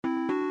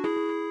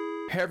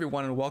Hey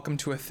everyone, and welcome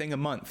to A Thing a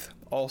Month,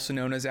 also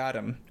known as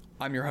Adam.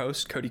 I'm your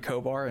host, Cody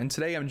Kovar, and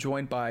today I'm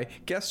joined by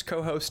guest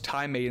co-host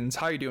Ty Maidens.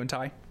 How are you doing,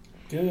 Ty?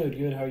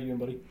 Good. How are you doing,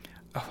 buddy?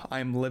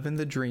 I'm living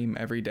the dream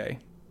every day,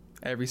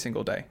 every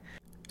single day.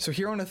 So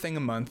here on A Thing a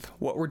Month,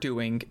 what we're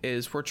doing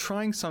is we're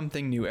trying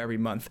something new every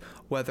month,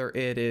 whether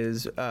it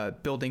is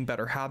building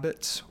better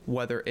habits,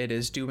 whether it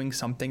is doing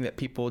something that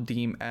people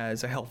deem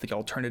as a healthy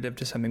alternative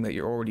to something that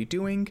you're already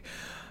doing,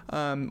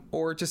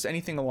 or just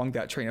anything along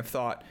that train of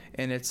thought.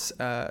 And it's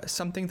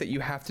something that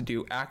you have to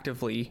do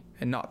actively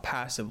and not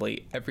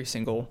passively every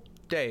single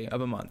day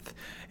of a month.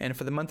 And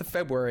for the month of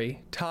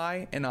February,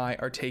 Ty and I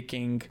are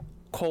taking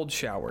cold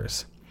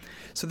showers.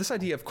 So this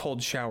idea of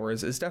cold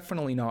showers is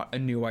definitely not a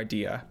new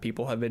idea.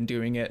 People have been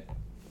doing it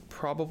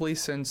probably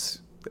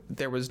since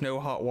there was no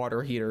hot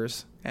water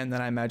heaters, and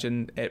then I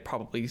imagine it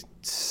probably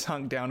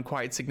sunk down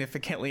quite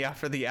significantly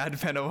after the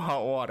advent of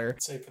hot water.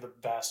 I'd say for the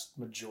vast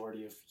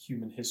majority of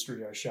human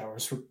history, our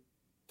showers were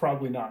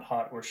probably not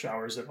hot or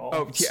showers at all.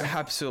 Oh, yeah,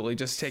 absolutely.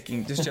 Just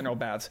general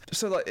baths.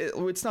 So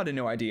it's not a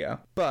new idea,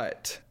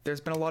 but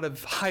there's been a lot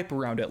of hype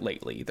around it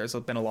lately. There's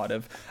been a lot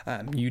of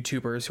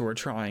YouTubers who are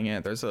trying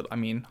it.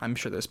 I'm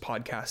sure there's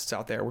podcasts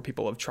out there where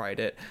people have tried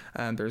it.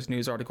 There's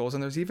news articles,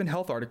 and there's even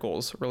health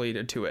articles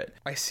related to it.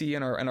 I see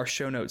in our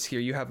show notes here,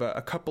 you have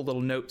a couple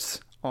little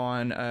notes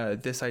on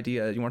this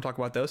idea. You want to talk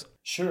about those?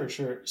 Sure.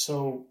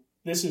 So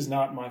this is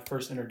not my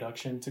first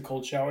introduction to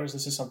cold showers.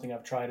 This is something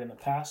I've tried in the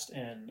past,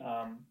 and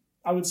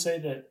I would say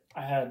that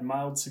I had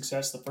mild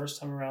success the first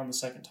time around. The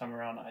second time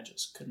around, I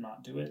just could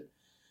not do it.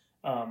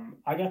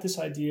 I got this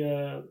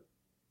idea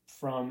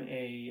from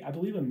I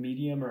believe a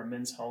Medium or a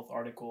Men's Health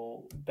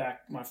article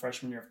back my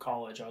freshman year of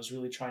college. I was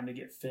really trying to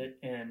get fit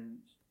and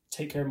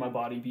take care of my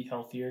body, be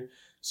healthier.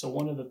 So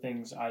one of the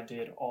things I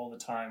did all the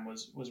time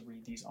was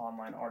read these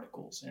online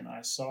articles. And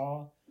I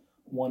saw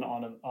one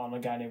on a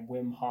guy named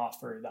Wim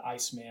Hof, or the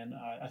Iceman.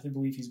 I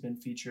believe he's been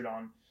featured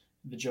on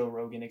the Joe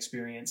Rogan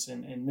Experience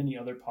and many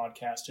other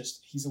podcasts.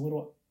 Just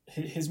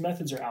his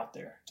methods are out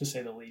there, to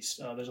say the least.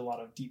 There's a lot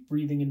of deep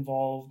breathing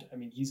involved. I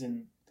mean, he's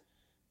in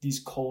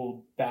these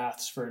cold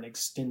baths for an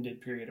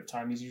extended period of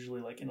time. He's usually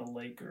like in a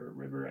lake or a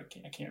river.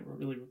 I can't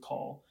really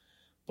recall,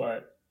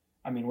 but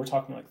I mean, we're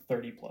talking like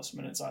 30 plus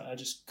minutes. I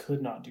just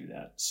could not do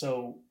that.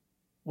 So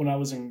when I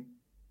was in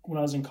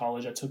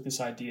college, I took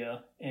this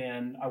idea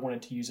and I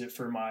wanted to use it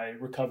for my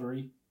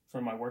recovery, for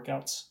my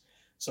workouts.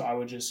 So I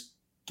would just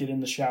get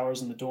in the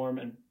showers in the dorm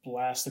and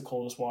blast the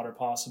coldest water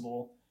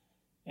possible.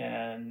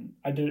 And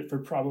I did it for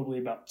probably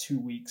about 2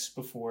 weeks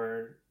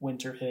before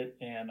winter hit,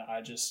 and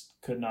I just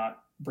could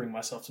not bring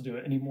myself to do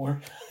it anymore.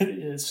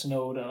 It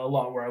snowed a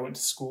lot where I went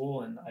to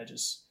school, and it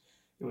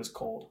was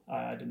cold.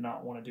 I did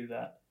not want to do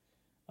that.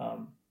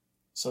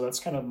 So that's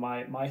kind of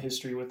my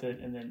history with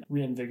it, and then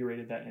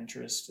reinvigorated that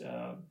interest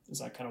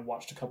as I kind of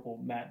watched a couple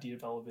Matt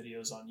D'Avella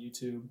videos on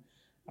YouTube.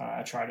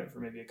 I tried it for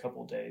maybe a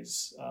couple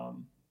days,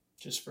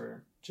 just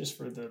for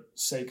the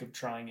sake of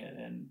trying it,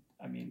 and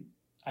I mean,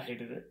 I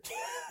hated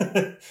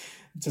it,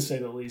 to say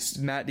the least.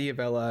 Matt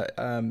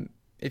D'Avella,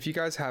 if you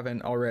guys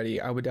haven't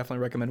already, I would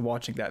definitely recommend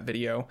watching that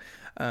video.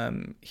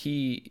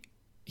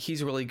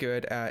 He's really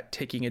good at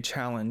taking a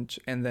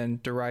challenge and then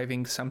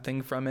deriving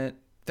something from it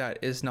that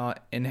is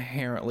not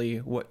inherently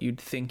what you'd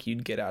think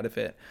you'd get out of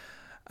it.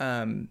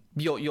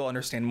 You'll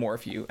understand more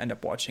if you end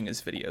up watching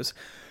his videos.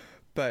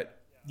 But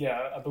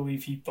yeah, I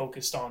believe he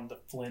focused on the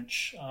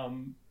flinch,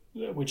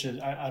 which is,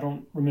 I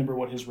don't remember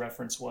what his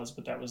reference was,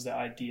 but that was the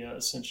idea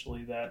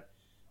essentially, that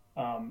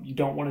you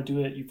don't want to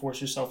do it, you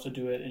force yourself to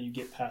do it, and you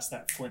get past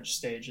that flinch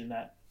stage, and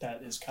that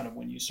is kind of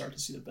when you start to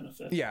see the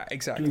benefit. Yeah,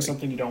 exactly. Doing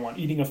something you don't want,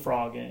 eating a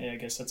frog, I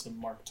guess that's a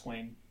Mark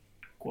Twain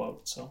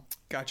quote. So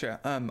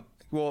gotcha.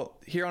 Well,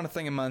 here on A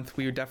Thing a Month,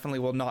 we definitely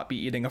will not be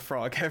eating a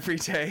frog every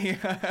day.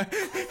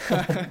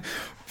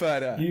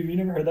 But you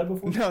never heard that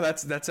before? No,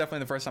 that's definitely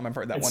the first time I've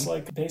heard that one. It's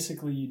like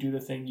basically you do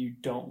the thing you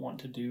don't want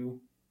to do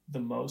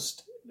the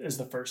most is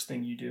the first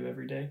thing you do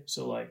every day.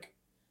 So like,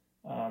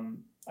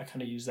 I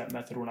kind of use that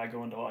method when I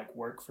go into like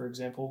work, for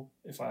example.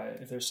 If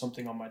there's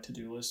something on my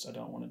to-do list I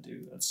don't want to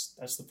do,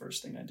 that's the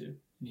first thing I do.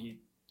 And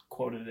he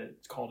called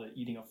it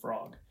eating a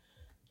frog.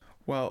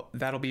 Well,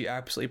 that'll be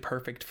absolutely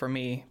perfect for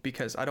me,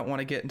 because I don't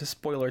want to get into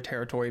spoiler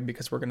territory,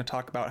 because we're going to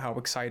talk about how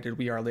excited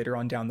we are later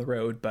on down the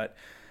road. But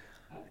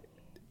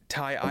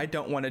Ty, I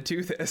don't want to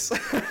do this.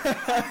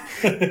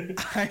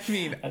 I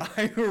mean,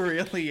 I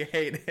really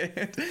hate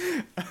it.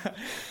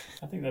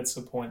 I think that's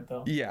the point,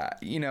 though. Yeah,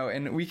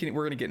 and we're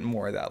going to get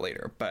more of that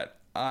later. But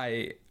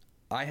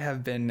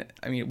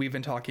we've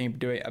been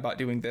talking about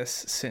doing this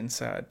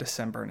since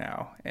December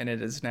now, and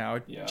it is now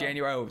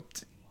January. Oh,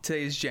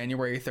 today is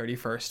January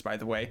 31st, by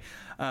the way.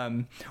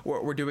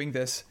 We're doing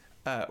this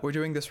We're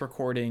doing this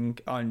recording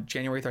on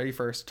January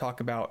 31st to talk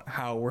about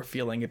how we're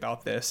feeling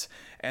about this.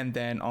 And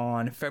then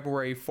on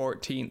February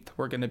 14th,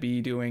 we're going to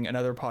be doing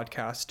another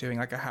podcast, doing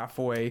like a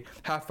halfway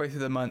through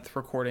the month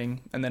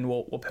recording. And then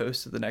we'll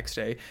post it the next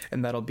day.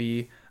 And that'll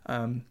be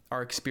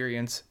our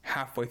experience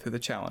halfway through the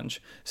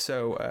challenge.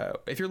 So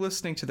if you're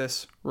listening to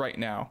this right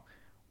now,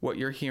 what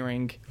you're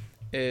hearing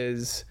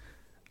is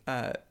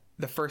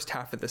the first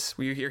half of this.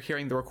 You're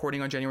hearing the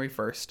recording on January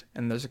 1st,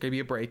 and there's going to be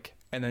a break,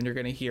 and then you're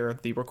going to hear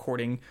the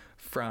recording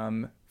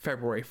from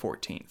February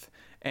 14th.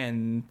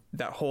 And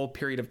that whole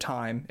period of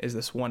time is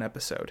this one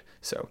episode.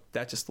 So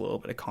that's just a little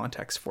bit of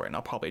context for it, and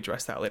I'll probably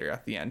address that later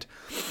at the end.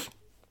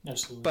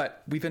 Absolutely.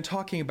 But we've been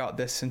talking about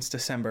this since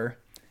December,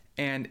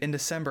 and in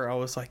December I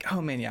was like,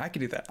 oh man, yeah, I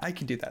can do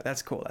that.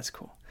 That's cool.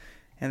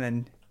 And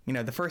then,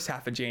 the first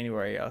half of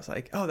January, I was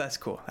like, oh, that's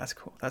cool.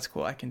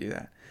 I can do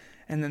that.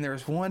 And then there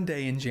was one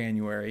day in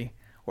January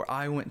where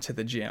I went to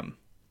the gym.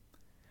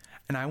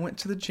 And I went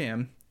to the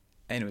gym,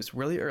 and it was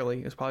really early.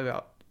 It was probably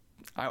about,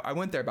 I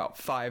went there about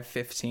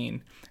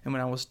 5:15. And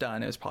when I was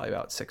done, it was probably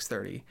about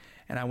 6:30.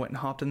 And I went and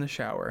hopped in the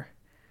shower,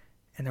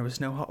 and there was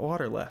no hot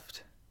water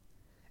left.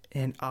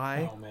 And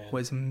I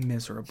was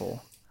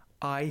miserable.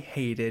 I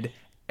hated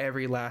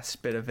every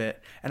last bit of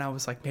it. And I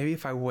was like, maybe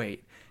if I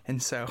wait.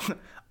 And so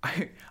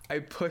I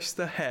pushed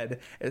the head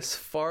as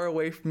far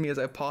away from me as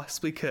I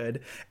possibly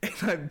could. And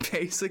I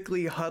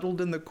basically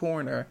huddled in the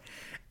corner.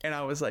 And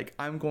I was like,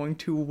 I'm going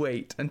to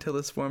wait until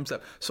this warms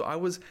up. So I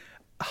was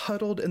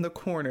huddled in the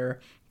corner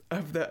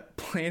of the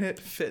Planet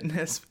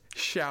Fitness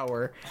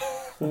shower,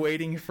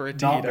 waiting for it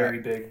to heat up. Not very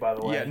big, by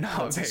the way. Yeah,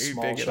 not very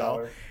big at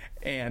all.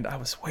 And I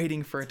was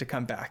waiting for it to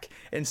come back.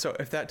 And so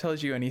if that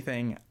tells you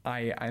anything,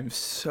 I'm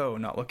so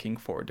not looking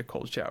forward to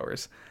cold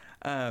showers.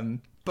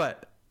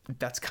 But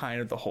that's kind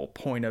of the whole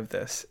point of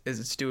this, is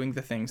it's doing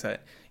the things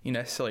that you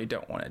necessarily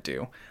don't want to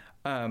do.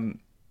 I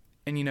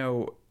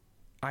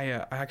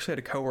actually had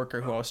a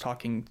coworker who I was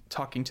talking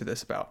to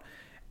this about.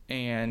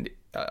 And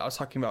I was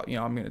talking about,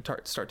 I'm going to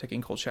start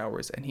taking cold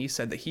showers. And he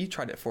said that he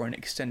tried it for an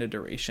extended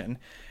duration.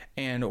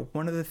 And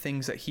one of the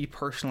things that he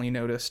personally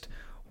noticed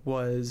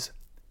was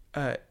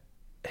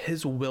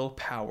his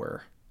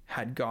willpower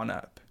had gone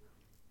up.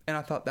 And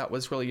I thought that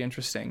was really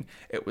interesting.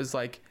 It was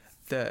like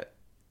the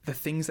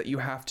things that you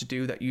have to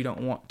do that you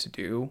don't want to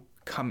do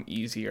come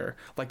easier.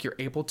 Like you're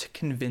able to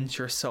convince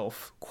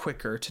yourself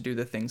quicker to do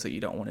the things that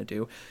you don't want to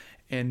do.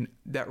 And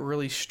that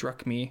really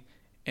struck me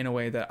in a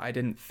way that I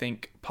didn't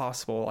think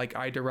possible. Like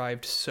I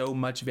derived so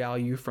much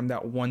value from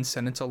that one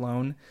sentence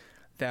alone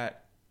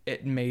that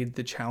it made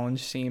the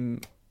challenge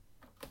seem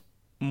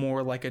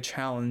more like a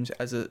challenge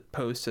as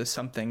opposed to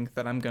something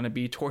that I'm going to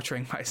be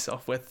torturing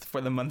myself with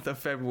for the month of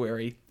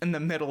February in the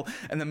middle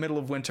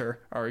of winter,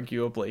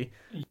 arguably.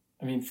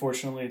 I mean,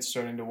 fortunately, it's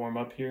starting to warm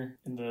up here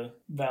in the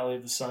Valley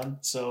of the Sun,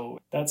 so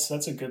that's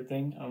a good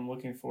thing. I'm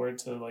looking forward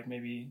to like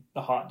maybe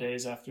the hot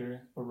days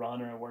after a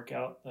run or a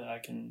workout that I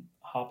can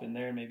hop in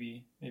there and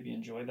maybe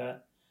enjoy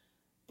that.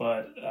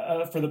 But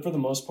for the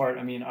most part,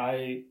 I mean,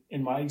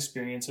 in my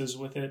experiences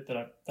with it that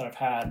I've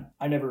had,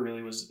 I never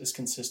really was as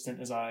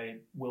consistent as I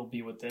will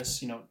be with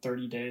this.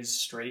 30 days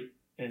straight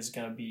it's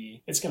gonna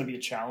be a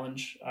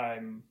challenge.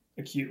 I'm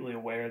acutely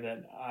aware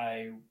that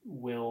I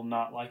will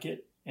not like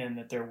it, and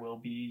that there will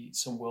be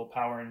some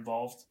willpower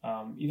involved.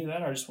 Either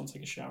that or I just won't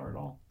take a shower at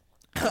all.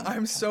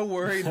 I'm so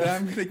worried that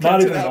I'm going to get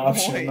to that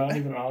point. Not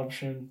even an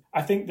option.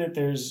 I think that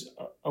there's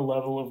a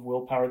level of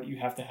willpower that you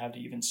have to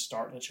even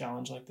start a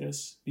challenge like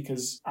this,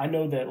 because I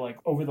know that like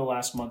over the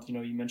last month,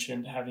 you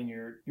mentioned having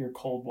your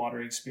cold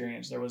water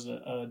experience. There was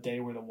a day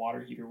where the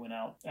water heater went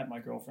out at my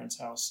girlfriend's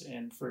house,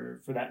 and for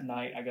that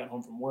night I got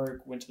home from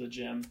work, went to the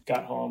gym,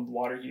 got home, the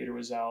water heater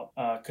was out,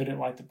 couldn't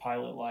light the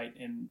pilot light,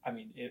 and I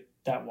mean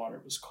that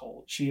water was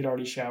cold. She had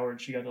already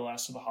showered, she got the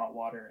last of the hot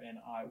water, and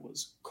I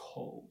was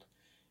cold.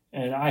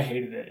 And I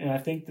hated it. And I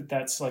think that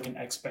that's like an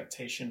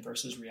expectation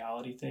versus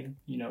reality thing.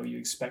 You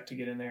expect to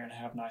get in there and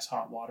have nice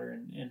hot water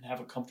and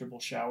have a comfortable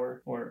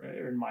shower. Or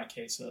in my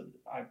case,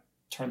 I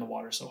turn the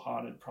water so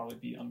hot it'd probably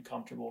be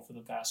uncomfortable for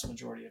the vast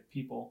majority of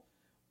people.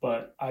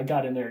 But I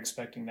got in there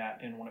expecting that.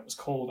 And when it was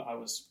cold, I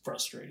was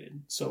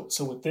frustrated. So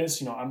with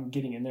this, I'm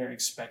getting in there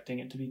expecting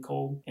it to be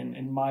cold. And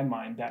in my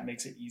mind, that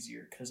makes it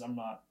easier because I'm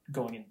not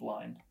going in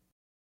blind.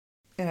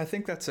 And I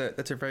think that's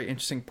a very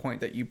interesting point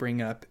that you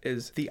bring up,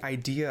 is the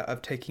idea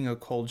of taking a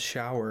cold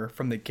shower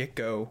from the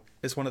get-go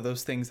is one of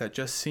those things that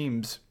just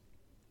seems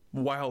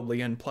wildly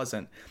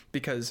unpleasant,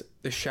 because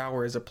the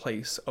shower is a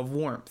place of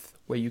warmth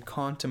where you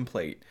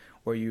contemplate,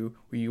 where you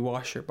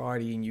wash your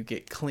body and you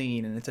get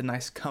clean, and it's a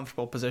nice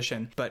comfortable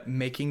position. But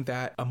making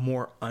that a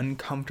more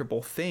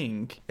uncomfortable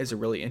thing is a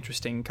really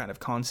interesting kind of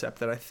concept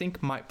that I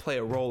think might play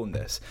a role in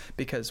this,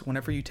 because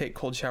whenever you take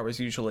cold showers,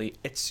 usually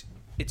it's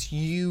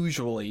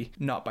usually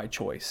not by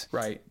choice,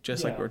 right?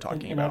 Just like we were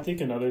talking about. And I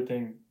think another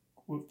thing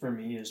for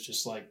me is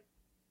just like,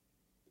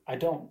 I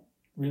don't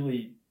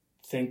really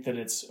think that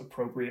it's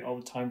appropriate all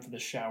the time for the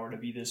shower to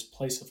be this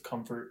place of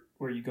comfort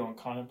where you go and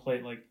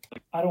contemplate. Like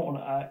I don't want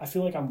to, I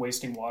feel like I'm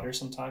wasting water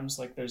sometimes.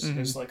 Like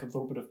there's like a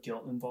little bit of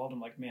guilt involved.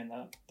 I'm like, man,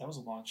 that was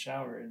a long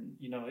shower, and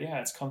yeah,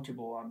 it's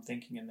comfortable. I'm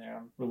thinking in there,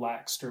 I'm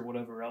relaxed or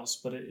whatever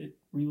else, but it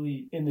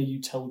really, in the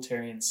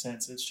utilitarian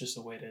sense, it's just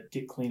a way to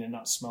get clean and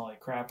not smell like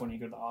crap when you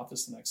go to the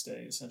office the next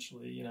day,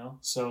 essentially,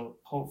 so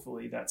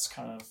hopefully that's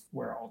kind of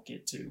where I'll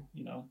get to,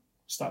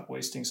 stop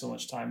wasting so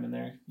much time in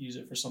there, use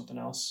it for something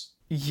else.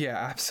 Yeah,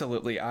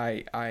 absolutely.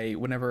 I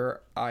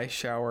whenever I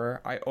shower,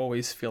 I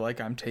always feel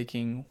like I'm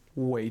taking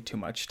way too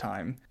much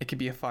time. It could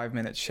be a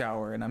 5-minute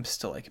shower and I'm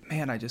still like,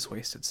 man, I just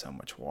wasted so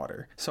much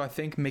water. So I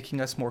think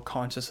making us more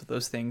conscious of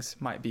those things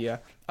might be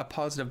a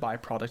positive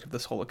byproduct of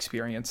this whole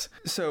experience.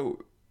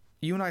 So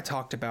you and I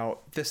talked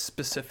about this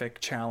specific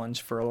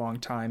challenge for a long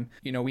time.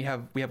 You know, we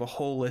have a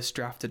whole list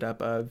drafted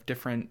up of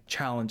different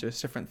challenges,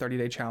 different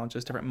 30-day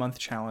challenges, different month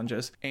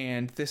challenges.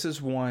 And this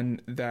is one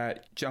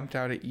that jumped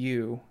out at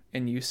you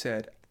and you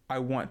said, I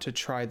want to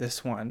try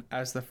this one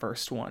as the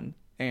first one.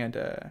 And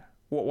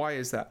why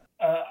is that?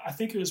 I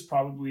think it was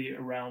probably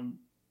around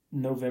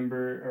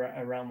November,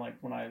 or around like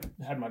when I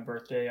had my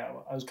birthday.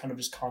 I was kind of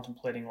just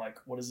contemplating like,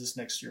 what does this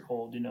next year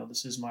hold? You know,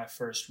 this is my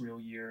first real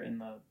year in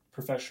the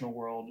professional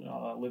world,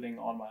 living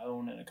on my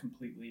own in a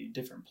completely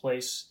different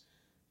place.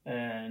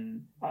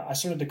 And I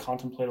started to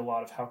contemplate a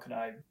lot of how could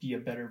I be a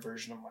better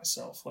version of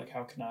myself? Like,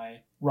 how can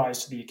I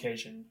rise to the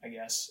occasion, I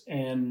guess?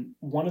 And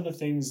one of the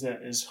things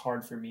that is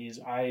hard for me is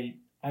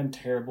I'm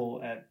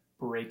terrible at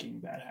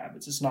breaking bad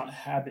habits. It's not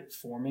habit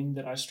forming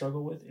that I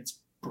struggle with. It's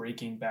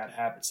breaking bad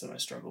habits that I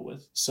struggle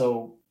with.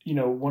 So, you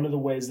know, one of the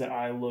ways that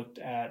I looked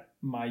at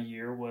my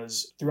year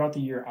was throughout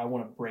the year, I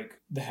want to break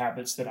the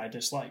habits that I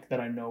dislike, that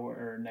I know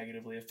are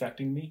negatively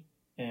affecting me.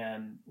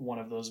 And one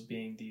of those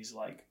being these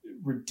like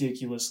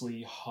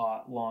ridiculously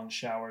hot, long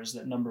showers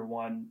that, number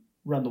one,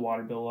 run the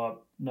water bill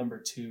up. Number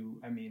two,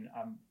 I mean,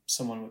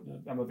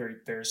 I'm a very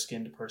fair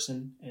skinned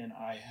person and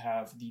I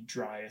have the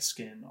driest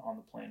skin on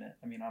the planet.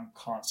 I mean, I'm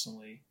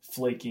constantly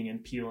flaking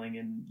and peeling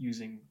and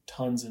using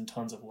tons and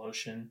tons of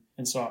lotion.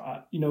 And so,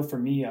 you know, for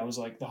me, I was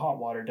like, the hot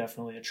water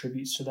definitely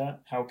attributes to that.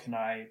 How can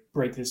I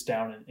break this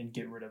down and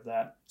get rid of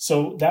that?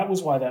 So that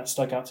was why that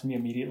stuck out to me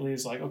immediately,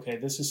 is like, okay,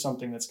 this is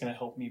something that's going to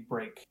help me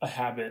break a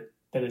habit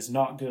that is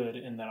not good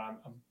and that I'm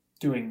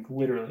doing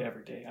literally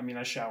every day. I mean,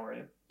 I shower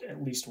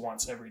at least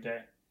once every day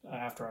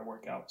after I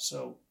work out.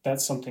 So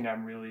that's something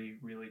I'm really,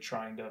 really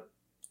trying to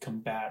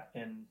combat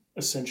and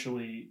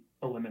essentially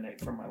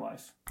eliminate from my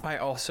life. I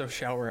also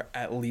shower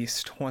at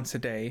least once a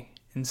day.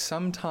 And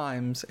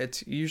sometimes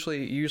it's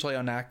usually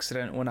on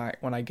accident when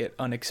I get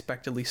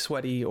unexpectedly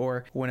sweaty,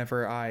 or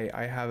whenever I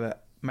have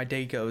my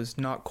day goes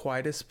not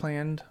quite as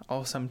planned,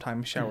 I'll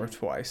sometimes shower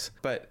twice,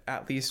 but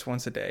at least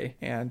once a day.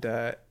 And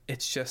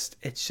it's just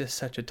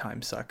such a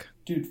time suck.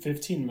 Dude,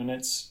 15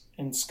 minutes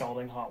in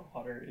scalding hot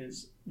water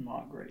is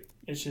not great.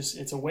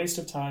 It's a waste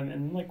of time.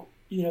 And like,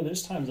 you know,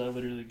 there's times I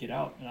literally get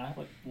out and I have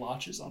like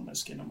blotches on my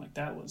skin. I'm like,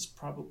 that was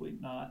probably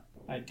not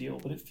ideal,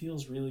 but it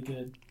feels really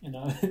good, you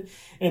know,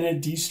 and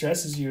it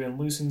de-stresses you and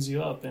loosens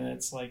you up. And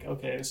it's like,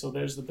 okay, so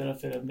there's the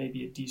benefit of maybe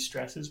it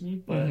de-stresses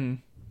me, but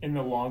in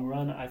the long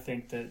run, I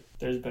think that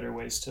there's better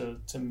ways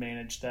to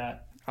manage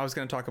that. I was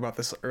going to talk about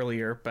this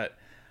earlier, but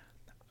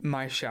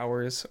my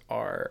showers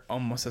are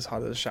almost as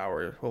hot as a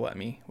shower will let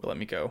me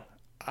go.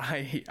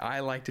 I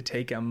like to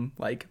take them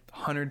like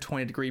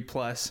 120 degree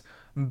plus,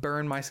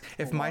 burn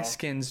my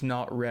skin's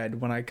not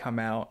red when I come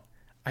out,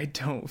 I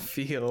don't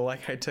feel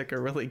like I took a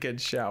really good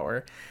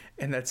shower.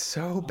 And that's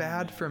so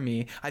bad for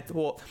me.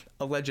 Well,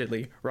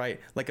 allegedly,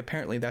 right? Like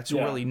apparently that's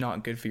really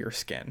not good for your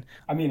skin.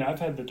 I mean, I've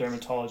had the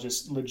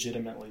dermatologist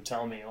legitimately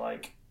tell me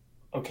like,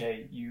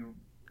 okay, you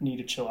need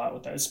to chill out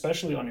with that,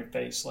 especially on your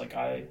face. Like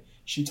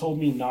she told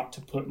me not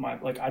to put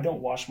I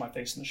don't wash my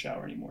face in the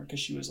shower anymore, because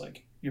she was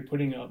like, you're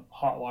putting a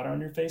hot water on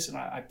your face, and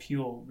I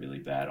peel really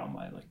bad on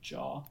my like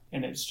jaw,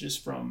 and it's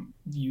just from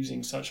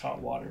using such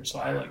hot water. So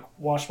I like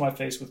wash my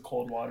face with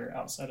cold water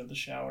outside of the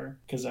shower,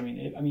 because I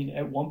mean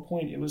at one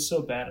point it was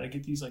so bad I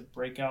get these like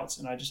breakouts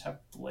and I just have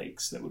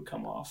flakes that would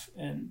come off,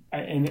 and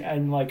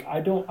I'm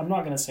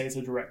not gonna say it's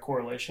a direct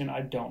correlation.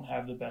 I don't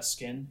have the best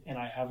skin, and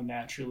I have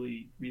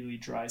naturally really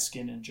dry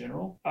skin in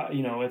general.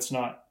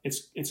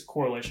 It's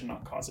correlation,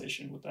 not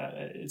causation with that.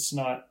 It's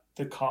not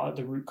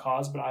the root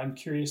cause, but I'm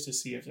curious to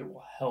see if it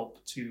will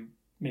help to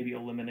maybe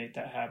eliminate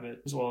that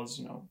habit, as well as,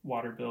 you know,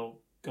 water bill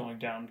going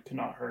down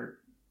cannot hurt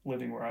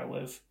living where I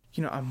live.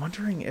 You know, I'm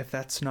wondering if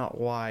that's not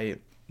why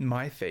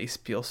my face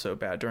peels so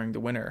bad during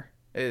the winter,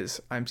 is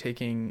I'm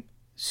taking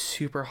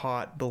super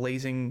hot,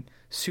 blazing,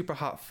 super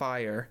hot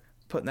fire,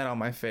 putting that on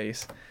my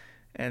face,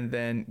 and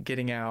then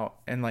getting out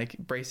and like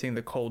bracing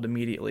the cold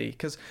immediately.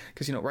 Because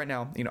you know, right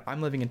now, you know,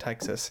 I'm living in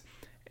Texas,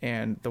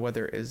 and the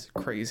weather is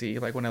crazy.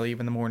 Like when I leave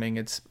in the morning,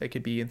 it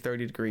could be in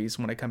 30 degrees.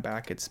 When I come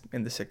back, it's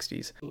in the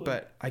 60s.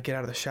 But I get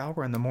out of the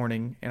shower in the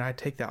morning and I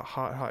take that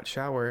hot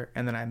shower,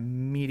 and then I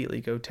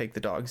immediately go take the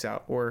dogs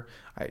out. Or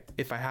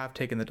if I have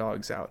taken the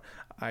dogs out,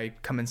 I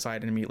come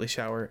inside and immediately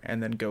shower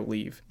and then go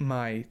leave.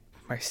 My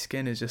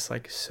skin is just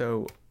like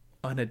so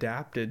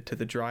unadapted to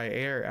the dry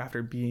air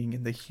after being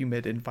in the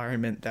humid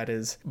environment that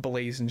is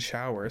blazing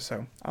shower.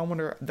 So I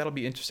wonder, that'll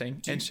be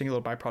interesting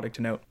little byproduct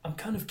to note. I'm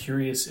kind of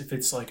curious if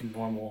it's like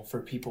normal for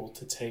people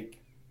to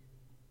take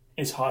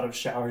as hot of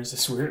showers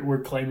as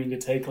we're claiming to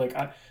take. Like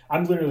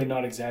I'm literally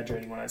not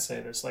exaggerating when I say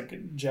this.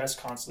 Like Jess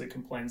constantly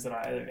complains that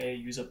I either A,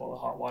 use up all the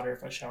hot water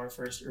if I shower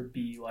first, or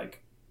B,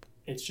 like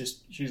it's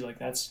just, she's like,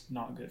 that's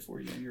not good for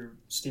you. You're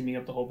steaming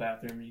up the whole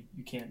bathroom.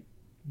 You can't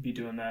be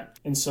doing that.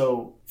 And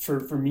so for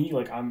me,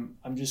 like I'm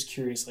just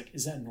curious, like,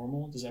 is that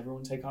normal? Does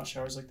everyone take hot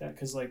showers like that?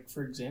 Because like,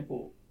 for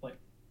example, like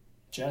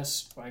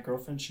Jess, my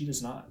girlfriend, she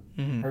does not.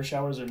 Mm-hmm. Her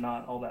showers are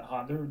not all that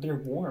hot. They're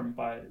warm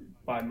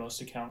by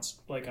most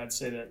accounts. Like, I'd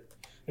say that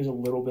there's a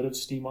little bit of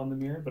steam on the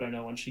mirror, but I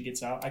know when she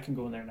gets out, I can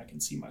go in there and I can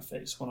see my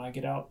face. When I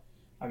get out,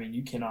 I mean,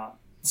 you cannot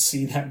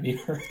see that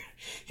mirror.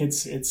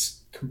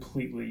 It's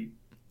completely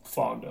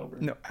fogged over.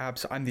 No,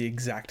 absolutely. I'm the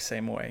exact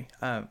same way.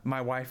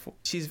 My wife,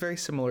 she's very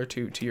similar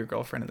to your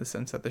girlfriend in the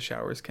sense that the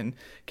showers can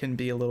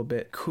be a little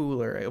bit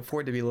cooler,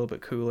 afford to be a little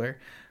bit cooler,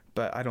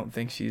 but I don't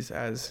think she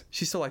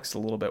still likes it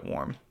a little bit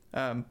warm.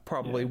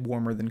 Probably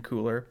warmer than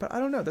cooler, but I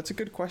don't know. That's a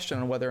good question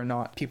on whether or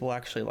not people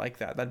actually like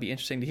that. That'd be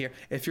interesting to hear.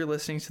 If you're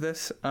listening to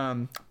this,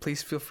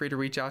 please feel free to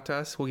reach out to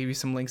us. We'll give you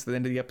some links at the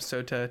end of the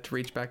episode to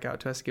reach back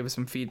out to us, give us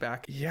some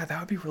feedback. Yeah, that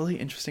would be really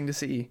interesting to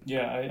see.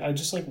 Yeah, I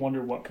just like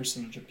wonder what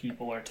percentage of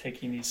people are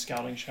taking these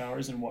scouting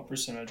showers and what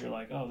percentage are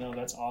like, oh no,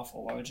 that's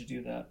awful. Why would you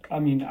do that? I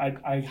mean,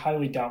 I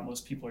highly doubt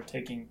most people are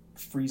taking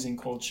freezing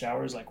cold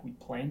showers like we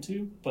plan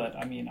to, but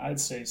I mean, I'd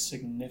say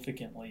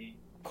significantly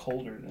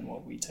colder than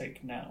what we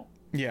take now.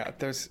 Yeah,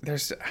 there's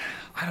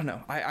I don't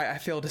know. I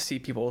fail to see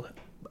people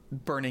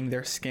burning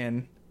their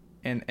skin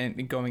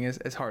and going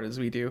as hard as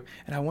we do.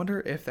 And I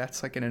wonder if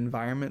that's like an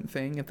environment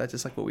thing, if that's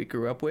just like what we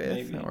grew up with.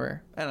 Maybe.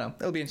 Or I don't know.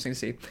 It'll be interesting to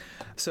see.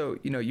 So,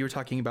 you were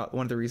talking about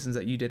one of the reasons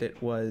that you did it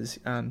was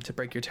to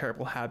break your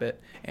terrible habit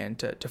and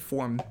to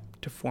form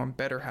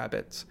better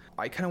habits.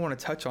 I kind of want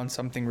to touch on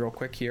something real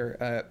quick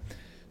here.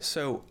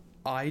 So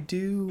I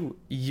do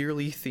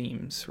yearly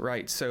themes,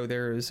 right? So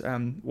there's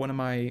one of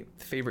my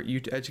favorite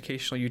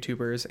educational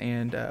YouTubers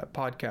and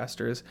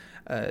podcasters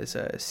is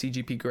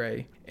CGP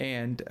Grey,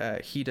 and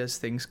he does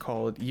things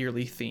called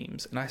yearly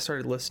themes. And I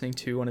started listening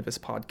to one of his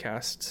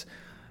podcasts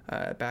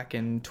back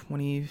in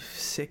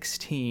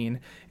 2016,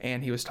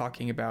 and he was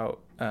talking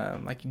about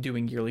like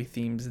doing yearly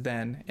themes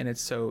then, and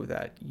it's so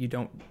that you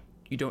don't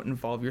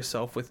involve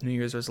yourself with New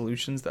Year's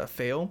resolutions that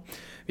fail,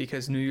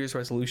 because New Year's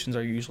resolutions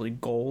are usually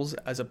goals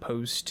as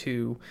opposed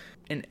to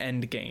an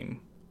end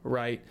game,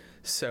 right?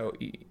 So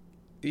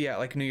yeah,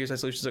 like New Year's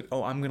resolutions, like,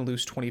 oh, I'm going to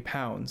lose 20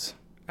 pounds,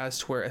 as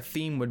to where a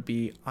theme would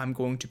be, I'm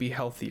going to be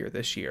healthier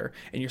this year,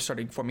 and you're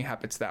starting forming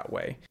habits that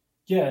way.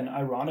 Yeah, and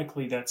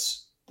ironically,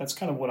 that's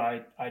kind of what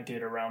I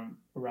did around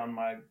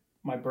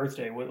my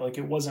birthday. Like,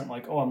 it wasn't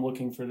like, oh, I'm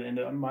looking for the end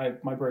of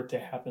my birthday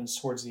happens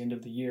towards the end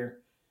of the year.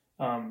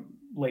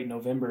 Late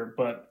November,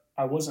 but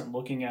I wasn't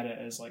looking at it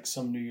as like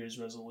some New Year's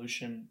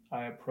resolution.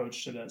 I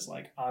approached it as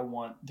like, I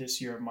want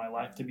this year of my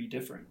life to be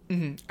different.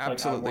 Mm-hmm,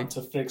 absolutely. Like, I want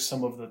to fix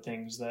some of the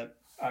things that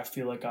I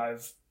feel like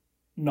I've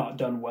not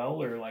done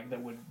well, or like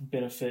that would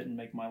benefit and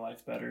make my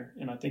life better.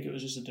 And I think it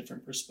was just a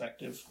different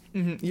perspective.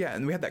 Mm-hmm, yeah,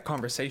 and we had that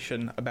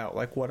conversation about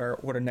like what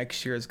our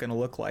next year is going to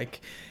look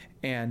like.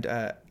 And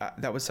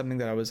that was something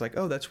that I was like,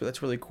 oh, that's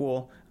really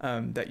cool.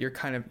 That you're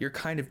kind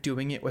of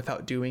doing it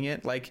without doing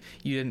it. Like,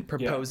 you didn't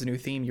propose a new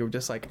theme. You were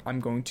just like, I'm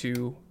going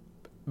to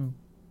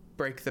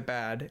break the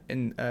bad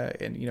and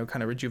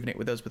kind of rejuvenate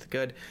with those with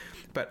good.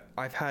 But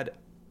I've had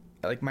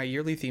like my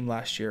yearly theme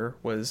last year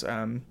was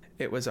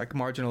it was like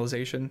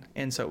marginalization,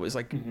 and so it was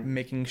like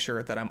making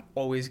sure that I'm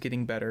always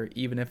getting better,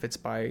 even if it's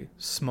by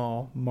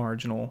small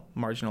marginal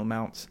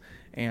amounts.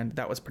 And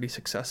that was pretty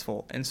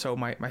successful. And so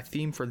my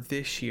theme for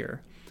this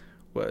year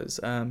was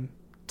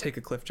take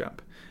a cliff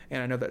jump.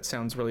 And I know that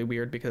sounds really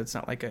weird because it's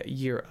not like a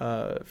year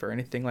of or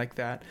anything like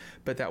that,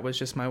 but that was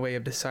just my way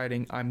of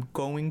deciding I'm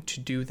going to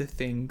do the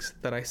things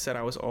that I said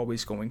I was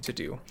always going to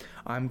do.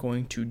 I'm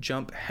going to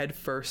jump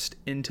headfirst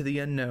into the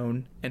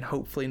unknown and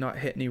hopefully not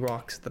hit any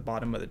rocks at the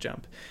bottom of the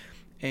jump.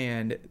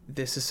 And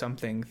this is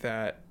something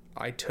that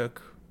I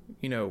took,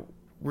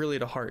 really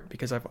to heart,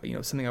 because I've,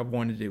 something I've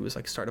wanted to do was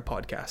like start a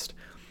podcast.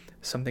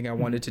 Something I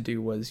wanted to do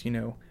was,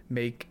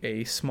 make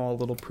a small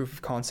little proof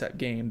of concept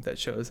game that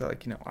shows that,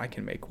 like, I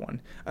can make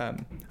one.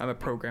 I'm a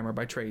programmer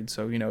by trade,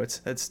 so,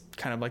 it's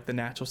kind of like the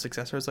natural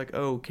successor. It's like,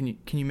 oh, can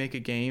you make a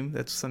game?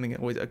 That's something that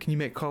always, can you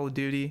make Call of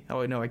Duty?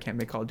 Oh, no, I can't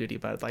make Call of Duty,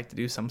 but I'd like to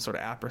do some sort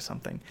of app or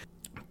something.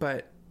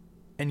 I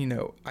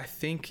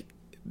think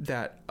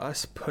that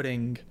us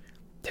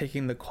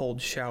taking the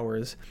cold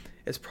showers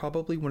is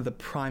probably one of the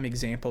prime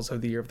examples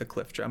of the year of the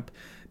cliff jump,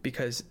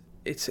 because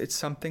it's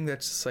something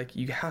that's just like,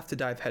 you have to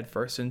dive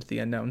headfirst into the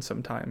unknown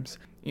sometimes.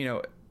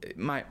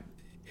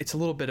 It's a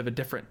little bit of a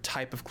different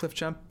type of cliff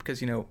jump,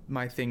 because,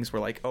 my things were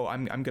like, oh,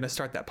 I'm going to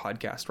start that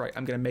podcast, right?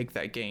 I'm going to make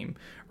that game,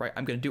 right?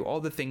 I'm going to do all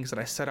the things that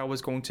I said I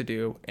was going to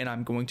do, and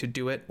I'm going to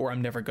do it, or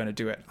I'm never going to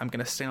do it. I'm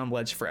going to stay on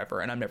ledge forever,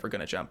 and I'm never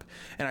going to jump.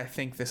 And I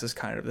think this is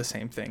kind of the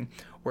same thing,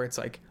 where it's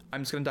like,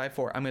 I'm just going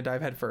to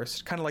dive head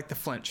first, kind of like the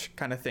flinch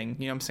kind of thing.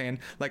 You know what I'm saying?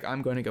 Like,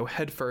 I'm going to go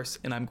head first,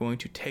 and I'm going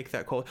to take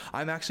that cold.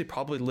 I'm actually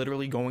probably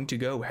literally going to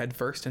go head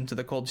first into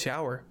the cold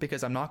shower,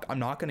 because I'm not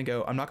going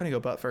to go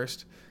butt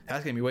first.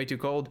 That's going to be way too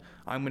cold.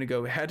 I'm going to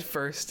go head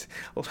first,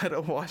 let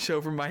it wash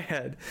over my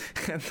head,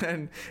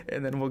 and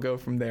then we'll go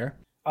from there.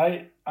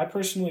 I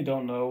personally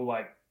don't know,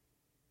 like,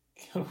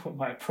 what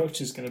my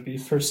approach is going to be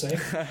per se.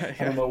 Yeah.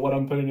 I don't know what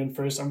I'm putting in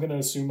first. I'm going to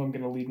assume I'm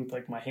going to lead with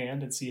like my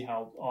hand and see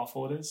how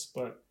awful it is,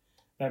 but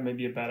that may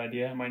be a bad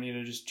idea. I might need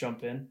to just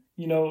jump in.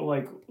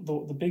 Like,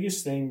 the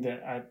biggest thing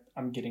that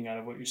I'm getting out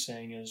of what you're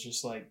saying is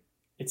just like,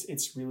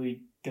 it's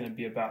really going to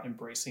be about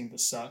embracing the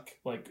suck.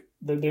 Like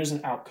there's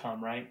an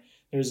outcome, right?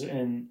 There's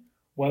an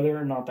whether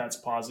or not that's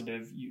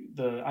positive.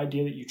 The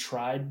idea that you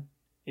tried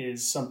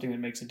is something that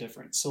makes a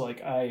difference. So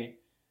like I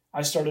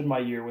started my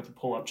year with a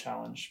pull-up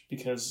challenge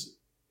because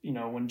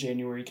when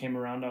January came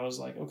around, I was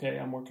like, okay,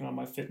 I'm working on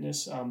my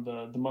fitness.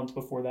 The month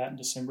before that in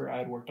December, I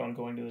had worked on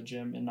going to the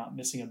gym and not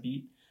missing a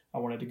beat. I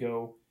wanted to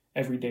go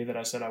every day that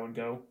I said I would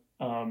go.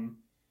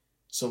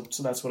 So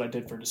that's what I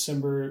did for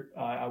December.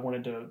 I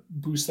wanted to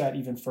boost that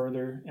even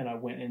further, and I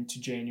went into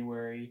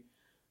January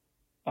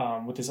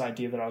with this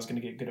idea that I was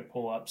going to get good at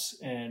pull-ups,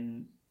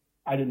 and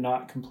I did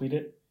not complete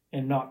it,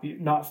 and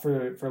not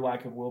for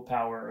lack of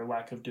willpower or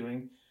lack of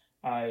doing.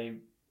 I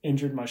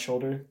injured my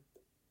shoulder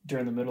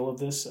during the middle of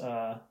this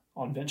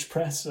on bench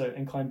press,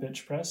 incline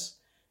bench press,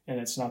 and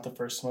it's not the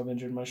first time I've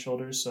injured my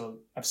shoulder. So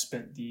I've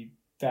spent the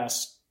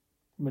vast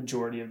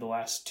majority of the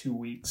last 2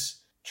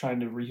 weeks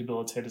trying to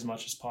rehabilitate as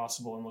much as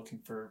possible and looking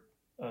for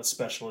a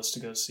specialist to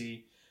go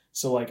see.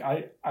 So like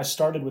I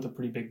started with a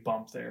pretty big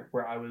bump there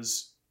where I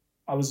was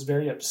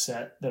very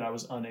upset that I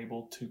was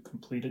unable to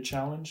complete a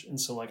challenge. And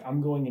so like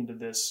I'm going into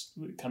this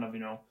kind of,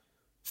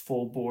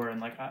 full bore and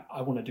like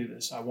I want to do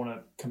this. I want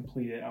to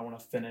complete it. I want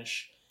to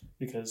finish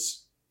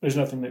because there's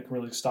nothing that can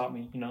really stop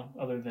me,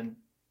 other than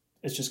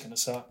it's just going to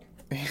suck.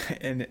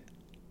 And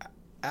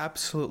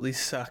absolutely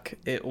suck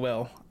it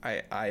will.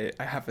 I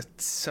have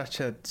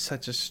such a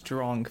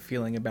strong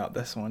feeling about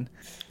this one.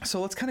 So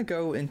let's kind of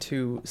go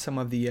into some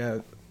of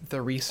the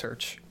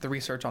research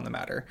on the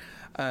matter.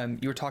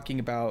 You were talking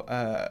about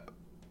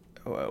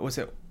was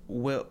it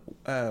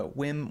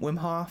Wim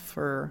Hof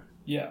or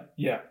yeah.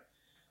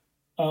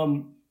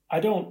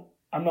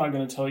 I'm not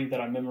going to tell you that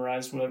I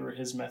memorized whatever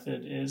his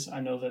method is. I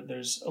know that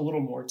there's a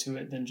little more to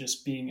it than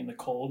just being in the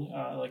cold.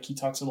 Like he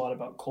talks a lot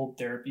about cold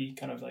therapy,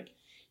 kind of like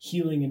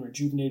healing and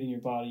rejuvenating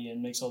your body,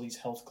 and makes all these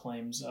health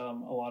claims. A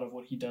lot of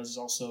what he does is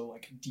also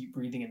like deep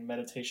breathing and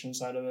meditation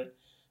side of it.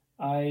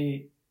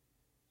 I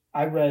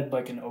read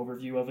like an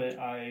overview of it.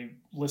 I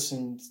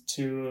listened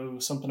to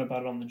something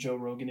about it on the Joe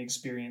Rogan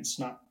Experience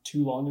not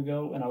too long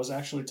ago, and I was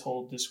actually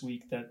told this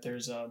week that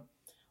there's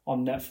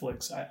on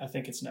Netflix, I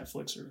think it's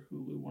Netflix or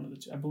Hulu, one of the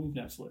two. I believe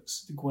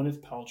Netflix. Gwyneth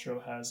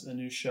Paltrow has a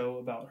new show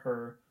about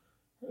her,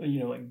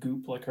 like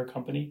Goop, like her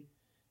company.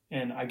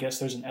 And I guess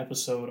there's an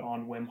episode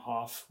on Wim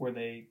Hof where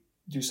they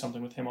do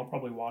something with him. I'll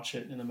probably watch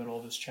it in the middle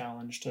of this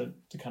challenge to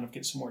kind of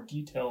get some more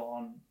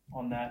detail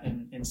on that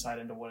and insight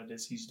into what it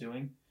is he's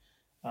doing,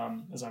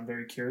 as I'm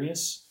very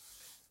curious.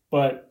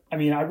 But I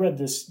mean, I read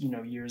this,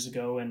 years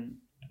ago, and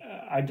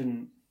I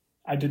didn't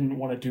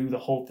want to do the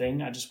whole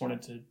thing. I just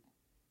wanted to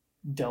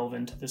delve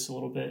into this a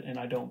little bit, and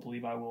I don't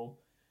believe I will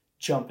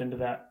jump into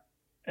that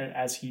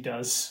as he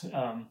does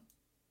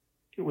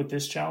with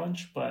this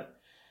challenge.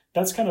 But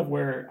that's kind of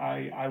where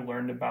I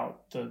learned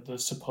about the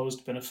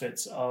supposed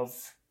benefits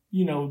of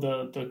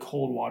the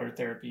cold water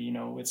therapy.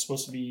 It's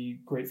supposed to be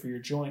great for your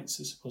joints,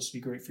 it's supposed to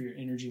be great for your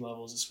energy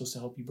levels, it's supposed to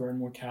help you burn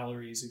more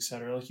calories,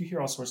 etc. Like you hear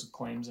all sorts of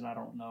claims, and I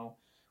don't know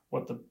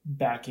what the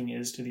backing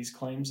is to these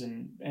claims,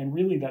 and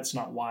really that's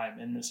not why I'm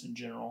in this in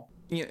general.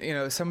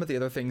 Some of the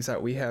other things that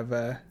we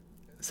have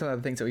some of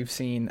the things that we've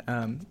seen,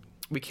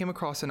 we came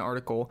across an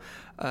article,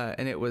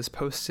 and it was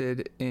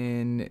posted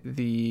in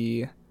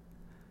the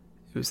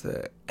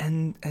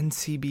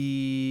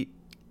NCBI.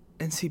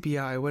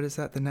 What is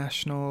that? The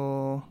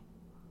National.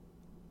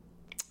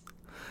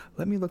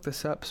 Let me look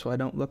this up so I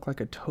don't look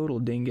like a total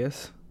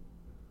dingus.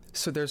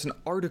 So there's an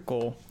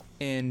article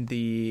in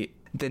the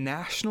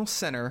National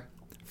Center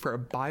for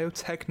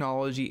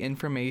Biotechnology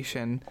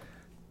Information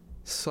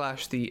 /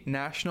 the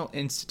National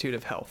Institute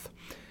of Health.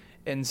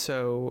 And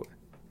so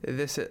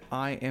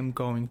I am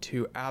going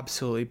to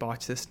absolutely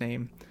botch this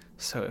name.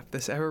 So if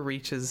this ever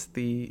reaches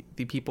the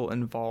people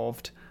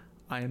involved,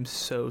 I am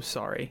so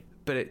sorry.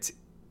 But it's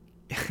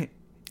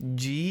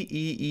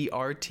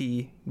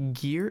GEERT,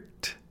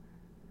 GEERT,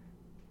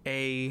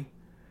 ABUIJZE.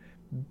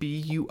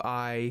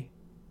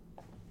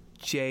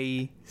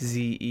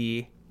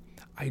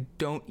 I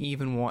don't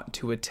even want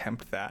to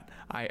attempt that.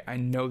 I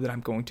know that I'm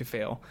going to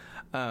fail.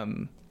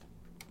 And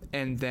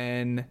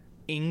then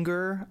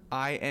Inger,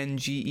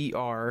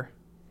 INGER,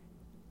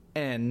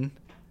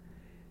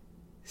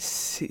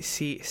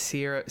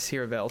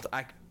 Sierravelt.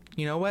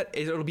 You know what?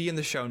 It'll be in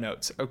the show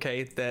notes.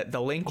 Okay, the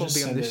link will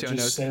be in the show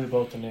notes. Just say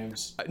both the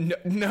names.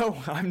 No,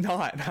 I'm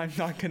not. I'm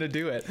not gonna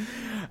do it.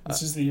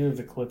 This is the year of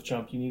the cliff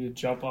jump. You need to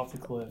jump off the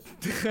cliff.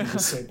 You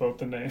just say both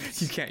the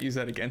names. You can't use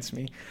that against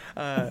me.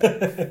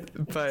 But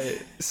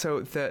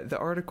so the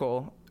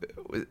article,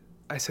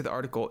 I say the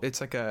article. It's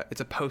like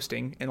it's a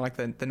posting in like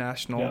the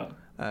national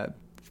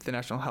the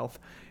National Health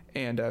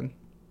and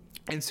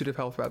Institute of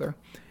Health rather.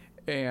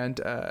 And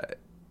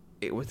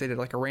they did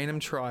like a random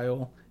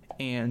trial,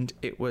 and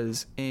it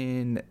was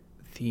in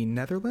the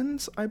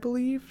Netherlands, I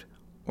believe,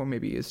 or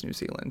maybe it's New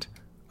Zealand.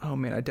 Oh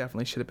man, I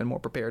definitely should have been more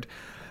prepared.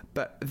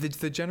 But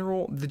the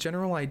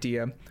general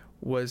idea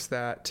was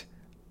that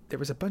there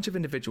was a bunch of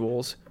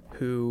individuals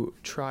who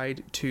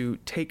tried to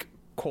take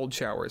cold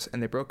showers,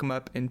 and they broke them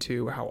up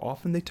into how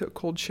often they took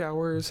cold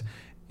showers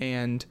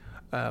and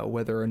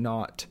whether or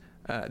not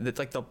that's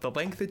like the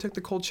length they took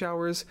the cold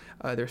showers.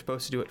 They're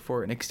supposed to do it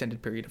for an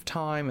extended period of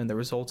time, and the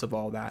results of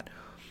all that.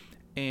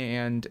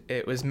 And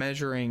it was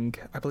measuring,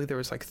 I believe there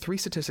was like 3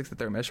 statistics that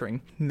they're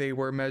measuring. They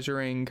were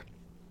measuring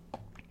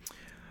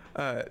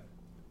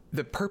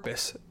the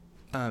purpose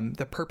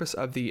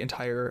of the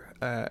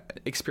entire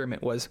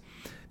experiment was,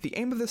 the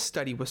aim of this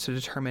study was to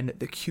determine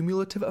the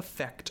cumulative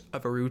effect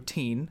of a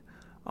routine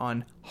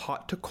on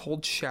hot to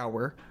cold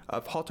showers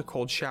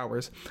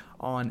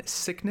on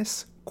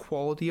sickness,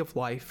 quality of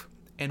life,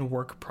 and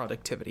work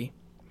productivity.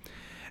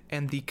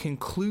 And the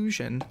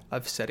conclusion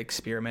of said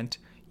experiment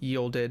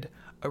yielded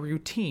a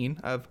routine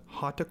of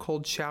hot to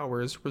cold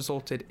showers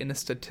resulted in a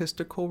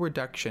statistical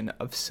reduction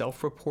of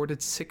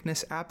self-reported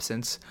sickness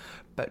absence,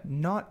 but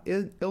not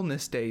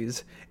illness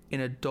days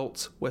in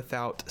adults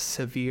without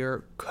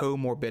severe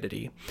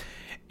comorbidity.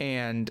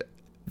 And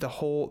the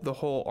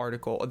whole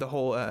article, the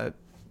whole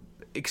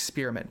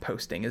experiment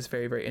posting is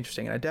very, very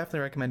interesting, and I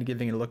definitely recommend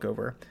giving it a look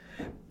over.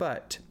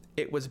 But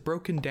it was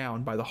broken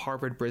down by the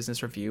Harvard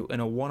Business Review in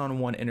a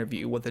one-on-one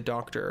interview with the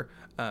doctor,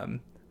 the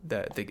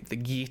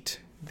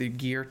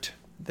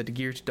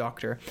Geert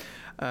doctor,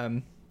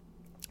 and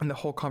the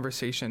whole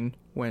conversation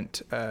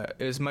went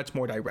is much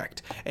more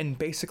direct. And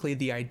basically,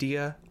 the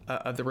idea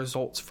of the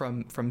results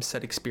from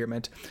said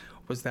experiment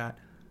was that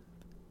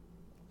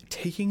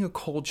taking a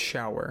cold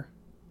shower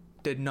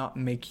did not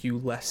make you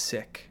less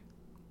sick,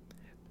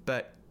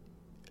 but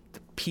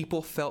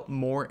people felt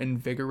more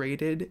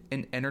invigorated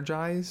and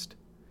energized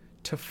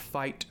to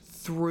fight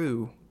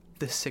through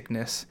the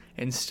sickness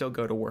and still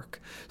go to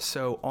work.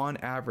 So on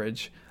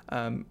average,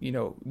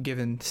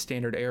 given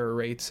standard error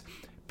rates,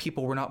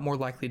 people were not more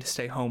likely to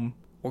stay home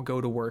or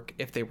go to work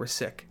if they were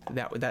sick.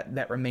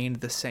 That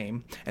remained the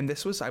same. And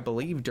this was, I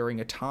believe,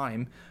 during a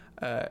time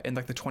in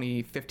like the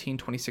 2015,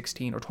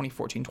 2016, or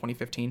 2014,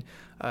 2015,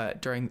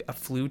 during a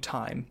flu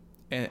time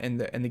in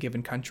the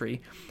given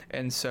country.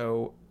 And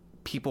so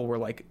people were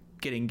like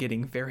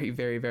getting very,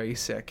 very, very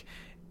sick,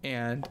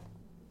 and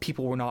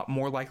people were not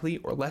more likely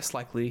or less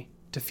likely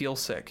to feel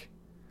sick,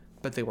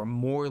 but they were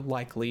more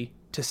likely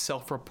to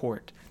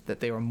self-report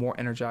that they were more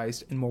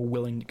energized and more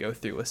willing to go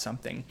through with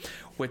something,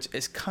 which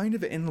is kind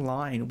of in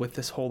line with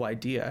this whole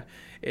idea.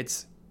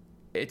 It's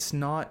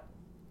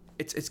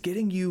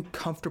getting you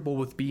comfortable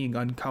with being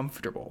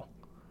uncomfortable,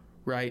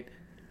 right?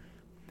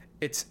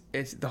 It's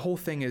the whole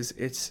thing is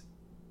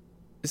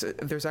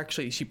there's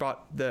actually,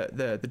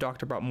 the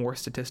doctor brought more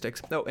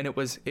statistics. Oh, and it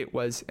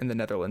was in the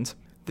Netherlands.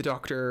 The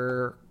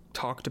doctor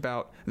talked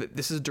about,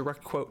 this is a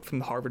direct quote from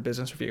the Harvard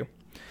Business Review.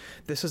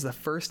 This is the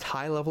first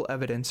high-level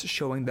evidence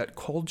showing that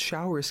cold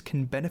showers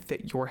can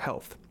benefit your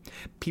health.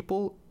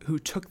 People who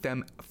took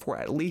them for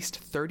at least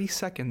 30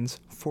 seconds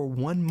for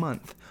 1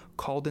 month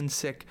called in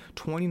sick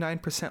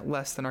 29%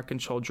 less than our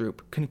control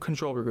group,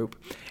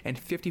 and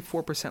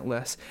 54%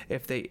 less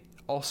if they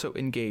also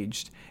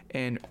engaged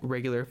in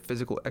regular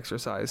physical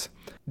exercise.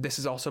 This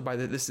is also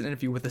this is an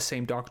interview with the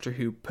same doctor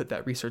who put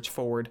that research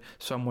forward,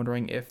 so I'm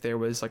wondering if there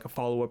was like a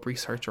follow-up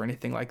research or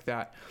anything like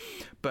that.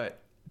 But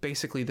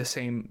basically the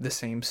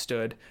same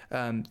stood.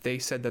 They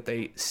said that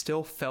they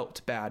still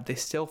felt bad, they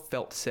still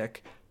felt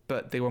sick,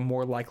 but they were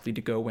more likely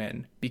to go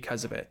in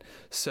because of it.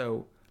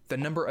 So the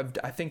number of,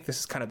 I think this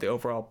is kind of the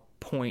overall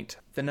point,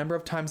 the number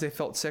of times they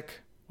felt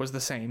sick was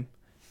the same,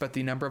 but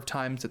the number of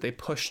times that they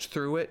pushed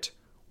through it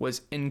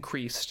was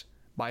increased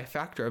by a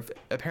factor of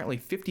apparently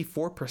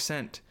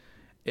 54%.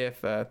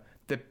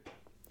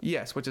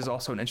 Which is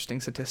also an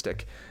interesting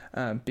statistic,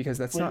 because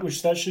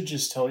which that should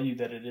just tell you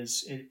that it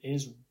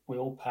is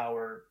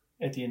willpower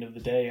at the end of the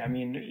day. I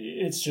mean,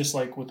 it's just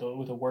like with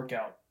a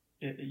workout.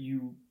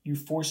 You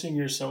forcing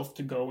yourself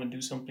to go and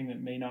do something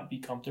that may not be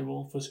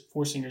comfortable,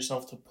 forcing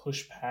yourself to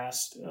push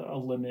past a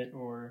limit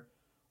or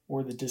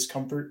the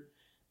discomfort,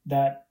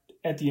 that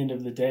at the end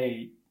of the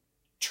day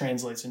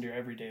translates into your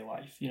everyday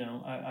life.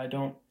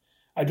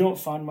 I don't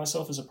find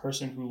myself as a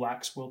person who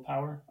lacks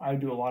willpower. I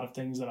do a lot of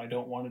things that I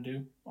don't want to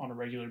do on a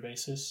regular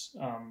basis,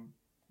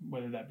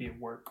 whether that be at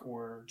work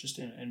or just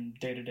in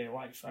day-to-day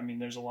life. I mean,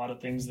 there's a lot of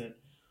things that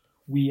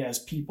we as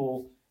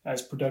people,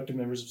 as productive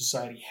members of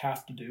society,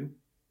 have to do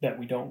that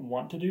we don't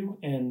want to do.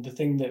 And the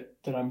thing that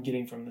I'm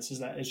getting from this is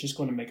that it's just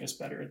going to make us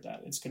better at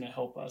that. It's going to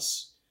help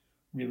us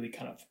really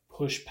kind of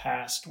push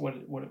past what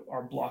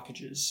our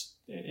blockages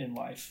in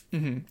life.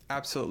 Mm-hmm,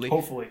 absolutely.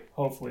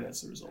 Hopefully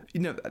that's the result.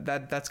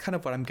 That's kind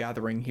of what I'm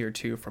gathering here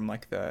too, from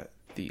like the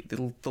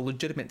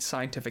legitimate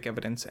scientific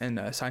evidence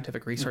and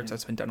scientific research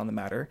that's been done on the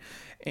matter.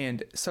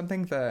 And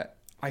something that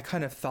I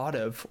kind of thought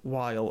of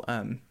while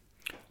I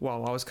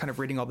was kind of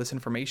reading all this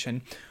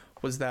information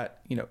was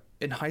that,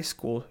 in high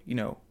school,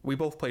 we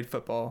both played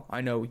football.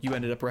 I know you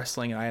ended up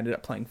wrestling and I ended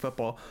up playing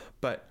football,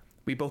 but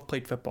we both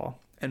played football.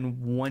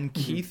 And one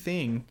key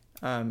thing,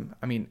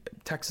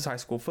 Texas high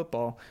school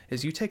football,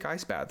 is you take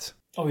ice baths.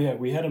 Oh yeah,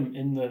 we had them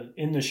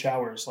in the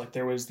showers. Like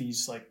there was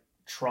these like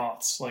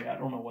troughs, like I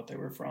don't know what they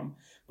were from,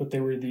 but they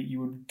were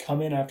you would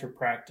come in after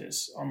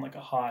practice on like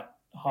a hot,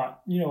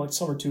 like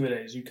summer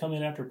 2-a-days. You'd come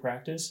in after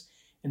practice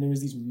and there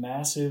was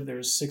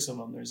 6 of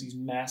them. There's these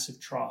massive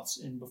troughs.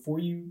 And before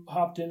you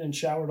hopped in and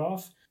showered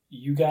off,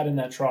 you got in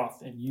that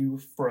trough and you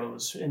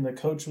froze. And the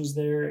coach was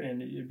there,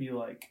 and it'd be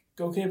like,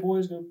 okay,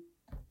 boys, go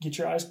get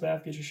your ice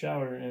bath, get your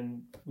shower.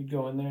 And we'd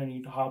go in there and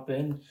you'd hop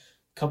in,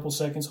 a couple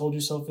seconds, hold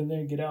yourself in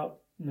there, get out,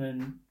 and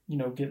then,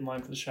 get in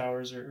line for the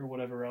showers or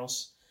whatever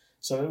else.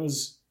 So it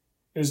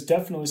was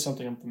definitely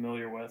something I'm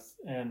familiar with.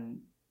 And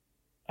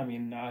I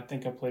mean, I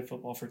think I played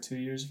football for 2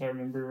 years, if I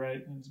remember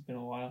right. It's been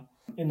a while.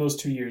 In those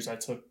 2 years, I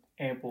took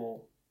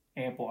ample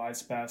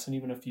ice baths, and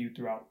even a few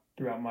throughout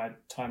my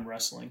time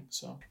wrestling.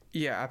 So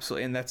yeah,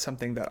 absolutely, and that's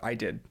something that I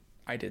did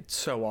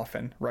so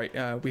often,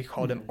 right? We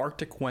called them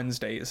Arctic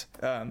Wednesdays,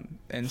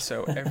 and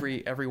so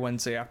every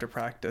Wednesday after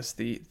practice,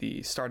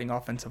 the starting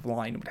offensive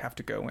line would have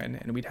to go in,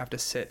 and we'd have to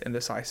sit in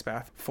this ice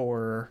bath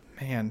for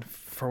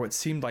what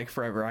seemed like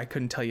forever. I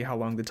couldn't tell you how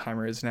long the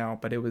timer is now,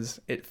 but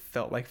it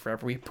felt like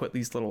forever. We put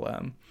these little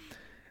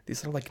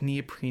like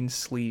neoprene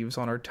sleeves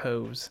on our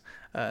toes,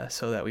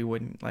 so that we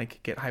wouldn't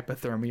like get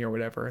hypothermia or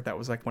whatever. That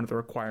was like one of the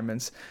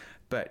requirements.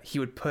 But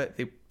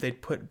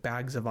they'd put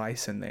bags of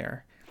ice in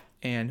there,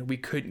 and we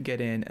couldn't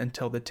get in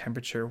until the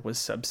temperature was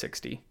sub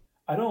 60.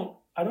 I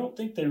don't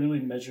think they really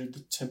measured the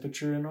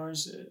temperature in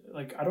ours.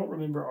 Like, I don't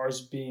remember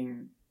ours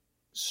being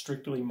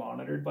strictly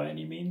monitored by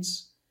any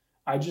means.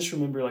 I just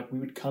remember, like, we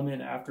would come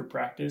in after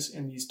practice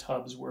and these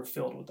tubs were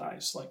filled with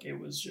ice. Like, it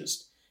was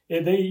just,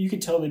 you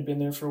could tell they'd been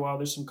there for a while.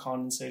 There's some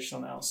condensation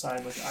on the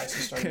outside, like ice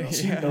is starting to melt.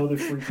 So Yeah. they're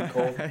freaking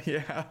cold.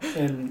 Yeah.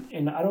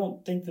 And I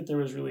don't think that there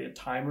was really a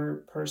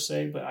timer per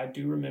se, but I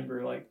do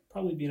remember, like,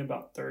 probably being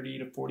about 30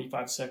 to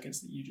 45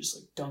 seconds that you just,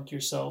 like, dunk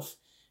yourself.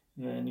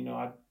 And then,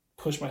 I'd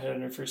push my head in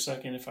there for a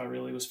second if I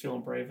really was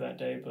feeling brave that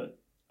day. But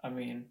I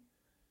mean,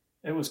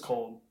 it was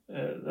cold.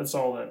 That's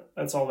all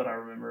that I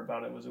remember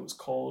about it was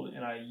cold,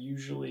 and I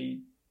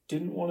usually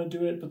didn't want to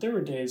do it. But there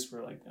were days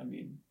where, like, I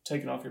mean,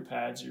 taking off your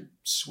pads, you're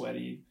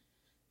sweaty,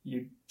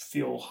 you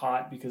feel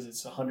hot because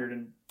it's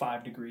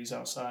 105 degrees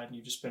outside, and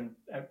you've just been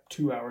at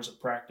 2 hours of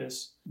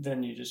practice.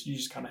 Then you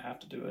just kind of have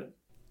to do it.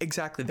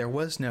 Exactly. There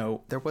was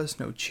no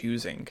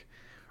choosing,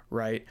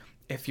 right?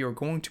 If you're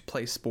going to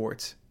play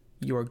sports,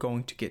 you are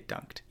going to get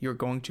dunked. You're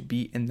going to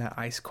be in that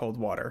ice cold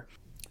water.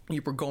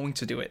 You were going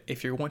to do it.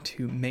 If you want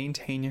to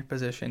maintain your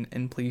position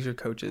and please your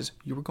coaches,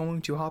 you were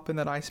going to hop in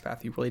that ice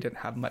bath. You really didn't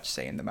have much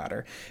say in the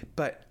matter.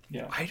 But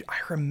yeah. I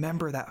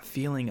remember that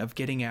feeling of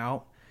getting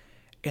out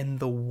and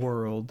the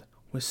world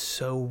was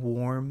so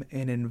warm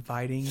and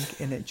inviting,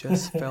 and it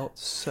just felt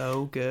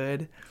so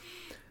good.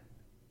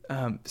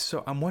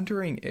 So I'm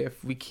wondering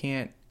if we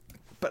can't,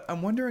 but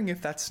I'm wondering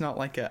if that's not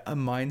like a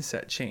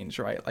mindset change,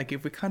 right? Like,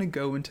 if we kind of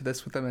go into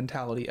this with the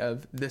mentality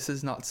of this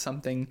is not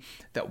something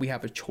that we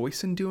have a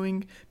choice in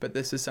doing, but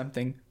this is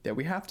something that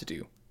we have to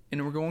do,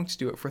 and we're going to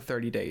do it for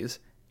 30 days,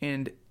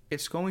 and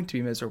it's going to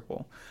be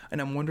miserable.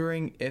 And I'm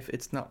wondering if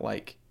it's not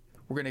like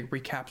we're going to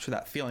recapture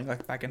that feeling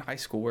like back in high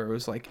school where it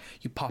was like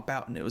you pop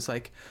out and it was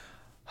like,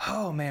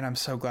 oh man, I'm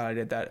so glad I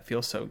did that. It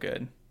feels so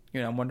good.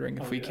 I'm wondering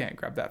if we can't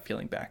grab that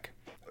feeling back.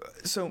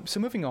 So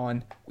moving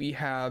on, we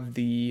have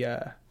the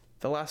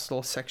last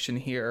little section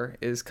here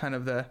is kind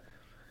of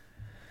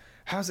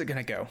how's it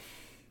going to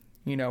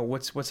go?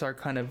 What's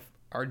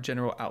our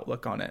general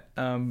outlook on it?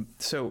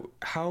 So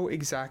how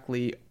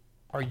exactly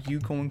are you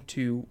going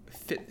to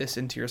fit this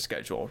into your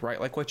schedule, right?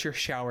 Like, what's your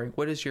showering?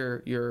 What does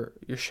your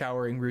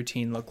showering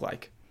routine look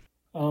like?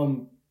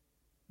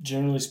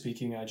 Generally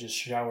speaking, I just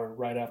shower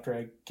right after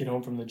I get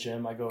home from the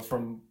gym. I go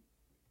from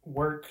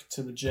work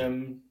to the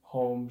gym,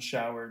 home,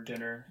 shower,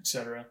 dinner,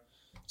 etc.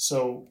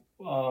 So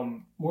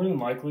more than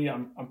likely,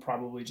 I'm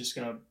probably just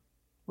gonna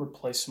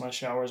replace my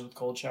showers with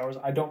cold showers.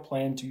 I don't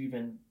plan to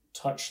even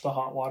touch the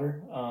hot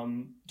water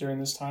during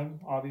this time.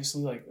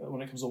 Obviously, like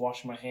when it comes to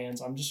washing my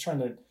hands, I'm just trying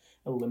to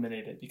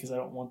eliminate it because I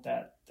don't want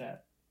that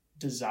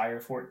desire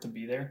for it to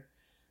be there.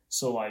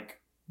 So like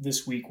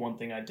this week, one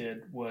thing I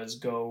did was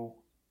go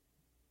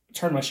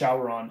turn my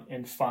shower on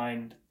and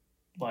find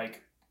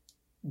like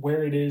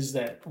where it is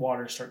that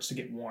water starts to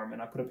get warm,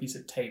 and I put a piece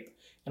of tape,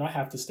 and I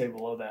have to stay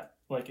below that.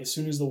 Like as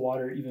soon as the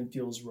water even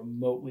feels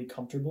remotely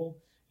comfortable,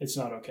 it's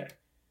not okay.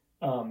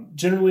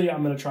 Generally,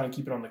 I'm going to try and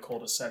keep it on the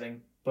coldest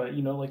setting, but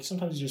like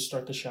sometimes you just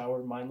start the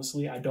shower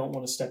mindlessly. I don't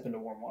want to step into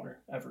warm water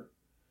ever.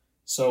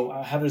 So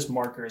I have this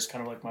marker as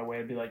kind of like my way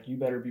to be like, you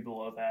better be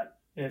below that.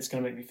 It's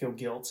going to make me feel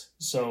guilt.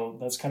 So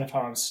that's kind of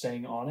how I'm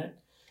staying on it.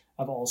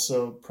 I've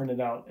also printed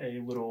out a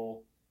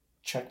little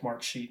check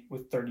mark sheet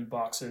with 30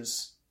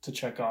 boxes to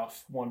check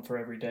off, one for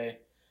every day.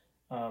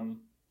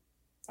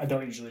 I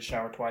don't usually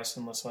shower twice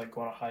unless I like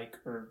go on a hike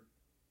or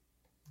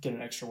get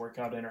an extra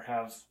workout in or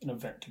have an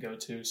event to go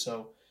to.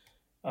 So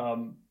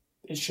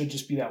it should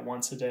just be that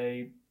once a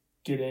day,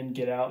 get in,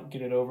 get out,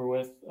 get it over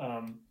with.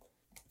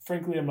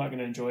 Frankly, I'm not going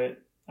to enjoy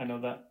it. I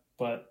know that,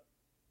 but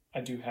I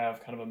do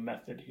have kind of a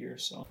method here.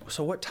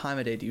 So what time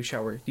of day do you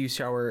shower? You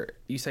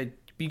said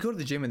you go to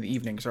the gym in the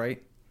evenings,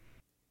 right?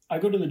 I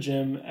go to the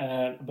gym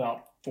at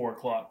about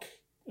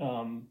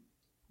 4:00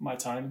 my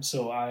time.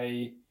 So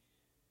I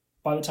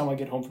by the time I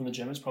get home from the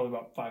gym, it's probably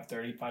about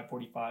 5:30,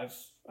 5:45.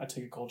 I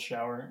take a cold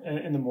shower. And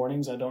in the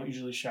mornings, I don't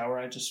usually shower.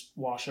 I just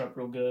wash up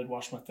real good,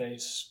 wash my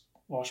face,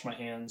 wash my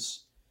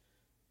hands,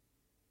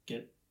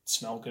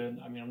 smell good.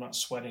 I mean, I'm not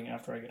sweating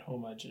after I get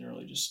home. I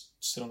generally just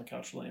sit on the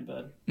couch or lay in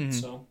bed. Mm-hmm.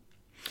 So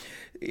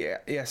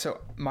yeah.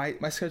 So my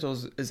schedule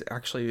is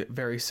actually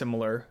very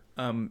similar,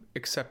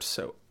 except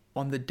so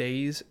on the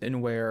days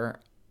in where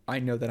I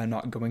know that I'm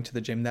not going to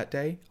the gym that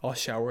day, I'll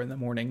shower in the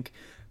morning.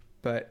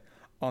 But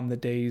on the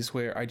days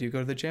where I do go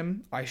to the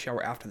gym, I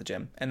shower after the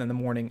gym. And in the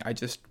morning, I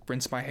just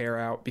rinse my hair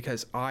out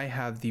because I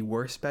have the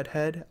worst bed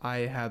head. I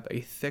have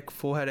a thick,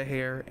 full head of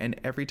hair. And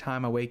every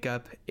time I wake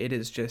up, it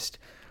is just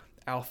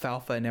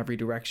alfalfa in every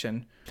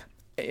direction.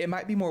 It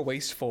might be more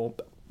wasteful,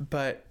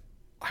 but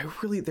I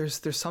really,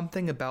 there's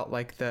something about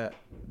like the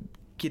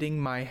getting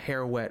my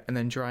hair wet and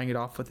then drying it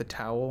off with a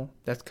towel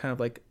that's kind of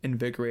like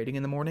invigorating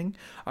in the morning.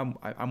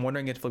 I'm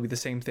wondering if it'll be the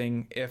same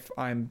thing if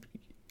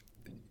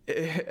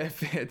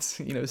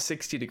it's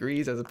 60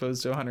 degrees as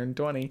opposed to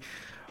 120,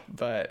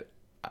 but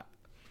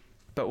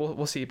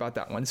we'll see about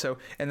that one. So,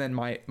 and then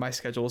my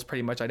schedule is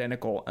pretty much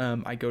identical.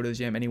 I go to the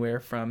gym anywhere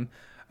from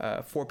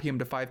 4 p.m.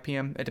 to 5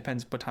 p.m. It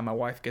depends what time my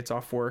wife gets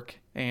off work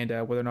and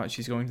whether or not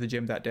she's going to the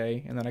gym that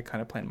day, and then I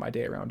kind of plan my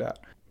day around that.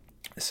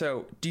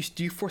 So do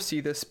you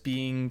foresee this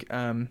being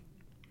an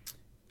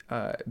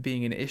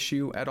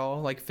issue at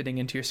all, like fitting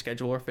into your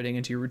schedule or fitting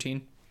into your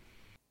routine?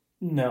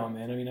 No,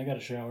 man. I mean, I got to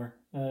shower.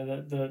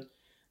 The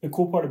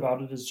cool part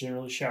about it is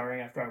generally showering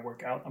after I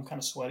work out. I'm kind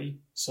of sweaty,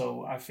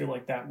 so I feel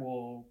like that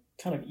will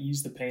kind of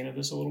ease the pain of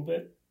this a little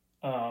bit.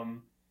 But,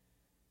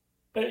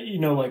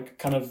 like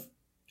kind of,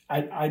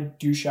 I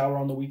do shower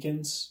on the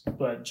weekends,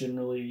 but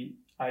generally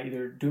I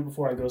either do it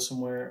before I go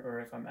somewhere, or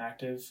if I'm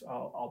active,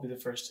 I'll be the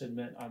first to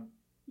admit I'm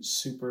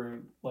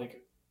super,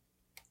 like,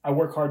 I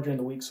work hard during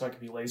the week so I can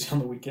be lazy on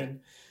the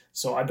weekend.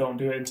 So I don't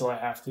do it until I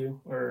have to,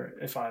 or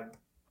if I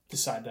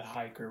decide to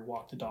hike or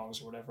walk the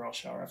dogs or whatever, I'll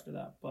shower after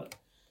that. But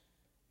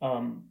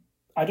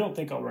I don't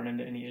think I'll run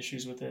into any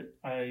issues with it.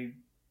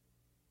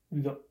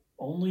 The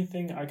only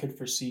thing I could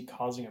foresee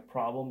causing a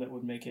problem that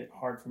would make it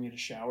hard for me to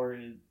shower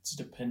is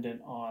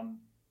dependent on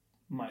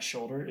my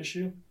shoulder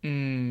issue.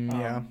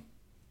 Yeah.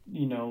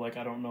 Like,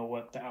 I don't know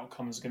what the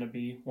outcome is going to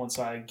be once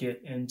I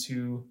get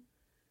into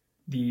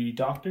the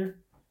doctor.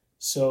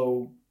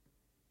 So,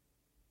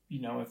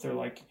 if they're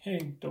like,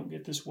 hey, don't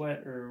get this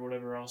wet or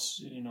whatever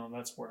else,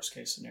 that's worst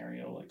case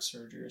scenario, like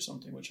surgery or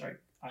something, which I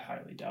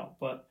highly doubt.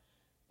 But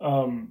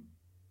I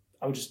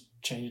would just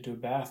change it to a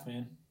bath,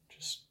 man.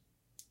 Just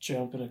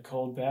jump in a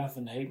cold bath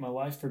and hate my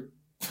life for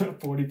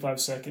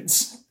 45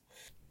 seconds.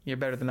 You're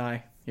better than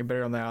I. You're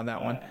better on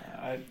that one.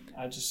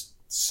 I just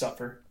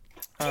suffer.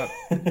 I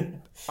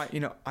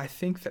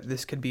think that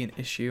this could be an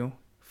issue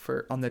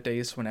on the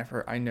days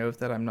whenever I know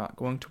that I'm not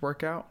going to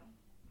work out,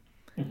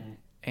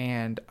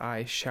 and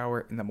I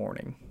shower in the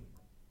morning.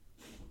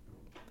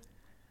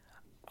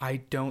 I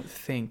don't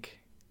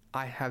think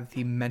I have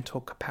the mental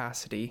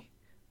capacity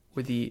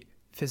or the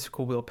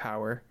physical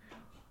willpower,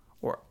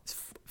 or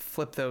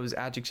flip those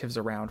adjectives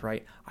around,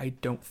 right? I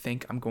don't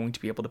think I'm going to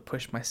be able to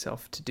push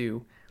myself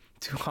to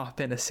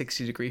hop in a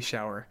 60-degree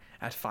shower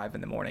at 5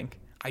 a.m.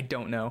 I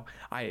don't know.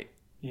 I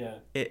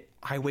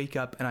wake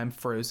up and I'm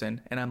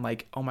frozen and I'm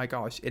like, oh my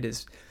gosh, it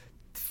is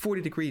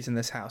 40 degrees in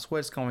this house. What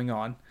is going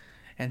on?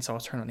 And so I'll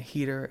turn on a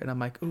heater and I'm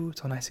like, ooh,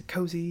 it's all nice and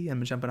cozy. I'm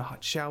gonna jump in a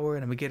hot shower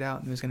and I'm gonna get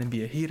out and there's gonna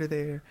be a heater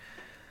there.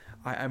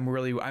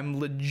 I'm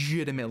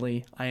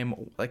legitimately, I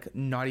am like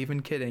not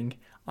even kidding,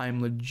 I'm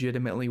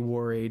legitimately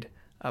worried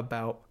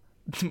about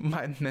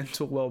my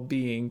mental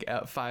well-being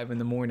at 5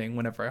 a.m.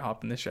 whenever I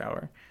hop in the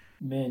shower.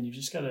 Man, you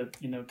just gotta,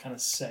 kind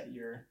of set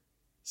your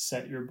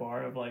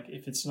bar of like,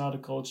 if it's not a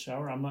cold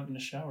shower, I'm not going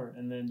to shower,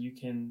 and then you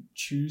can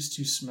choose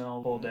to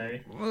smell all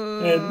day.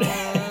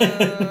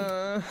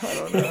 I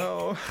don't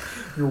know.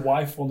 Your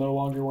wife will no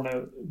longer want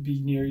to be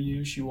near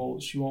you. She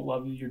won't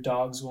love you. Your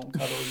dogs won't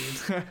cuddle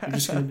you. You're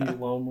just going to be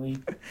lonely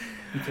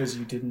because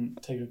you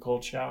didn't take a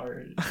cold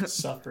shower.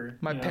 Suffer.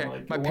 My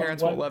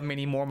parents won't love me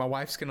anymore. My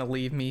wife's going to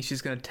leave me.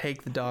 She's going to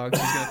take the dog.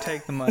 She's going to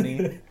take the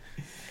money.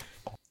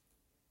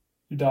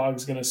 Your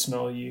dog's going to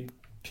smell you,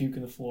 puke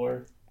in the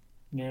floor.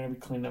 You're going to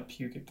be cleaning up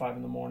puke at 5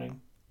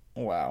 a.m.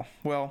 Wow.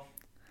 Well,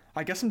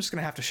 I guess I'm just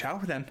going to have to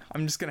shower then.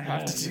 I'm just going to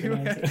have to do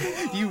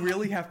it. You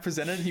really have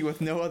presented me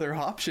with no other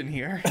option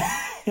here.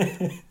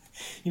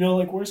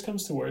 Like, worst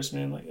comes to worst,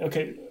 man. Like,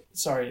 okay,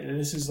 sorry,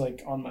 this is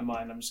like on my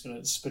mind. I'm just going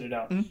to spit it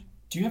out. Mm-hmm.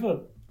 Do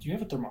you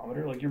have a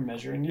thermometer? Like, you're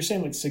measuring? You're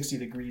saying like 60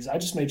 degrees. I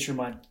just made sure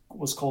mine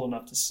was cold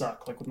enough to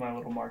suck, like with my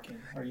little marking.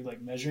 Are you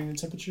like measuring the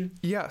temperature?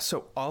 Yeah,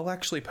 so I'll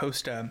actually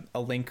post a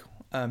link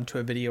to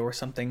a video or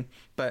something,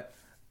 but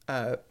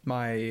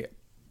I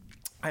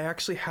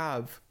actually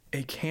have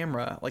a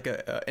camera, like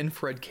a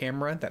infrared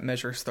camera that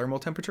measures thermal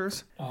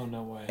temperatures. Oh,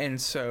 no way.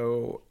 And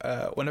so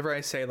whenever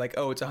I say like,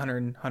 oh, it's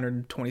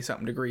 120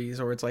 something degrees,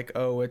 or it's like,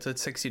 oh, it's at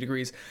 60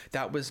 degrees,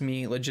 that was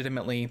me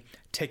legitimately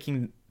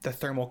taking the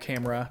thermal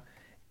camera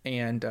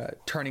and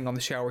turning on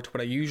the shower to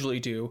what I usually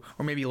do,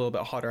 or maybe a little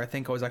bit hotter. I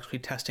think I was actually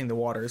testing the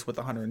waters with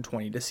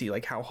 120 to see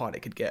like how hot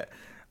it could get.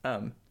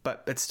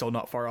 But it's still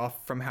not far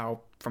off from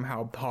how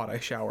hot I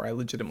shower. I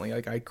legitimately,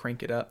 like, I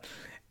crank it up.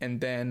 And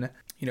then,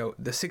 you know,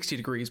 the 60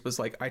 degrees was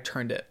like, I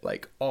turned it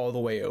like all the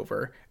way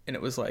over, and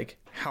it was like,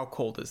 how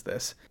cold is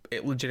this?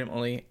 It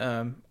legitimately,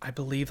 I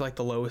believe like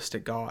the lowest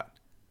it got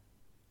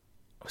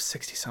was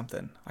 60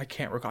 something. I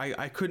can't recall.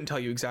 I couldn't tell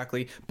you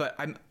exactly, but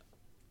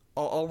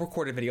I'll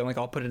record a video. Like,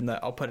 I'll put it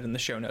in the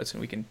show notes,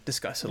 and we can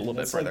discuss it a little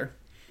bit further. Like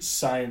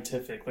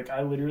scientific. Like,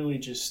 I literally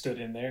just stood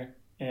in there,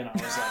 and I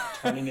was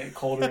like turning it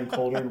colder and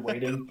colder and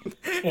waiting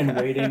and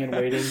waiting and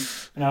waiting.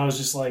 And I was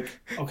just like,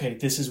 okay,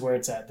 this is where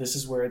it's at. This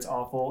is where it's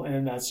awful.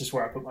 And that's just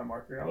where I put my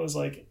marker. I was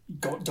like,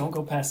 don't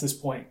go past this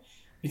point,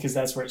 because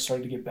that's where it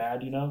started to get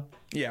bad, you know?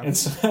 Yeah. And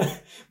so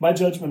my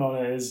judgment on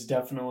it is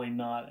definitely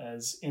not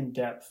as in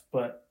depth.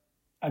 But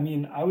I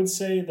mean, I would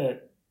say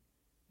that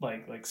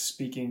like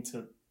speaking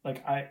to,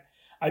 like,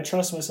 I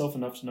trust myself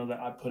enough to know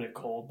that I put it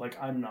cold.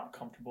 Like, I'm not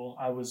comfortable.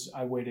 I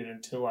waited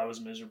until I was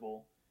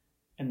miserable.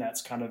 And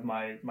that's kind of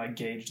my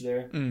gauge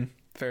there.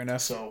 Fair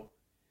enough. So,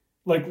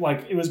 like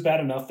it was bad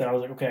enough that I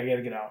was like, okay, I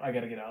gotta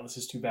get out. This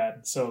is too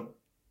bad. So,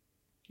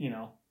 you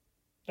know,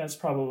 that's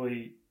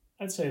probably,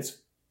 I'd say it's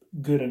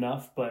good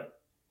enough, but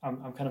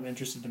I'm kind of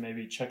interested to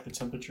maybe check the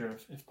temperature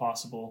if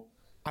possible.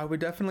 I would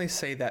definitely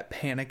say that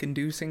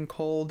panic-inducing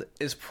cold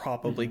is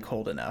probably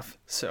cold enough.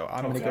 So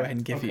I'm going to go ahead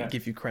and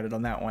give you credit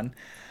on that one.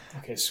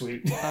 Okay,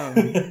 sweet.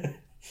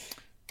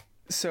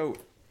 So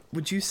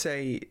would you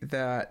say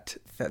that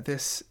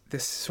this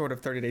sort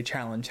of 30-day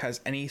challenge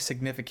has any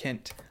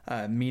significant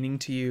meaning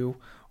to you,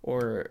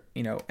 or,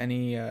 you know,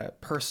 any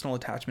personal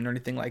attachment or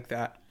anything like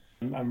that?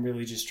 I'm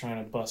really just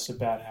trying to bust a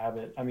bad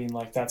habit. I mean,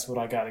 like, that's what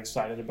I got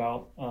excited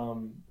about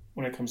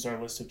when it comes to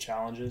our list of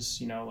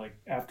challenges. You know, like,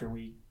 after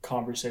we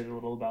conversated a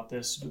little about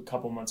this a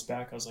couple months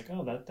back, I was like,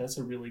 oh, that's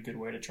a really good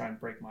way to try and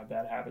break my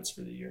bad habits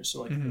for the year.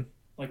 So, like,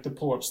 like the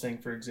pull-ups thing,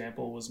 for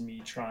example, was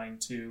me trying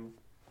to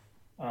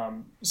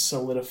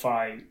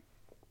solidify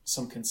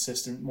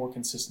more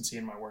consistency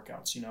in my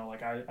workouts. You know,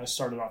 like, I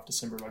started off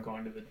December by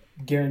going to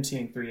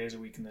guaranteeing 3 days a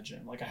week in the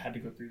gym. Like, I had to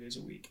go 3 days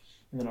a week.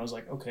 And then I was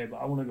like, okay, but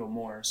I want to go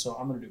more. So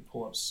I'm going to do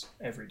pull-ups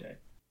every day.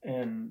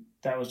 And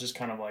that was just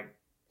kind of like,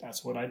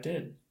 that's what I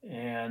did.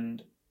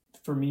 And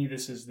for me,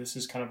 this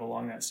is kind of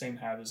along that same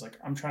habit. Is like,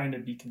 I'm trying to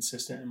be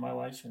consistent in my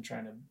life and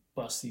trying to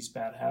bust these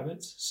bad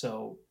habits.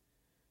 So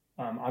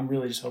I'm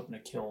really just hoping to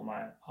kill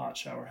my hot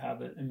shower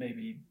habit and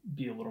maybe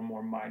be a little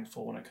more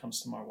mindful when it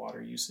comes to my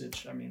water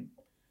usage. I mean,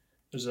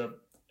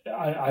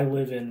 I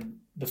live in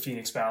the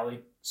Phoenix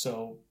Valley,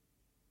 so,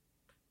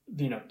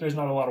 you know, there's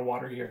not a lot of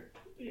water here.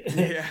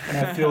 Yeah. And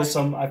I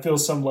feel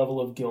some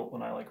level of guilt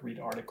when I like read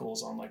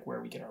articles on like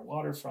where we get our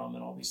water from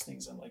and all these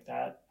things. And like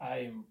that, I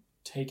am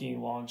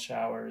taking long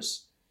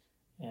showers,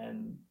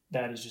 and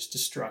that is just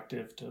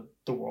destructive to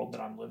the world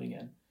that I'm living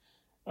in.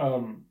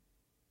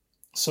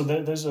 So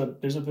there's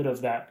a bit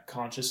of that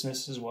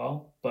consciousness as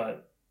well,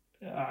 but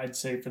I'd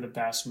say for the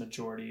vast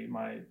majority,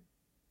 my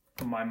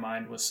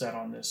mind was set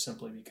on this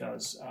simply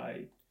because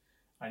I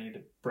need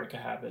to break a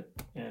habit,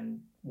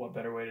 and what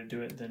better way to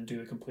do it than do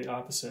the complete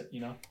opposite,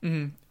 you know?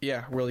 Mm-hmm.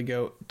 Yeah, really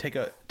go take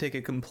a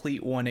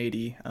complete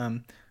 180.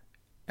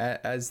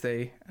 As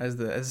the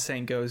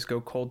saying goes,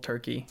 go cold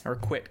turkey, or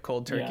quit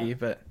cold turkey. Yeah.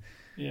 But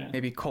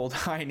maybe cold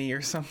hiney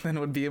or something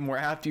would be a more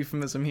apt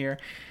euphemism here.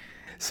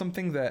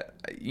 Something that,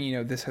 you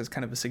know, this has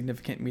kind of a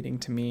significant meaning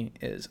to me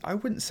is, I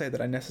wouldn't say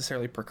that I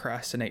necessarily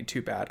procrastinate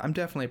too bad. I'm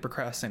definitely a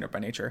procrastinator by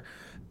nature,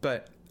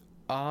 but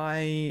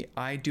I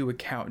do a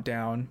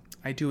countdown.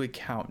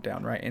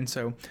 Right? And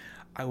so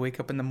I wake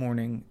up in the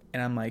morning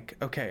and I'm like,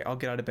 okay, I'll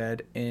get out of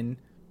bed in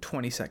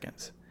 20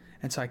 seconds.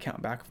 And so I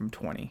count back from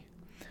 20.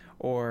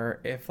 Or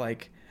if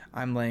like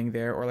I'm laying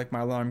there, or like my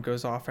alarm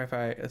goes off, if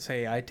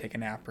I take a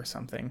nap or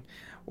something,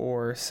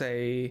 or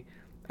say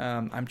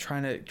I'm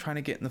trying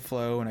to get in the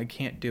flow and I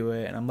can't do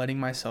it, and I'm letting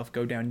myself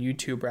go down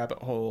YouTube rabbit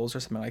holes or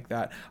something like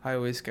that, I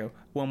always go,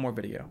 one more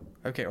video.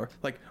 Okay.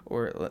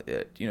 Or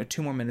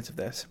 2 more minutes of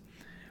this.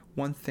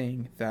 One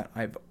thing that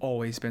I've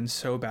always been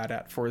so bad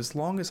at for as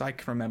long as I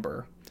can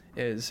remember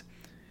is,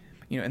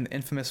 you know, in the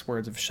infamous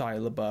words of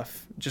Shia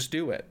LaBeouf, just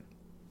do it.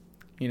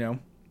 You know,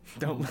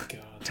 don't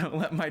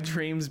let my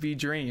dreams be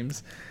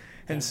dreams.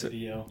 And so,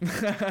 video. Put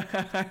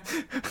that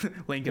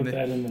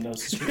in the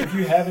notes. If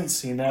you haven't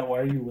seen that, why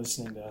are you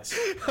listening to us?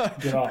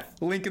 Get off.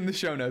 Link in the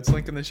show notes.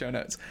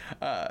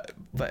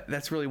 But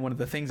that's really one of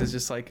the things, is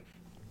just like,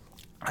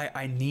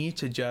 I need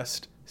to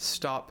just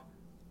stop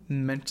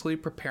mentally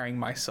preparing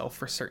myself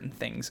for certain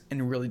things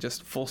and really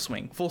just full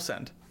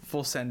send,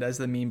 as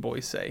the meme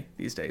boys say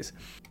these days.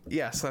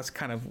 Yeah, so that's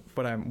kind of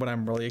what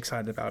I'm really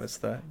excited about, is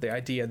the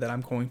idea that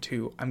I'm going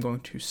to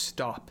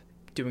stop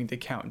doing the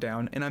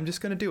countdown, and I'm just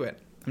going to do it.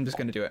 Man,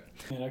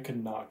 I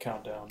could not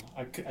count down.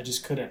 I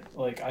just couldn't.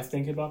 Like, I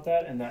think about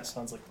that, and that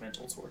sounds like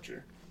mental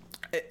torture.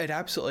 It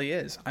absolutely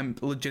is. I'm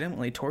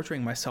legitimately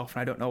torturing myself,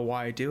 and I don't know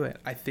why I do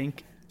it. I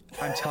think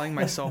I'm telling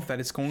myself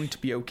that it's going to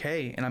be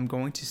okay and I'm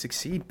going to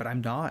succeed, but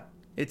I'm not.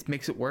 It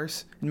makes it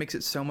worse. It makes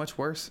it so much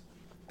worse.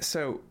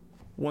 So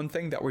one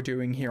thing that we're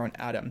doing here on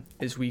Adam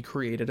is we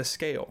created a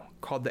scale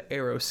called the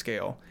AERO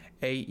scale,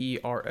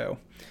 AERO.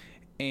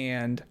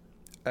 And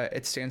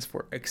it stands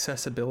for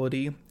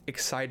accessibility,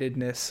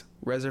 excitedness,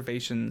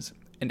 reservations,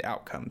 and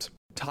outcomes.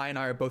 Ty and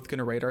I are both going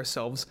to rate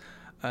ourselves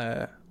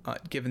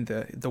given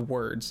the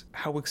words.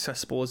 How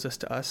accessible is this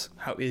to us?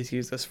 How easy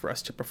is this for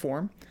us to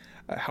perform?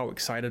 How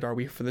excited are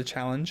we for the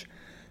challenge?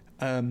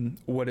 Do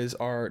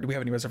we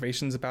have any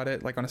reservations about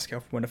it? Like on a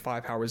scale from 1 to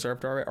 5, how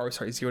reserved are we? Or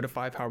sorry, 0 to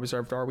 5, how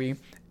reserved are we?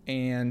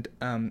 And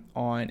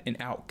on an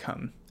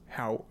outcome,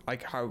 how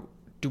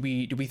do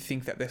we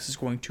think that this is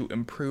going to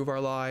improve our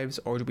lives,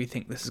 or do we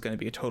think this is going to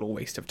be a total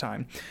waste of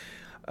time?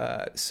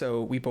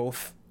 So we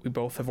both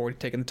have already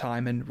taken the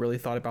time and really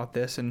thought about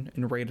this and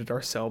rated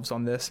ourselves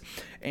on this.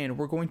 And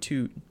we're going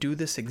to do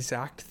this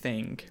exact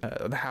thing,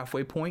 the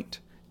halfway point,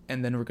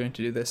 and then we're going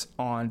to do this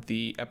on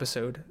the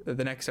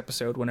next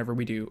episode, whenever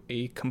we do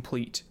a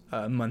complete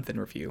month in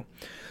review.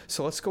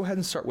 So let's go ahead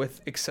and start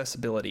with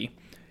accessibility.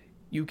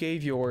 You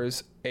gave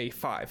yours a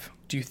 5.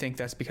 Do you think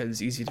that's because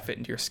it's easy to fit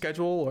into your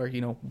schedule, or,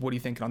 what are you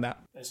thinking on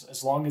that?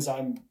 As long as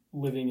I'm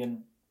living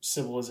in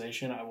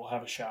civilization, I will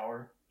have a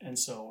shower. And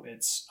so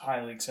it's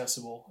highly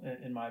accessible,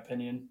 in my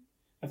opinion.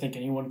 I think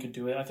anyone could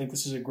do it. I think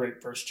this is a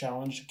great first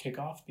challenge to kick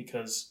off,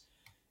 because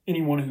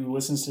anyone who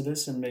listens to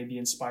this and may be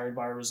inspired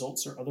by our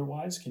results or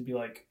otherwise can be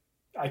like,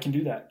 I can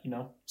do that,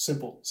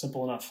 simple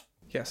enough.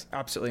 Yes,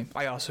 absolutely.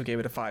 I also gave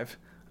it a 5.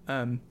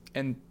 And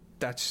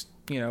that's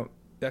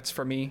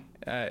for me.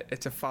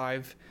 It's a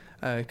 5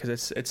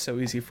 because it's so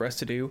easy for us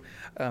to do,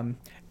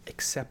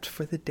 except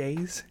for the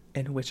days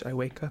in which I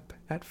wake up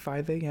at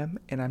 5 a.m.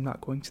 and I'm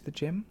not going to the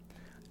gym.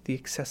 The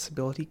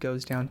accessibility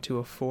goes down to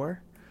a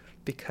 4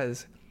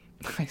 because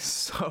I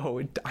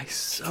so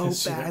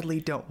badly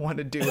don't want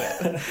to do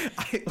it.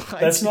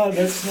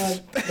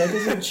 That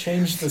doesn't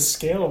change the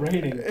scale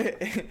rating.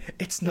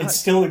 It's not. It's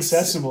still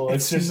accessible.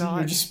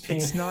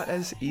 It's not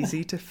as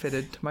easy to fit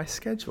into my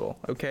schedule.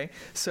 Okay,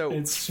 so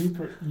it's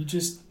super. You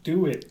just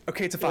do it.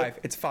 Okay, it's a 5.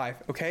 It's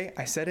 5. Okay,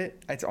 I said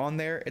it. It's on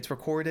there. It's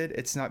recorded.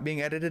 It's not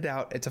being edited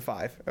out. It's a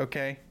 5.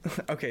 Okay.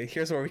 Okay.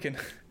 Here's where we can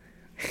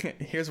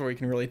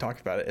really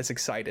talk about it. It's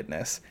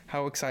excitedness.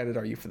 How excited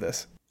are you for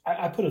this?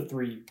 I put a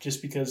 3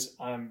 just because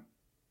I'm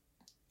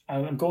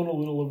going a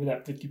little over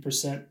that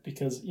 50%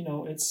 because,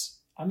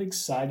 I'm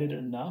excited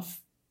enough.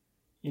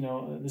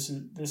 This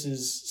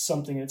is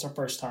something, it's our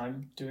first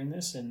time doing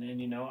this, and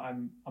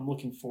I'm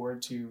looking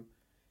forward to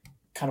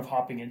kind of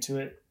hopping into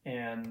it,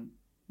 and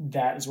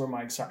that is where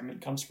my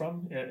excitement comes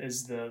from,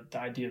 is the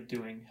idea of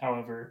doing.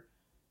 However,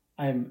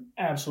 I am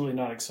absolutely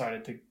not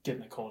excited to get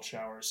in the cold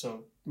shower.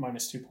 So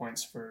 -2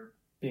 points for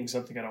being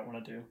something I don't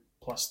want to do,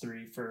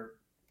 +3 for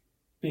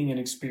being an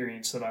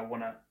experience that I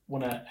want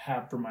to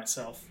have for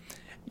myself.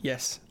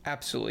 Yes,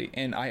 absolutely.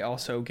 And I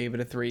also gave it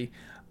a 3.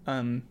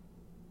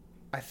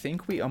 I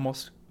think we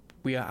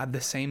had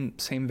the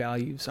same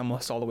values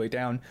almost all the way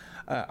down.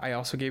 I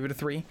also gave it a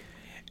 3,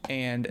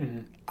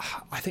 and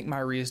I think my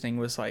reasoning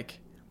was like,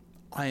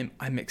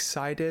 I'm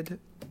excited.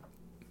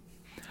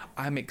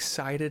 I'm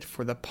excited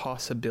for the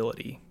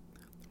possibility,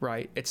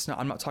 right?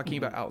 I'm not talking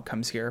about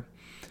outcomes here,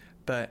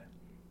 but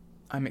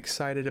I'm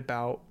excited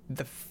about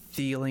the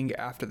feeling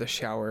after the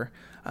shower.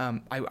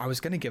 I was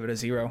going to give it a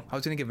 0. I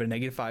was going to give it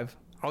a -5.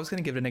 I was going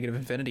to give it a negative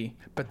infinity.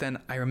 But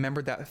then I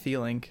remembered that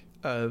feeling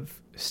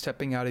of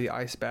stepping out of the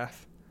ice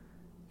bath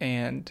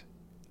and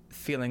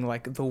feeling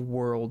like the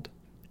world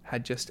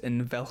had just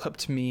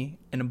enveloped me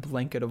in a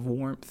blanket of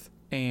warmth.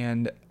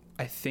 And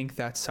I think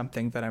that's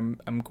something that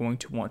I'm going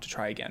to want to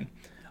try again.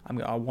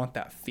 I want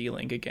that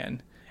feeling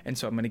again. And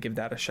so I'm going to give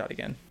that a shot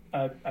again.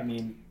 I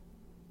mean,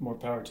 more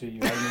power to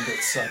you. I remember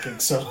it sucking,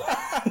 so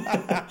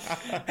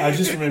I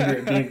just remember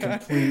it being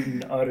complete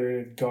and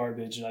utter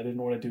garbage, and I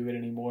didn't want to do it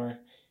anymore.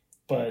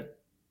 But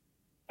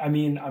I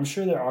mean, I'm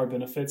sure there are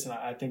benefits, and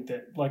I think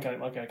that, like I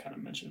kind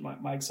of mentioned,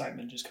 my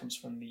excitement just comes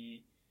from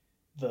the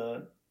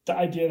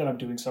idea that I'm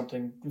doing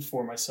something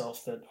for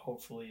myself that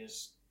hopefully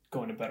is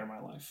going to better my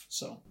life.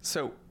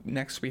 So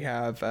next we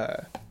have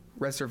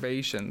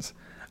reservations.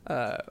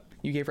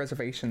 You gave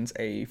reservations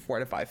a 4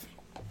 out of 5.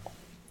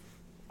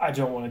 I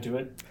don't want to do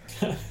it.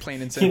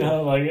 Plain and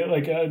simple.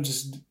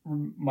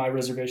 My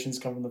reservations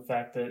come from the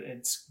fact that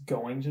it's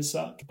going to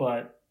suck,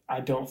 but I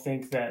don't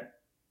think that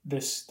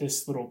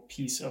this little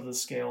piece of the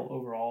scale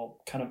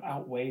overall kind of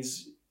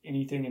outweighs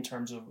anything in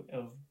terms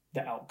of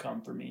the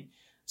outcome for me.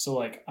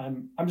 So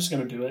I'm just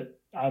going to do it.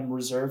 I'm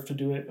reserved to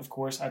do it. Of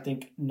course, I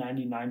think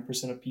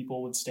 99% of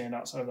people would stand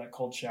outside of that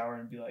cold shower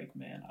and be like,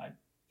 man, I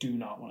do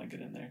not want to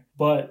get in there.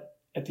 But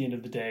at the end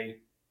of the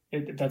day,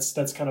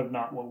 that's kind of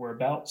not what we're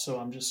about. So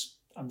I'm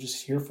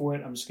just here for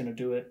it. I'm just going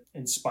to do it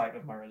in spite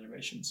of my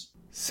reservations.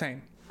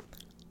 Same.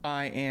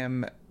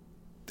 I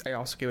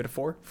also gave it a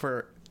 4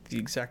 for the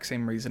exact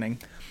same reasoning.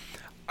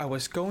 I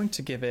was going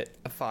to give it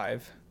a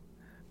 5,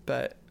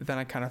 but then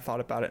I kind of thought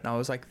about it and I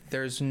was like,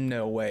 there's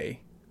no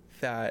way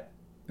that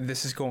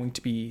this is going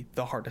to be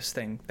the hardest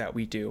thing that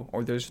we do,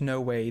 or there's no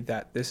way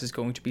that this is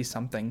going to be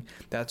something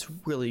that's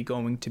really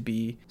going to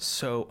be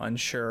so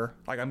unsure,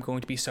 like I'm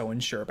going to be so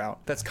unsure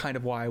about. That's kind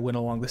of why I went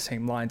along the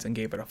same lines and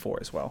gave it a 4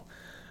 as well.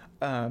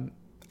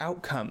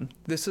 Outcome.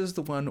 This is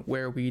the one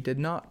where we did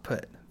not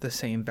put the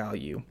same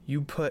value.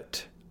 You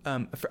put,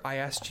 I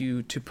asked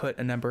you to put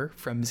a number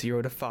from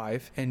 0 to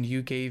 5, and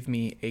you gave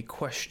me a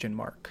question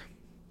mark.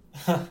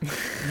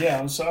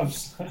 Yeah,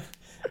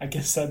 I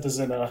guess that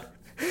doesn't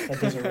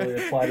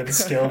really apply to the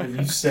scale that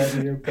you set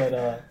here,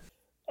 but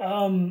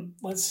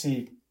let's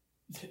see.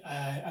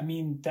 I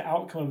mean, the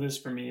outcome of this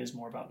for me is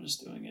more about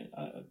just doing it.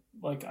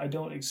 I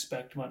don't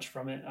expect much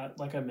from it.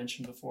 Like I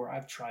mentioned before,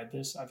 I've tried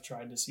this. I've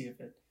tried to see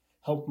if it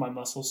helped my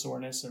muscle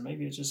soreness, or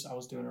maybe it's just I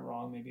was doing it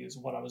wrong. Maybe it's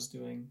what I was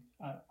doing.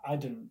 I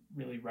didn't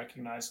really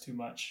recognize too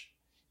much.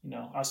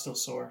 I was still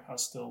sore. I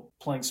was still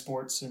playing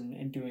sports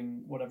and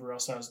doing whatever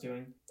else I was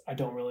doing. I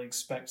don't really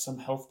expect some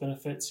health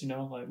benefits,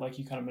 like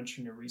you kind of mentioned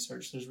in your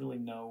research. There's really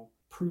no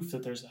proof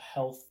that there's a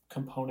health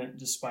component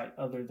despite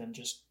other than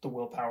just the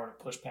willpower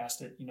to push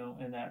past it,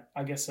 and that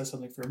I guess that's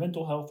something for your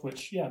mental health,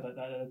 which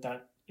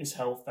that is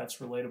health. That's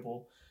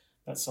relatable.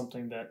 That's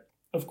something that,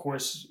 of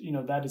course,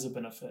 that is a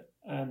benefit.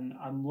 And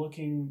I'm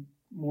looking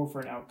more for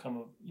an outcome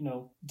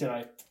of, did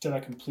I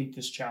complete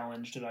this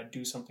challenge? Did I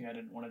do something I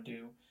didn't want to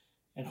do?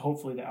 And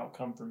hopefully the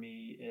outcome for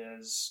me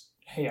is,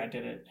 hey, I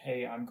did it.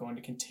 Hey, I'm going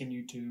to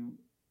continue to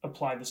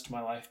apply this to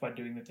my life by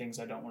doing the things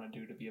I don't want to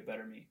do to be a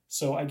better me.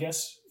 So I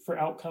guess for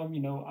outcome,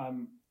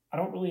 I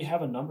don't really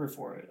have a number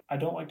for it. I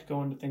don't like to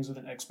go into things with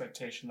an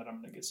expectation that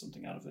I'm going to get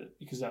something out of it,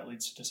 because that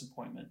leads to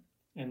disappointment.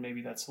 And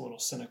maybe that's a little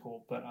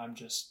cynical, but I'm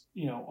just,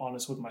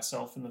 honest with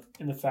myself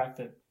in the fact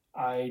that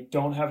I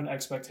don't have an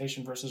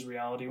expectation versus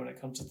reality when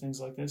it comes to things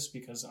like this,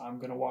 because I'm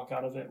going to walk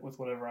out of it with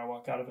whatever I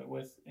walk out of it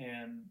with.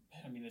 And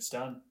I mean, it's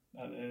done.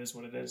 It is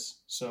what it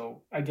is.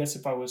 So I guess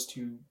if I was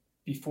to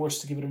be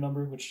forced to give it a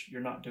number, which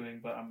you're not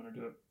doing, but I'm going to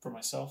do it for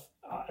myself,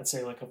 I'd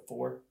say like a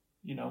 4.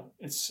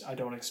 I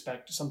don't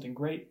expect something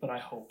great, but I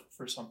hope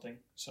for something.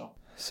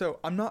 So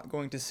I'm not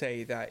going to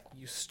say that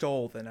you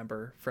stole the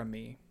number from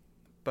me,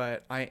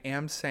 but I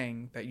am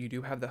saying that you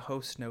do have the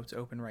host notes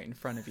open right in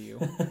front of you,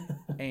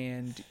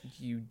 and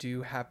you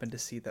do happen to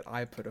see that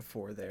I put a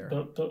 4 there.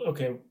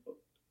 Okay,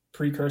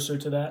 precursor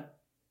to that,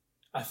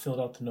 I filled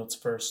out the notes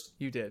first.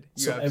 You did.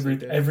 So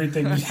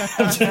everything you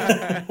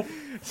have.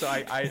 So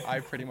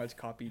I pretty much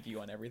copied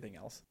you on everything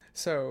else.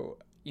 So,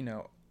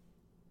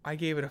 I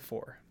gave it a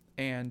 4.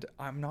 And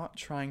I'm not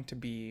trying to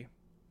be,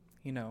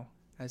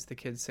 as the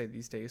kids say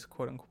these days,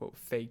 quote unquote,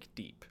 fake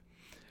deep.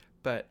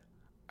 But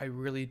I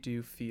really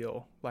do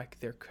feel like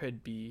there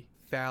could be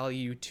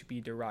value to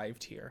be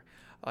derived here.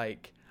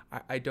 Like,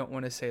 I don't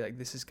want to say like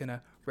this is going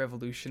to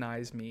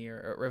revolutionize me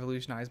or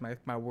revolutionize my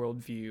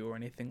worldview or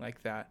anything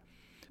like that.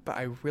 But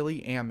I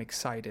really am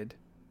excited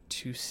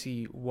to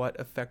see what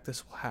effect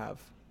this will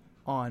have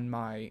on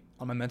my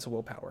mental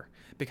willpower,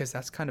 because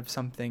that's kind of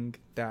something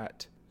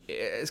that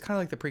is kind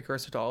of like the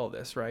precursor to all of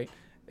this, right?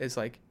 Is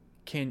like,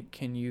 can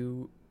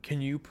you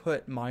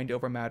put mind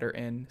over matter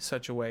in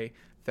such a way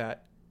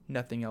that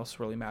nothing else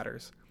really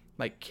matters?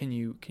 Like, can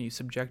you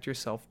subject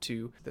yourself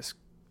to this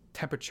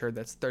temperature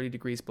that's 30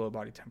 degrees below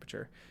body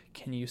temperature?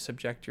 Can you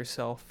subject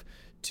yourself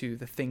to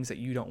the things that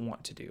you don't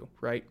want to do,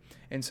 right?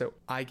 And so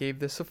I gave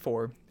this a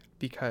 4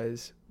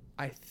 because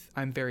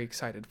I'm very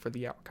excited for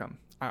the outcome.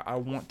 I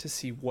want to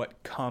see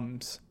what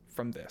comes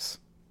from this.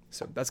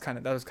 So that was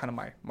kind of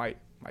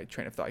my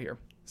train of thought here.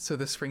 So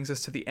this brings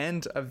us to the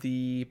end of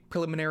the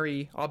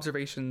preliminary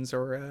observations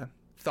or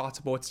thoughts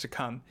about what's to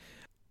come.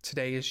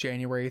 Today is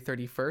January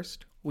 31st.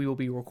 We will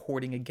be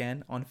recording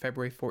again on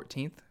February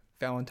 14th,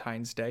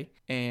 Valentine's Day,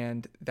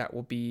 and that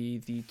will be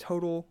the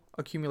total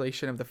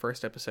accumulation of the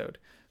first episode.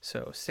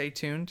 So stay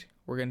tuned.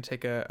 We're going to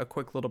take a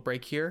quick little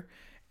break here,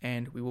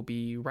 and we will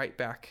be right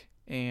back.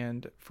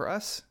 And for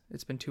us,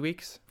 it's been 2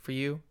 weeks. For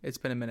you, it's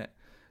been a minute.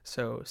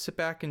 So sit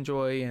back,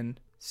 enjoy, and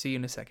see you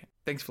in a second.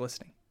 Thanks for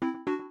listening.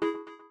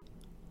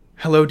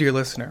 Hello, dear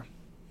listener.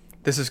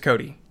 This is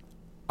Cody.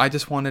 I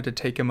just wanted to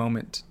take a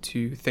moment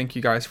to thank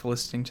you guys for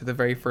listening to the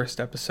very first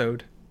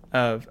episode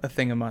of A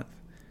Thing a Month.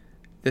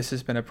 This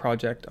has been a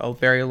project a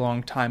very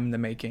long time in the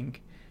making,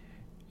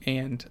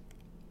 and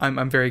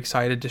I'm very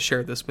excited to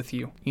share this with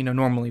you.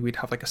 Normally we'd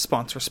have like a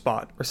sponsor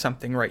spot or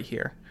something right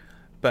here,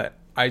 but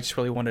I just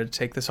really wanted to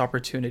take this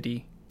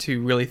opportunity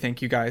to really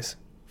thank you guys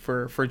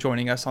for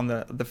joining us on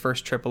the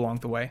first trip along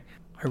the way.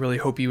 I really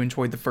hope you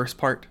enjoyed the first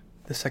part.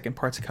 The second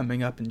part's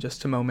coming up in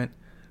just a moment,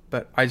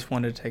 but I just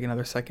wanted to take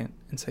another second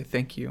and say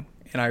thank you.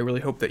 And I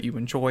really hope that you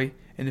enjoy.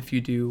 And if you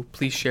do,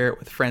 please share it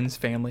with friends,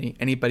 family,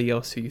 anybody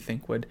else who you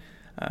think would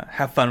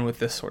have fun with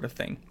this sort of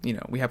thing.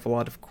 We have a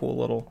lot of cool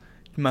little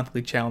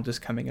monthly challenges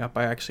coming up.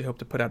 I actually hope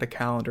to put out a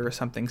calendar or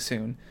something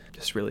soon.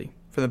 Just really,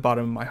 from the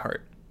bottom of my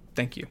heart,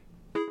 thank you.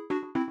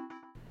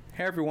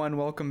 Hey everyone,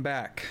 welcome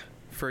back.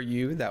 For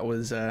you, that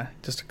was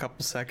just a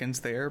couple seconds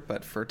there,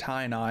 but for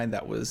Ty and I,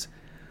 that was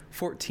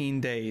 14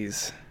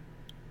 days.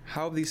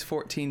 How have these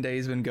 14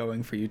 days been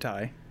going for you,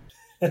 Ty?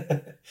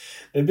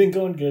 They've been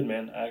going good,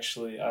 man.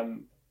 Actually,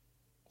 I'm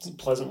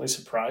pleasantly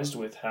surprised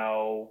with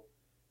how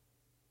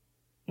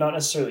not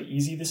necessarily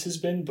easy this has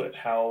been, but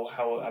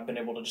how I've been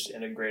able to just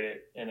integrate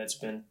it, and it's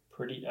been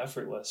pretty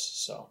effortless.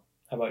 So,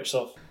 how about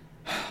yourself?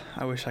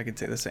 I wish I could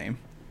say the same,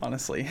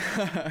 honestly.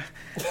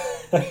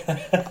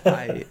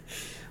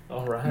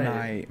 All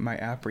right. My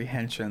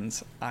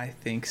apprehensions, I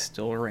think,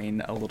 still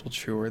reign a little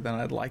truer than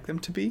I'd like them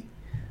to be.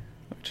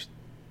 Which,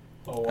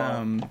 Oh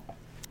wow.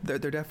 there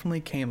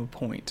definitely came a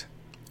point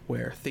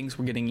where things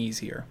were getting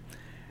easier,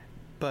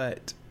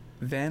 but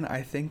then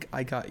I think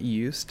I got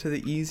used to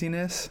the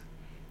easiness,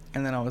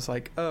 and then I was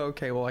like, oh,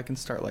 okay, well, I can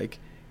start like,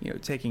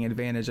 taking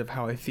advantage of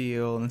how I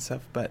feel and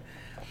stuff. But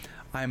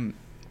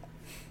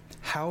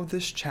how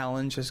this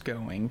challenge is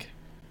going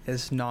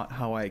is not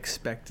how I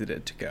expected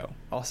it to go.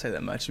 I'll say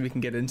that much. We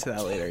can get into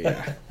that later.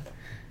 Yeah.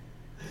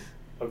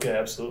 Okay,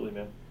 absolutely,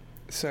 man.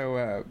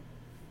 So,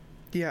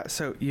 yeah.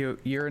 So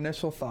your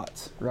initial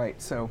thoughts, right?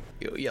 So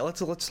yeah,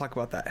 let's talk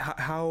about that.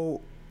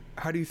 How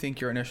do you think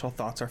your initial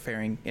thoughts are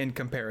faring in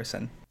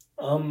comparison?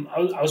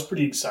 I was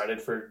pretty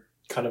excited for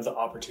kind of the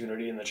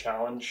opportunity and the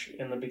challenge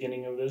in the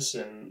beginning of this,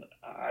 and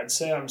I'd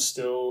say I'm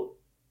still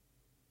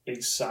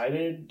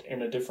excited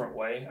in a different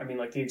way. I mean,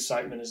 like the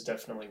excitement has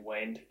definitely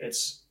waned.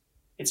 It's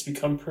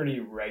become pretty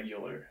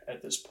regular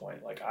at this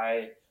point. Like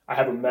I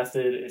have a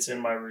method, it's in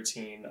my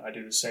routine. I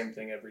do the same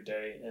thing every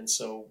day. And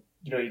so,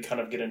 you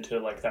kind of get into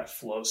like that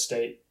flow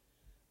state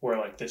where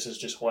like this is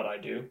just what I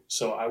do.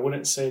 So I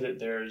wouldn't say that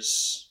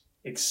there's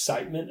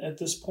excitement at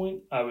this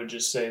point. I would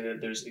just say that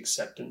there's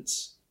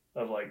acceptance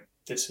of like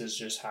this is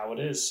just how it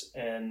is.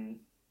 And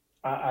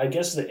I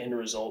guess the end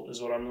result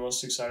is what I'm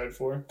most excited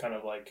for, kind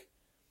of like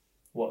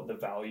what the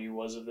value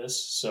was of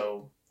this.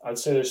 So I'd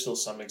say there's still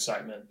some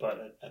excitement,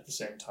 but at the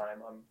same time,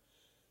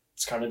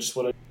 it's kind of just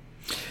what I.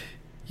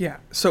 Yeah.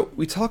 So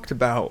we talked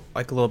about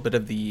like a little bit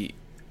of the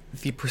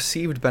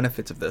perceived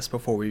benefits of this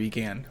before we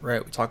began,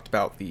 right? We talked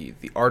about the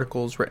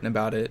articles written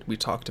about it. We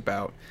talked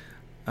about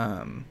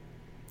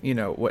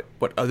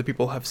what other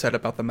people have said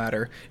about the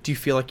matter. Do you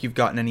feel like you've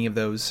gotten any of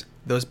those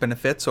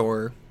benefits,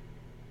 or?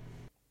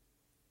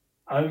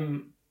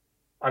 I'm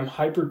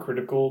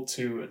hypercritical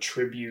to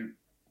attribute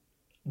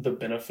the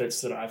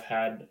benefits that I've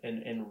had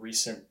in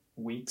recent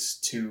weeks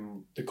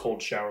to the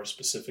cold shower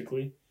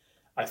specifically.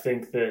 I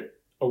think that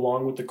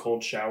along with the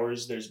cold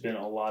showers, there's been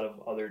a lot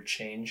of other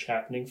change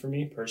happening for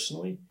me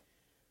personally.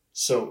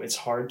 So it's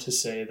hard to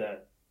say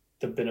that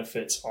the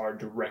benefits are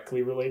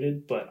directly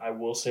related, but I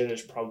will say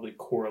there's probably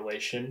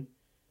correlation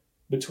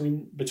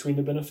between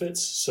the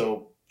benefits.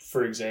 So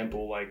for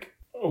example, like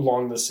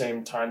along the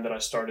same time that I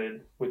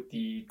started with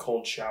the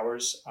cold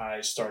showers,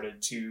 I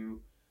started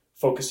to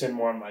focus in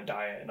more on my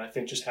diet. And I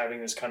think just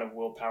having this kind of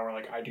willpower,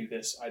 like I do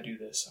this, I do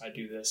this, I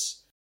do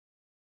this,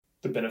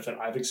 the benefit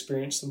I've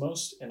experienced the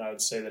most. And I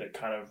would say that it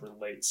kind of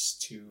relates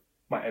to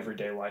my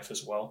everyday life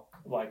as well.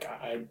 Like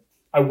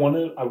I want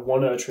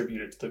to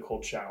attribute it to the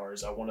cold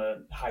showers. I want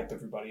to hype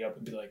everybody up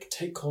and be like,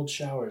 take cold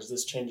showers.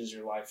 This changes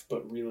your life.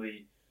 But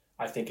really,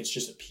 I think it's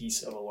just a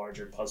piece of a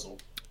larger puzzle.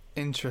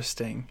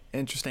 Interesting.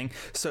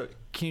 So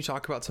can you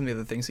talk about some of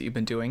the other things that you've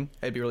been doing?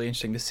 It'd be really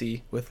interesting to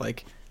see with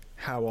like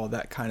how all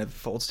that kind of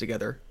folds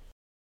together.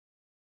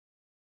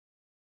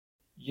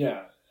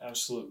 Yeah,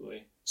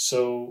 absolutely.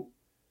 So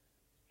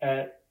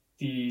at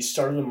the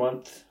start of the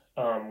month,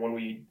 when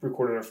we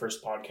recorded our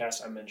first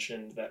podcast, I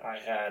mentioned that I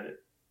had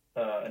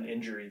an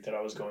injury that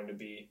I was going to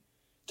be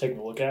taking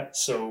a look at.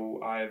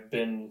 So I've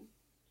been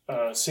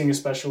seeing a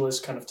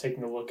specialist, kind of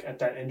taking a look at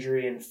that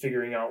injury and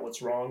figuring out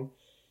what's wrong.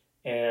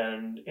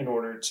 And in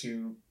order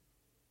to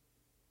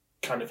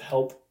kind of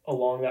help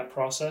along that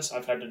process,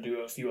 I've had to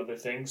do a few other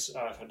things.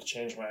 I've had to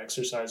change my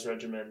exercise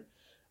regimen.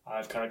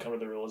 I've kind of come to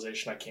the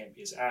realization I can't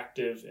be as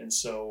active. And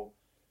so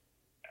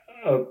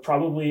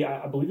probably,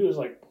 I believe it was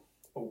like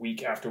a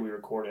week after we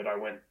recorded, I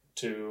went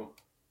to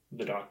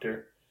the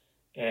doctor.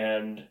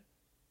 And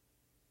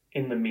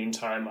in the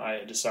meantime, I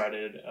had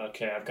decided,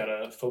 okay, I've got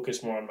to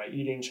focus more on my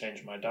eating,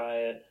 change my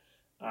diet.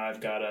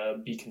 I've got to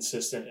be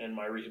consistent in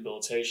my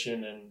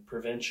rehabilitation and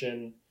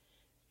prevention.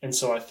 And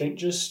so I think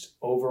just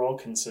overall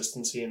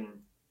consistency in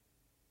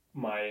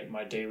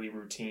my daily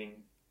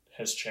routine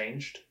has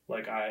changed.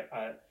 Like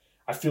I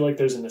feel like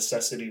there's a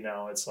necessity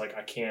now. It's like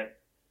I can't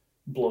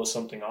blow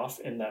something off,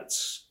 and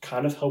that's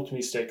kind of helped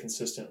me stay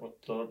consistent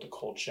with the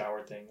cold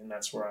shower thing. And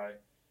that's where I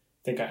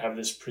think I have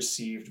this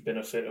perceived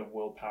benefit of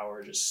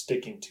willpower, just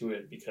sticking to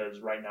it, because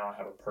right now I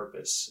have a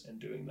purpose in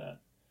doing that.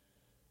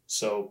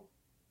 So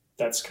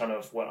that's kind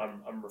of what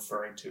I'm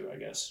referring to, I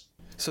guess.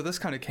 So this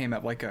kind of came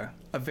at like a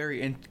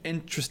very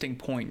interesting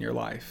point in your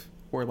life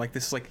where like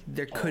this, like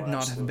there could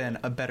not have been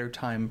a better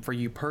time for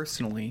you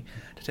personally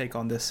to take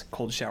on this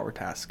cold shower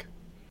task.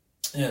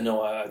 Yeah,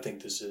 no, I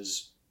think this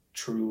is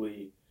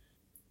truly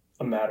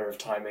a matter of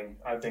timing.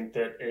 I think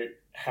that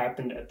it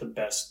happened at the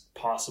best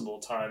possible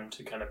time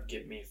to kind of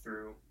get me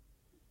through,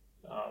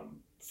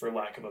 for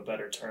lack of a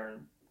better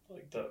term,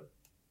 like the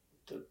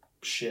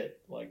shit.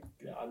 Like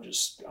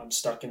I'm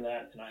stuck in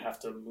that, and I have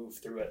to move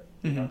through it.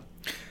 You know,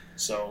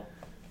 so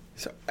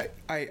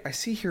I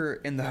see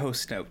here in the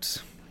host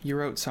notes you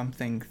wrote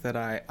something that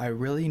I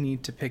really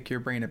need to pick your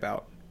brain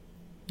about.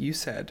 You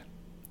said,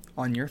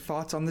 on your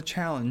thoughts on the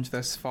challenge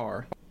thus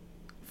far,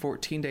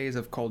 14 days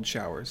of cold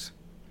showers,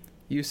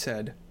 you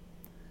said,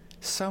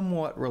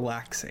 somewhat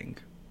relaxing.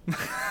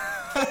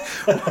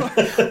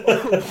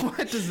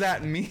 What does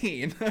that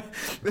mean?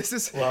 This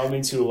is... Allow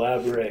me to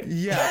elaborate.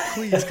 Yeah,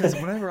 please, because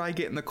whenever I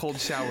get in the cold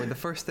shower, the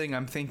first thing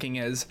I'm thinking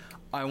is,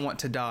 I want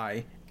to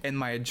die, and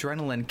my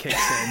adrenaline kicks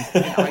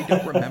in, and I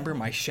don't remember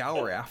my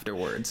shower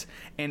afterwards.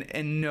 And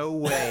in no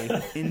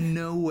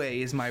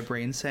way is my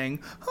brain saying,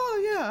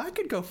 oh yeah, I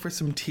could go for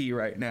some tea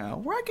right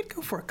now, or I could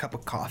go for a cup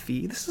of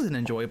coffee. This is an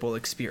enjoyable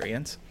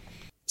experience.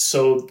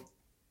 So,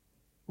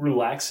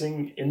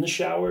 relaxing in the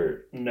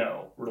shower?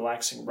 No.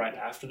 Relaxing right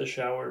after the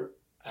shower?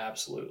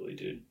 Absolutely,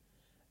 dude.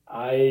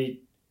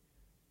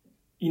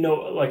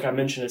 Like I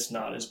mentioned, it's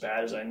not as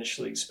bad as I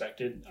initially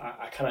expected.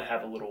 I kind of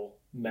have a little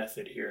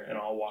method here, and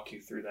I'll walk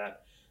you through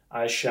that.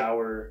 I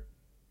shower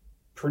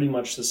pretty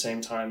much the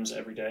same times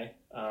every day.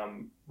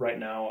 Right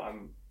now,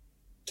 I'm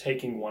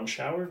taking one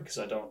shower because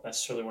I don't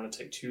necessarily want to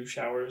take two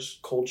showers,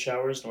 cold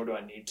showers, nor do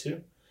I need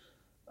to.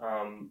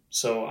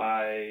 So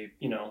I,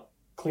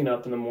 clean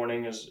up in the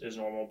morning as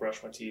normal,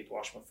 brush my teeth,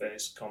 wash my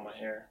face, comb my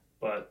hair.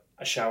 But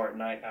I shower at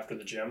night after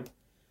the gym.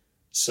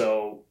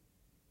 So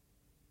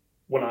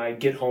when I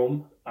get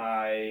home,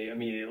 I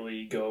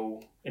immediately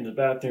go into the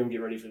bathroom,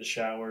 get ready for the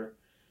shower,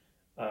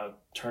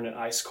 turn it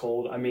ice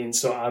cold.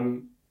 So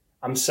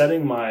I'm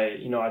setting my,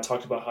 I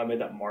talked about how I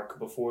made that mark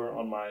before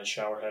on my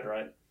shower head,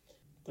 right?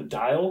 The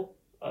dial,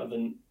 I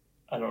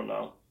don't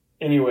know.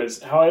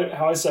 Anyways, how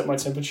I set my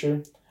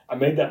temperature, I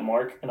made that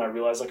mark and I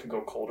realized I could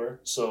go colder.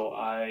 So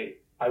I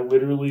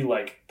literally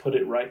put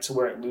it right to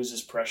where it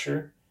loses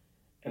pressure.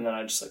 And then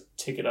I just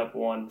tick it up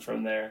one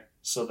from there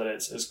so that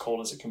it's as cold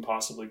as it can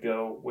possibly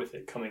go with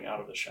it coming out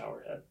of the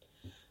shower head.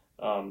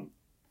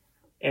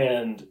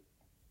 And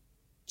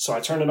so I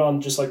turn it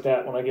on just like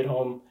that when I get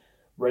home,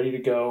 ready to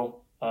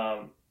go.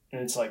 And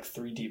it's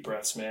 3 deep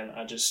breaths, man.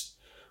 I just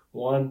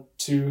 1,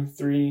 2,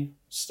 3,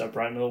 step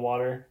right into the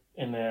water.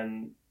 And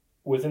then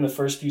within the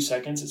first few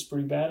seconds, it's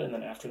pretty bad. And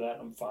then after that,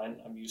 I'm fine.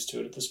 I'm used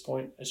to it at this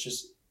point. It's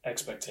just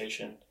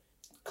expectation,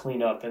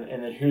 clean up. And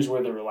then here's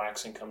where the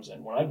relaxing comes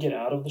in. When I get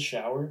out of the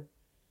shower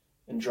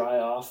and dry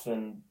off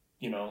and,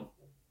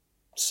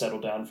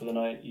 settle down for the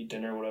night, eat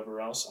dinner, whatever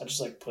else, I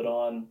just put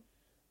on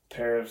a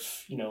pair of,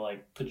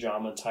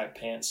 pajama type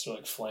pants. They're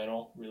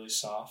flannel, really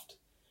soft.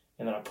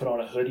 And then I put on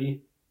a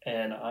hoodie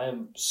and I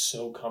am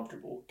so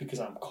comfortable because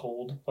I'm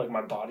cold.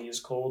 My body is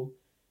cold.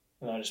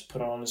 And I just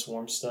put on this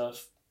warm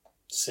stuff,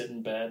 sit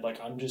in bed.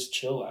 I'm just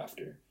chill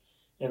after.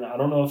 And I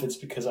don't know if it's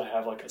because I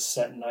have a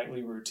set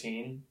nightly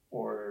routine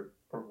or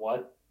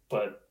what,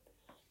 but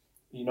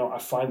I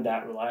find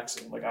that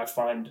relaxing. I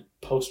find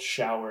post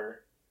shower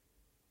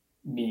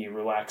me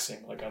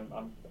relaxing.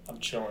 I'm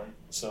chilling.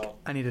 So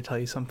I need to tell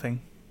you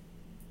something.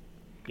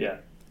 Yeah.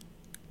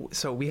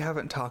 So we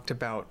haven't talked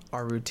about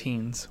our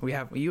routines.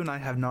 You and I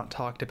have not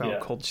talked about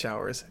cold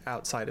showers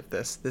outside of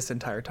this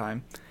entire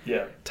time.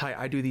 Yeah. Ty,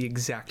 I do the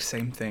exact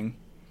same thing.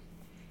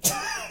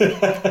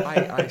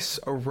 I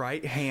a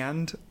right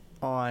hand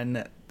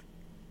on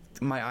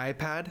my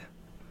iPad.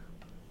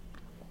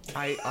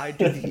 I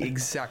do the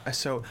exact.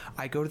 So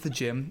I go to the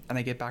gym and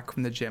I get back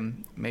from the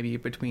gym maybe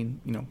between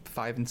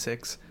 5 and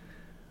 6.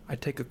 I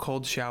take a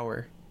cold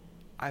shower.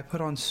 I put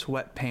on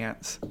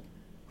sweatpants.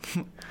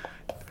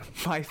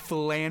 My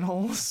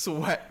flannel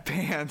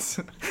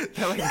sweatpants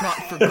that I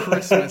got for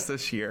Christmas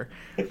this year.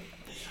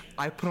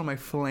 I put on my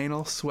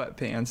flannel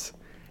sweatpants,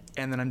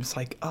 and then I'm just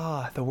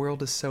the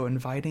world is so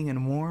inviting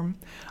and warm.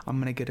 I'm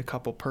going to get a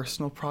couple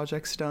personal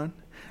projects done.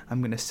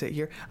 I'm going to sit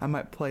here. I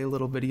might play a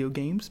little video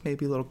games,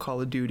 maybe a little Call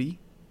of Duty,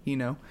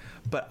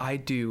 But I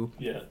do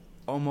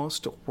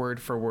almost word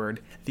for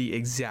word the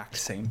exact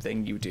same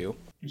thing you do.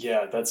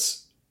 Yeah,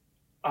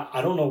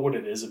 I don't know what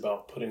it is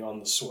about putting on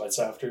the sweats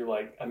after.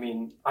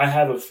 I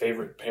have a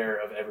favorite pair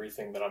of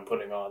everything that I'm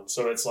putting on.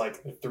 So it's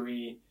the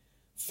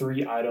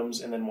three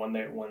items, and then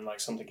when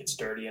something gets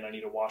dirty and I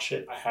need to wash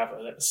it, I have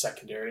a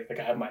secondary.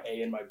 I have my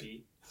A and my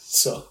B.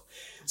 So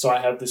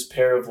I have this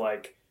pair of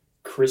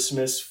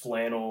Christmas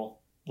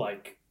flannel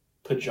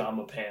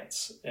pajama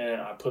pants,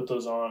 and I put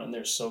those on, and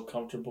they're so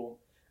comfortable.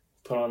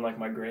 Put on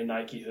my gray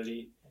Nike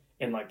hoodie,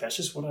 and that's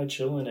just what I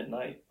chill in at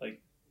night.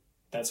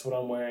 That's what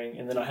I'm wearing.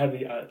 And then I have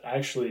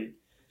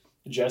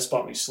Jess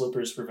bought me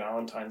slippers for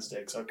Valentine's Day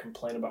because I would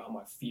complain about how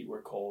my feet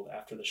were cold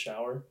after the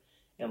shower.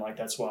 And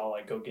that's why I'll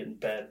go get in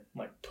bed,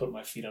 put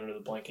my feet under the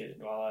blanket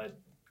while I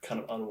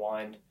kind of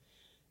unwind.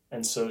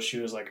 And so she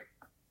was like,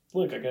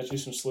 look, I got you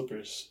some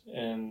slippers.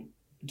 And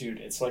dude,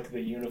 it's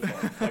the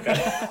uniform.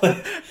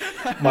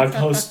 My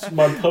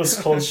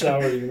post cold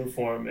shower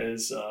uniform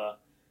is,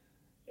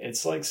 it's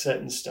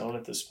set in stone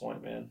at this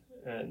point, man.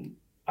 And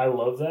I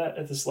love that.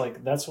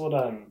 That's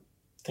what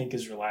think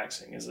is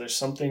relaxing. Is there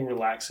something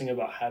relaxing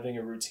about having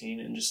a routine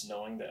and just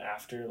knowing that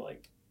after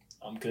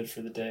I'm good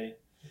for the day,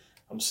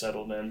 I'm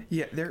settled in?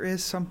 Yeah, there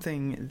is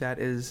something that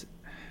is,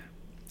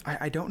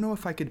 I don't know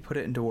if I could put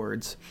it into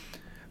words,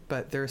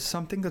 but there's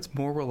something that's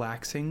more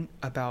relaxing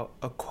about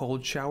a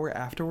cold shower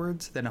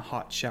afterwards than a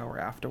hot shower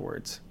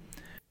afterwards.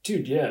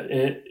 Dude,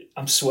 yeah,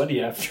 I'm sweaty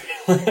after.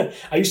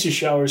 I used to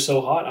shower so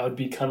hot, I would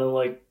be kind of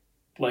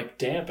like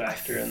damp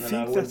after, and then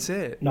I would that's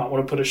it. not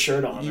want to put a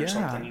shirt on Yeah. or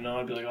something. You know,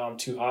 I'd be like, oh, I'm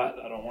too hot.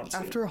 I don't want to.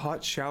 After a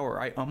hot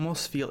shower, I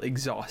almost feel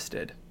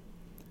exhausted.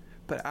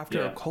 But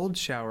after a cold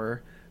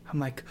shower, I'm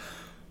like,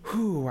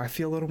 whew, I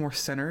feel a little more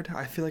centered.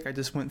 I feel like I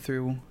just went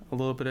through a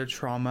little bit of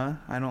trauma.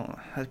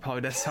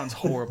 That sounds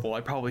horrible.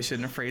 I probably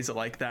shouldn't have phrased it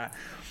like that.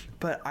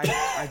 But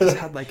I just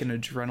had like an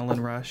adrenaline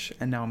rush,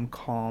 and now I'm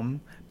calm,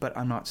 but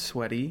I'm not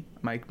sweaty.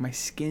 My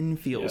skin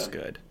feels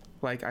good.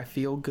 Like, I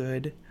feel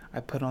good.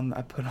 I put on the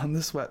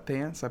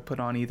sweatpants. I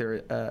put on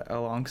either a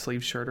long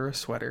sleeve shirt or a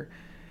sweater,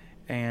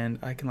 and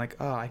I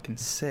can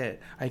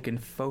sit. I can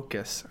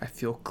focus. I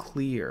feel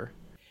clear.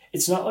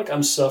 It's not like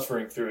I'm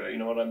suffering through it, you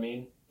know what I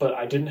mean? But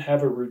I didn't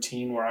have a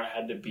routine where I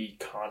had to be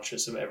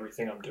conscious of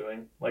everything I'm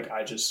doing. Like,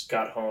 I just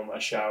got home, I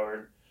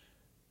showered,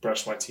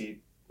 brushed my teeth,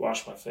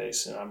 washed my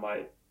face, and I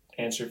might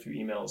answer a few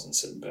emails and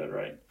sit in bed,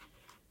 right?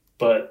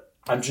 But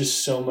I'm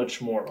just so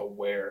much more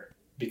aware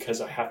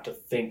because I have to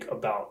think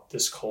about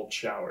this cold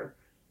shower.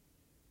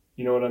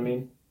 You know what I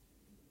mean?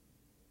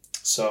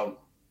 So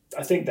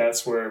I think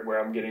that's where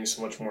I'm getting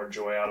so much more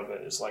joy out of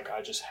it, is like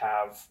I just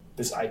have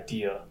this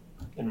idea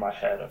in my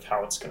head of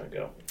how it's going to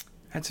go.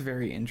 That's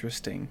very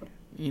interesting.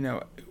 You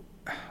know,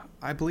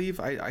 I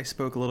believe I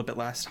spoke a little bit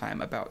last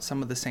time about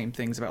some of the same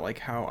things about like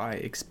how I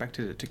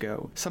expected it to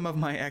go, some of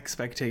my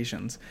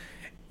expectations.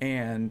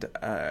 And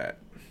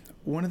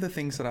one of the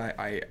things that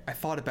I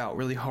thought about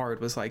really hard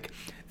was like,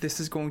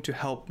 this is going to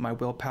help my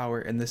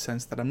willpower in the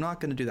sense that I'm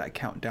not going to do that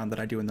countdown that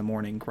I do in the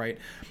morning, right?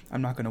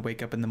 I'm not going to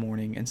wake up in the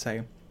morning and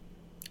say,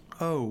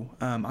 oh,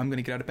 I'm going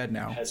to get out of bed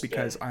now,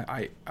 because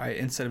I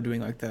instead of doing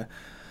like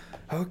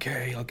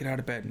okay, I'll get out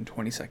of bed in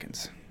 20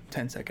 seconds,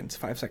 10 seconds,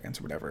 5 seconds,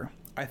 or whatever.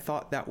 I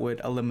thought that would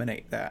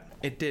eliminate that.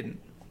 It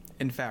didn't.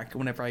 In fact,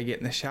 whenever I get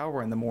in the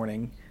shower in the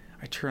morning,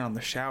 I turn on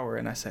the shower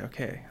and I say,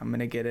 okay, I'm going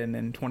to get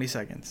in 20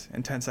 seconds,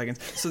 in 10 seconds.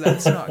 So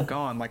that's not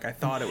gone like I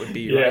thought it would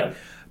be, right?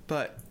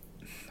 But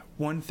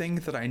one thing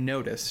that I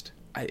noticed,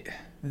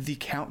 the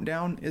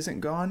countdown isn't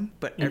gone,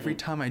 but every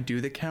time I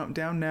do the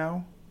countdown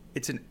now,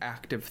 it's an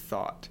active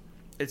thought.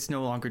 It's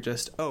no longer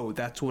just, oh,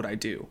 that's what I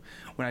do.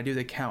 When I do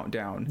the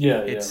countdown,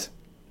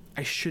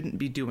 I shouldn't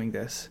be doing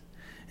this.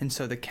 And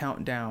so the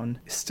countdown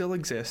still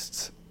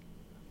exists,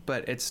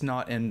 but it's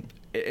not in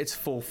its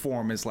full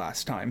form as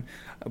last time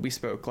we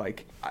spoke.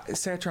 Like,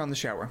 say I turn on the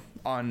shower.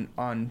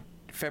 On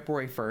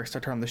February 1st, I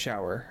turned on the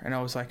shower, and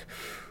I was like,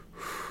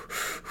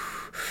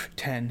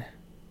 10,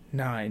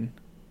 9,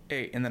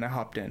 8, and then I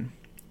hopped in.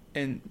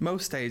 And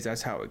most days,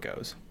 that's how it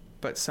goes.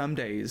 But some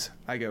days,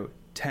 I go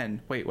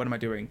 10, wait, what am I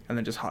doing? And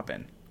then just hop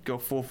in. Go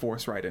full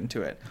force right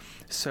into it.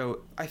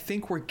 So I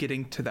think we're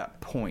getting to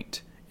that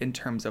point in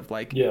terms of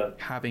like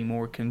having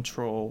more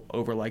control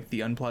over like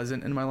the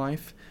unpleasant in my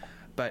life,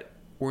 but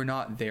we're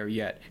not there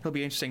yet. It'll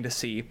be interesting to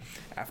see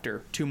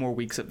after 2 more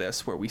weeks of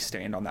this where we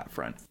stand on that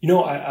front. You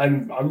know,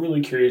 I'm really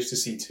curious to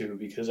see too,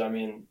 because I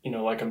mean, you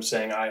know, like I'm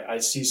saying, I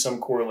see some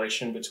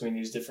correlation between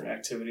these different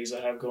activities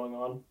I have going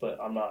on, but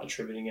I'm not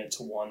attributing it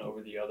to one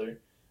over the other.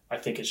 I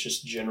think it's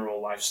just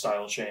general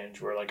lifestyle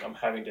change where like I'm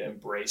having to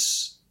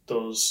embrace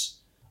those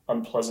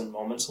unpleasant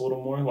moments a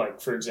little more.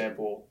 Like, for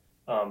example,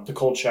 the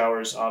cold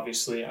showers,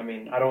 obviously, I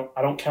mean, I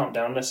don't count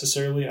down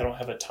necessarily. I don't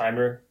have a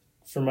timer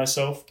for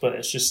myself, but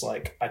it's just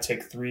like I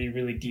take 3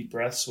 really deep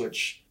breaths,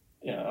 which,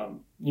 you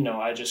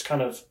know, I just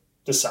kind of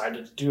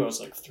decided to do. I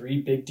was like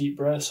 3 big deep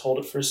breaths, hold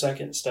it for a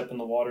second, step in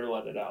the water,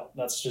 let it out.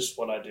 That's just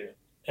what I do.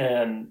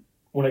 And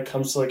when it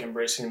comes to like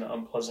embracing the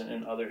unpleasant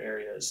in other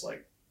areas,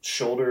 like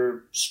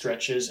shoulder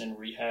stretches and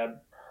rehab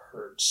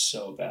hurt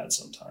so bad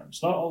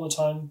sometimes. Not all the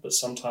time, but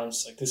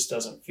sometimes like this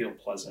doesn't feel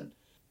pleasant.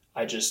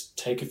 I just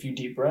take a few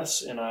deep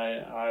breaths and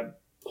I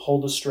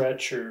hold a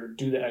stretch or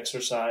do the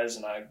exercise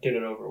and I get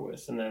it over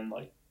with. And then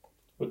like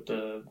with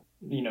the,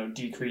 you know,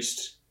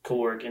 decreased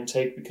caloric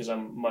intake, because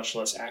I'm much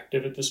less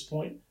active at this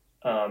point,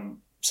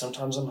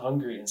 sometimes I'm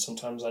hungry and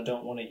sometimes I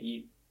don't want to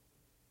eat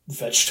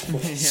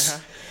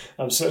vegetables.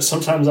 So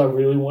sometimes I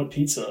really want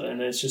pizza,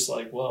 and it's just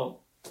like,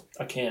 well,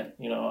 I can't,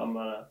 you know,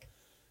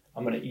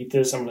 I'm gonna eat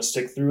this, I'm gonna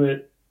stick through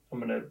it, I'm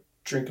gonna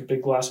drink a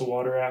big glass of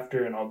water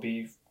after, and I'll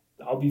be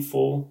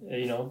full.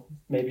 You know,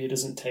 maybe it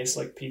doesn't taste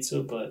like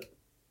pizza, but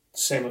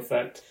same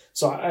effect.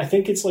 So I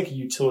think it's like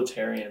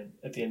utilitarian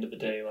at the end of the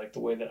day. Like the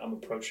way that I'm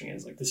approaching it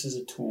is like, this is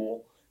a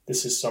tool.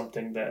 This is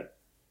something that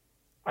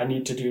I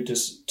need to do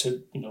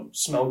to you know,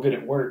 smell good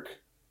at work,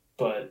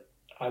 but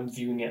I'm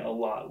viewing it a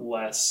lot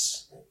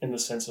less in the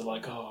sense of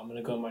like, oh, I'm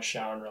gonna go in my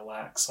shower and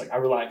relax. Like I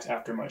relax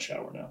after my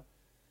shower now,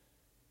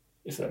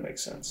 if that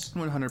makes sense.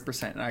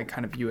 100%. I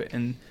kind of view it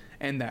in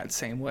that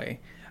same way.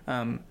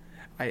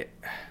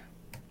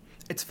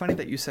 It's funny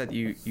that you said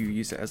you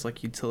use it as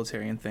like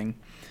utilitarian thing,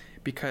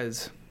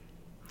 because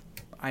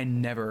I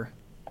never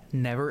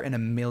in a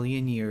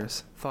million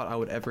years thought I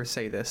would ever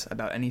say this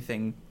about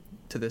anything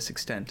to this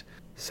extent.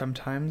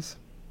 Sometimes,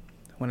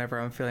 whenever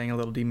I'm feeling a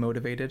little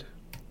demotivated,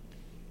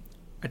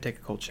 I take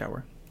a cold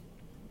shower.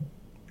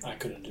 I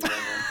couldn't do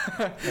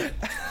that, man.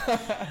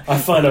 I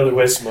find other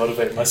ways to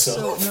motivate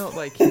myself. So no,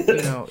 like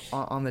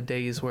on the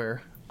days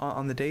where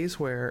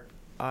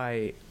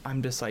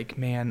I'm just like,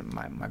 man,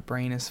 my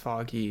brain is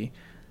foggy.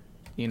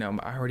 I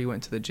already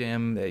went to the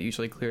gym. That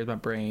usually clears my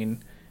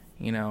brain.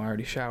 I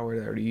already showered.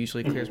 That already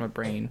usually clears my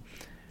brain.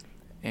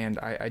 And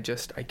I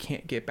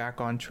can't get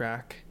back on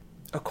track.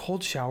 A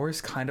cold shower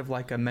is kind of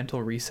like a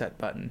mental reset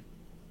button.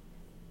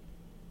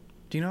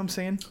 Do you know what I'm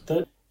saying?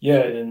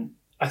 Yeah, and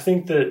I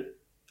think that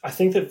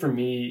for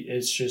me,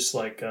 it's just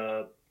like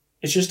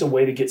it's just a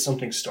way to get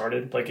something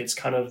started. Like it's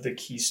kind of the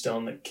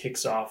keystone that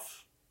kicks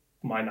off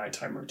my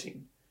nighttime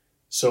routine.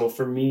 So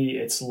for me,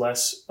 it's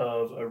less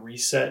of a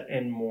reset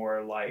and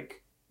more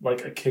like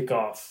a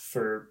kickoff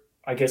for,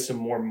 I guess, a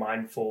more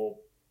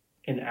mindful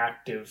and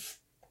active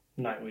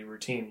nightly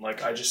routine.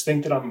 Like I just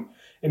think that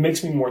it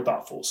makes me more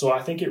thoughtful. So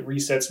I think it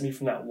resets me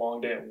from that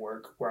long day at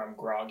work where I'm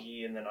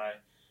groggy and then I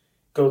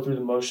go through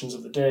the motions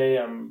of the day.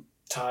 I'm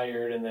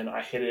tired and then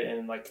I hit it,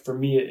 and like for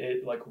me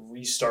it like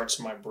restarts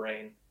my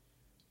brain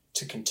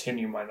to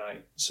continue my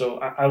night. So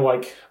I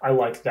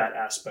like that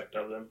aspect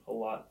of them a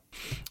lot.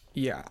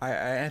 Yeah,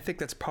 I think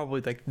that's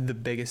probably like the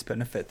biggest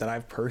benefit that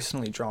I've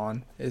personally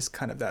drawn is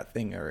kind of that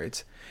thing, or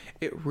it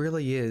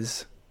really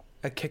is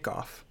a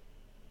kickoff.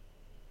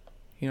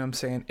 You know what I'm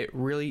saying? It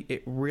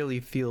really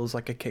feels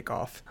like a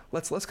kickoff.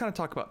 Let's kind of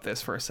talk about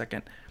this for a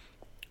second.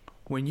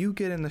 When you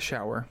get in the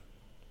shower,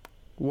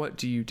 what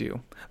do you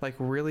do? Like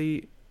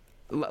really,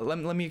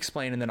 let me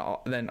explain, and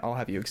then I'll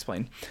have you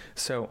explain.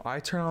 So I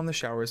turn on the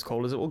shower as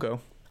cold as it will go.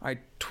 I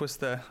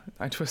twist the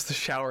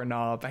shower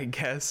knob, I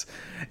guess,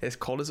 as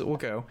cold as it will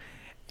go,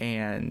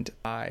 and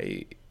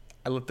I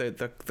let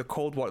the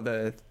cold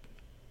water,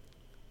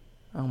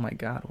 oh my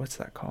god, what's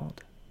that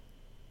called?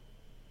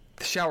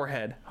 The shower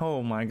head.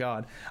 Oh my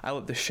god. I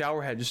let the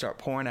shower head just start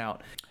pouring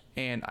out,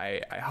 and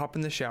I hop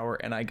in the shower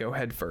and I go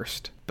head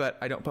first. But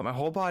I don't put my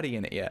whole body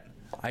in it yet.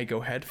 I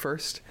go head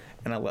first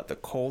and I let the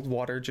cold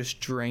water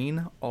just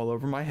drain all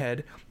over my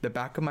head, the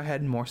back of my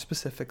head more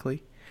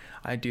specifically.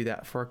 I do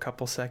that for a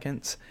couple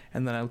seconds,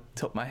 and then I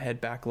tilt my head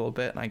back a little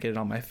bit and I get it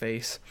on my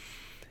face.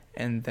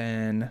 And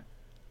then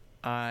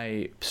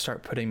I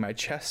start putting my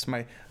chest,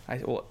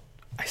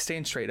 I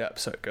stand straight up,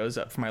 so it goes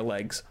up from my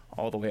legs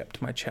all the way up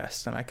to my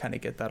chest, and I kind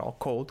of get that all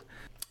cold.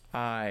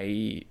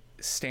 I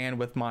stand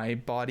with my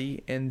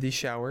body in the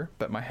shower,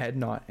 but my head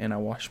not, and I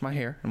wash my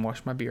hair and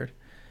wash my beard.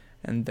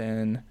 And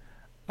then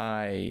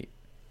I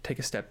take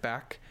a step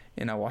back,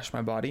 and I wash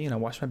my body, and I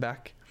wash my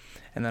back,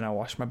 and then I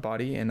wash my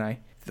body, and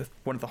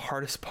one of the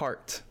hardest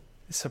parts,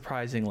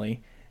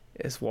 surprisingly,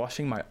 is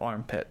washing my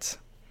armpits.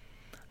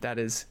 That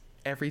is,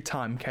 every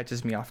time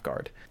catches me off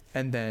guard.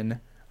 And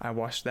then I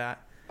wash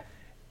that,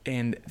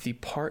 and the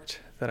part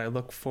that I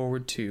look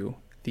forward to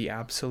the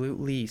absolute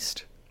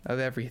least of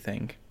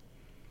everything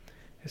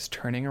is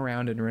turning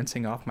around and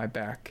rinsing off my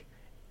back.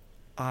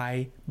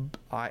 I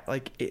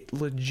like, it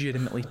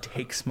legitimately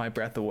takes my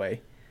breath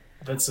away.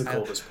 That's the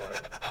coldest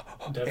part.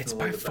 Definitely it's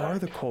by far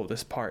the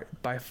coldest part,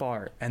 by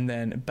far. And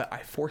then, but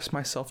I force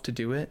myself to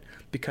do it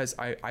because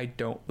I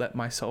don't let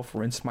myself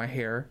rinse my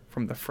hair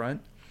from the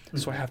front. Mm-hmm.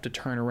 So I have to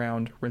turn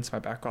around, rinse my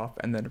back off,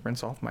 and then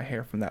rinse off my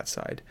hair from that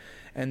side.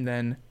 And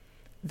then,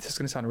 this is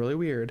going to sound really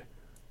weird,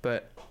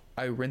 but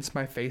I rinse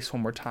my face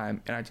one more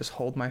time, and I just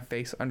hold my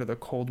face under the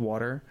cold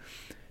water,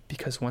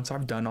 because once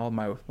I've done all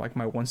my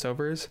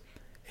once-overs,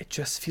 it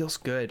just feels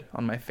good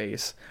on my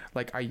face.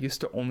 Like, I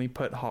used to only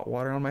put hot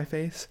water on my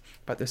face,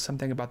 but there's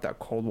something about that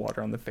cold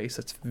water on the face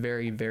that's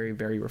very, very,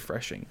 very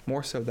refreshing,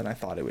 more so than I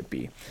thought it would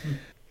be.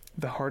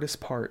 The hardest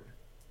part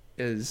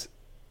is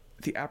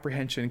the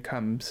apprehension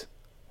comes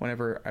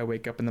whenever I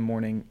wake up in the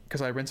morning,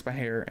 because I rinse my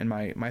hair and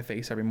my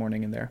face every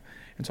morning in there,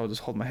 and so I'll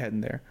just hold my head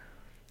in there.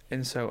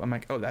 And so I'm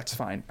like, oh, that's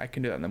fine. I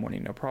can do that in the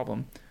morning, no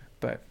problem.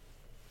 But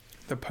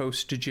the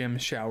post-gym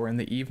shower in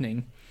the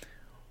evening,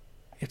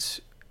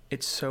 it's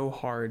so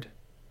hard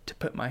to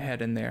put my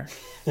head in there,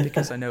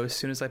 because I know as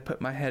soon as I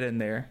put my head in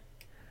there,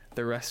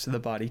 the rest of the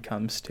body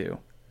comes too.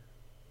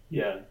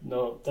 Yeah,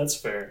 no, that's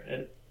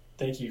fair.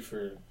 Thank you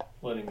for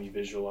letting me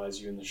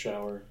visualize you in the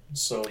shower.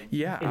 So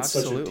yeah,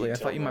 absolutely. I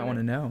thought you might want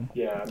to know.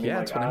 Yeah, I mean,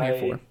 that's what I'm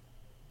here for.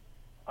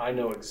 I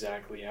know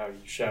exactly how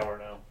you shower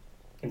now,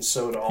 and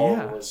so do all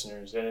the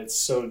listeners, and it's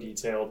so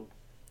detailed.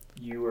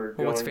 You were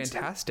going. What's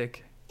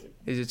fantastic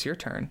is it's your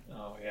turn.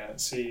 Oh yeah,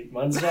 see,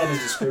 mine's not as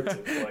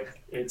descriptive.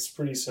 Like, it's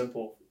pretty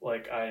simple.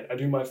 Like, I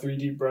do my 3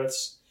 deep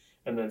breaths,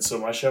 and then so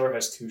my shower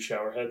has 2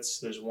 shower heads.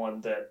 There's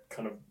one that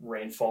kind of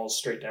rain falls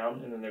straight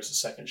down, and then there's a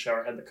second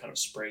shower head that kind of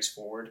sprays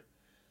forward.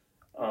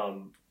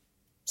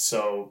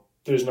 So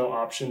there's no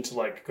option to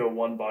like go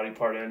one body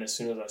part in. As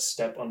soon as I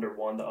step under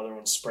one, the other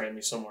one's spraying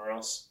me somewhere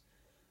else.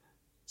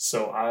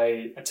 So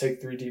I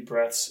take 3 deep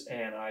breaths,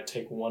 and I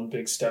take one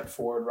big step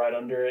forward right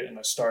under it, and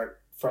I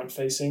start front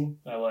facing.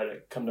 I let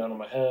it come down on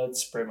my head,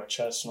 spray my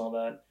chest and all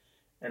that,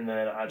 and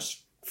then I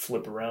just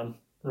flip around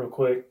real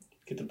quick,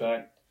 get the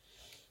back,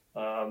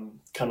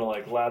 kind of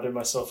like lather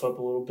myself up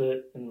a little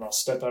bit, and then I'll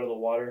step out of the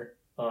water,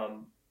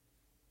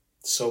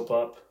 soap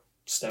up,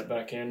 step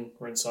back in,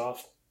 rinse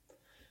off.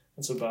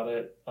 That's about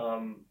it.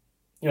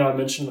 I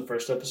mentioned in the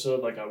first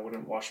episode, like I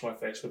wouldn't wash my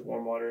face with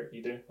warm water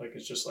either. Like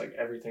it's just like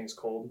everything's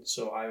cold.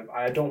 So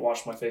I don't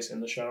wash my face in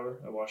the shower.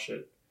 I wash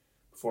it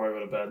before I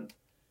go to bed.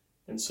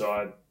 And so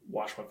I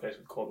wash my face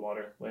with cold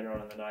water later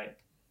on in the night.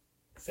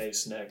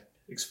 Face, neck,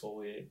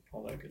 exfoliate,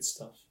 all that good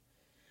stuff.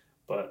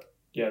 But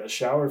yeah, the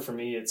shower for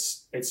me,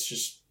 it's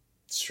just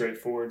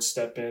straightforward,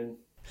 step in.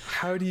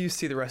 How do you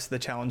see the rest of the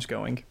challenge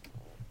going?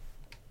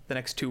 The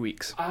next 2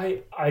 weeks?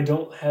 I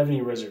don't have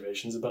any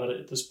reservations about it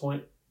at this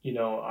point.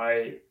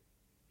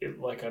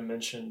 Like I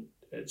mentioned,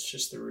 it's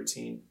just the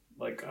routine.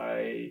 Like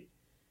I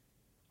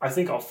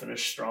think I'll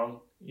finish strong.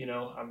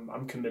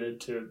 I'm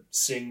committed to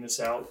seeing this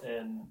out,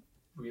 and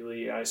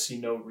really I see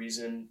no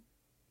reason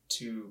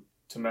to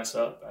mess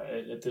up.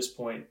 At this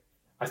point,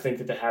 I think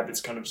that the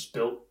habit's kind of just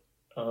built,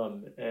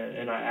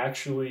 and I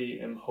actually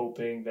am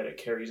hoping that it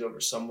carries over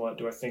somewhat.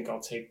 Do I think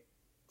I'll take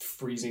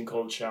freezing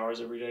cold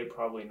showers every day?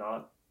 Probably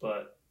not,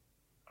 but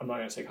I'm not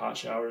going to take hot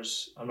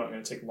showers. I'm not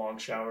going to take long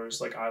showers.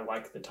 Like I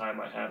like the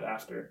time I have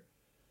after.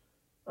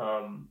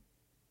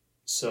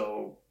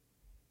 So,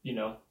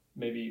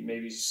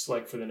 maybe just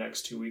like for the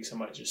next 2 weeks, I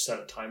might just set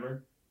a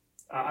timer.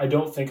 I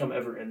don't think I'm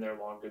ever in there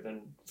longer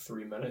than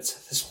 3 minutes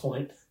at this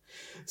point.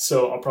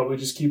 So I'll probably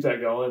just keep that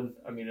going.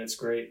 I mean, it's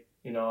great.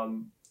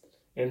 I'm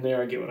in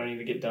there. I get what I need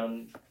to get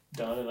done,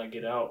 and I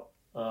get out.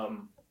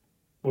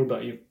 What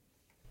about you?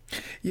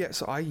 Yeah,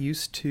 so I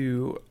used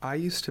to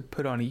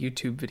put on a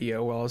YouTube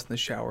video while I was in the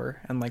shower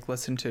and like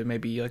listen to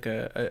maybe like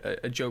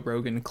a Joe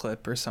Rogan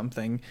clip or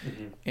something,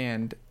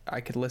 and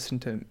I could listen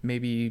to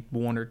maybe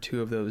one or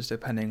two of those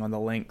depending on the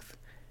length,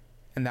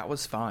 and that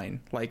was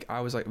fine. Like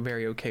I was like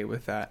very okay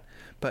with that.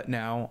 But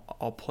now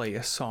I'll play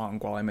a song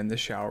while I'm in the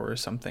shower or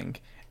something,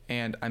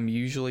 and I'm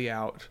usually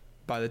out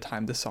by the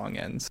time the song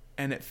ends.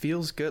 And it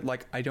feels good.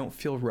 Like I don't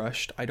feel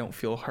rushed. I don't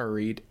feel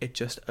hurried. It's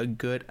just a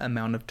good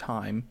amount of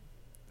time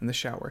in the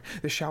shower.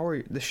 The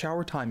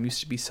shower time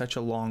used to be such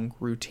a long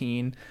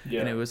routine.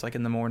 Yeah. And it was like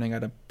in the morning I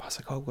was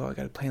like, oh well, I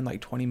gotta plan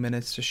like 20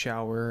 minutes to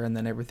shower and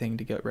then everything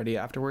to get ready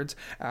afterwards.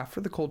 After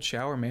the cold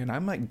shower, man,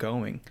 I'm like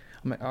going.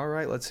 I'm like, all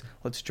right, let's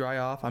dry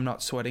off. I'm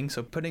not sweating,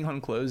 so putting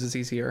on clothes is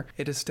easier.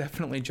 It is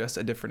definitely just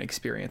a different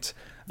experience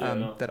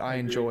that I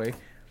enjoy.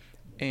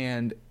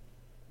 And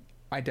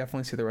I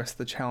definitely see the rest of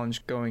the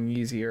challenge going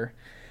easier.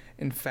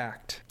 In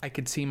fact, I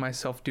could see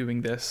myself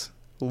doing this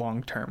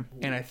long term,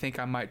 and I think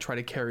I might try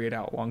to carry it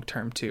out long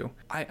term too.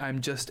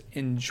 I'm just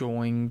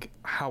enjoying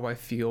how I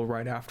feel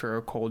right after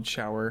a cold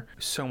shower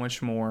so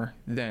much more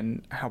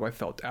than how I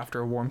felt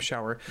after a warm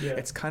shower. Yeah.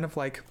 It's kind of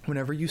like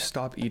whenever you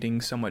stop eating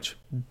so much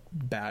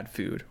bad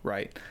food,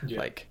 right? Yeah.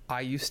 Like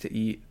I used to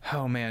eat,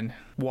 oh man,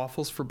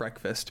 waffles for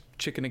breakfast,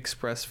 Chicken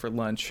Express for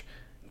lunch,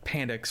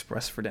 Panda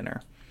Express for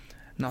dinner.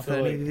 Not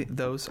that any of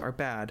those are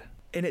bad,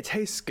 and it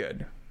tastes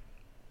good.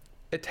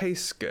 It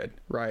tastes good,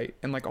 right?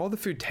 And like all the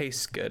food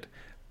tastes good.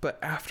 But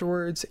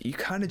afterwards, you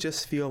kind of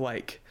just feel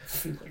like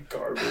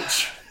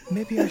garbage.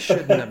 Maybe I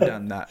shouldn't have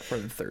done that for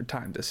the third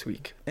time this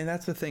week. And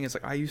that's the thing is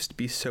like I used to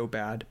be so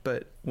bad,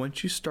 but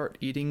once you start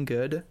eating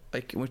good,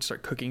 like once you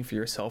start cooking for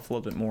yourself a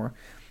little bit more,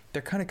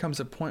 there kind of comes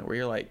a point where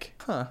you're like,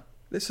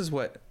 this is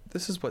what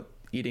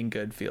eating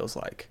good feels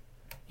like.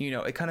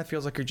 It kind of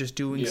feels like you're just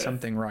doing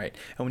something right.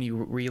 And when you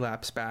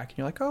relapse back, and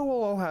you're like, oh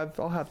well,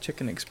 I'll have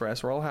Chicken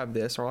Express, or I'll have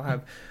this, or I'll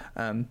have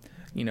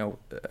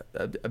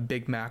a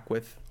Big Mac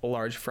with a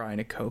large fry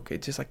and a Coke.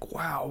 It's just like,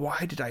 wow,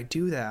 why did I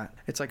do that?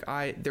 It's like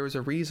there was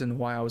a reason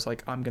why I was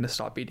like, I'm going to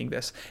stop eating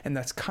this. And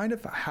that's kind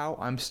of how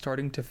I'm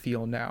starting to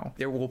feel now.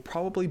 There will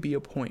probably be a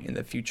point in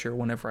the future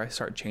whenever I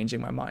start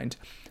changing my mind.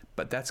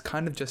 But that's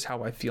kind of just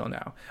how I feel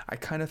now. I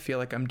kind of feel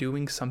like I'm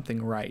doing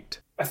something right.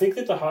 I think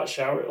that the hot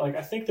shower, like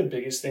I think the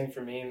biggest thing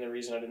for me, and the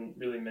reason I didn't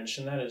really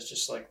mention that, is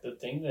just like the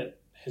thing that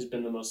has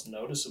been the most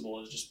noticeable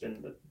has just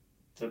been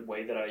the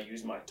way that I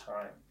use my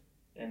time.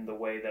 And the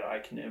way that I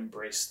can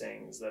embrace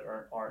things that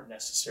aren't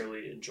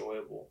necessarily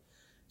enjoyable.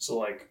 So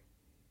like,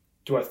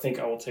 do I think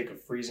I will take a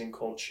freezing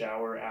cold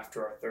shower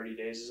after our 30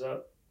 days is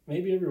up?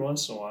 Maybe every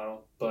once in a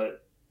while,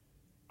 but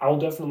I'll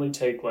definitely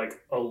take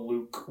like a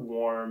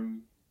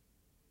lukewarm,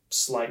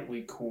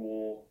 slightly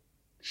cool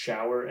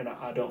shower. And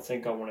I don't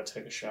think I want to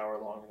take a shower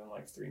longer than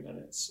like 3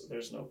 minutes.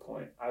 There's no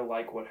point. I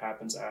like what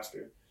happens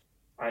after.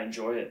 I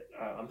enjoy it.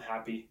 I'm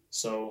happy.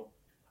 So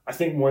I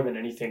think more than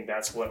anything,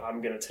 that's what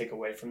I'm going to take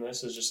away from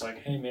this is just like,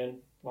 hey man,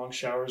 long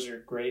showers are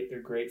great.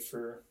 They're great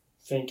for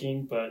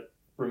thinking, but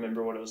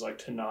remember what it was like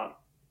to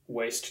not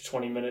waste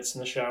 20 minutes in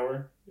the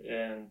shower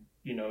and,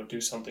 do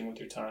something with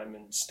your time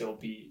and still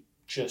be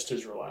just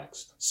as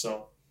relaxed.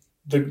 So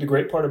the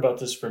great part about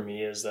this for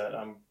me is that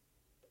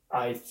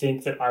I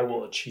think that I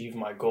will achieve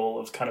my goal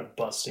of kind of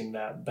busting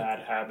that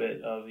bad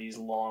habit of these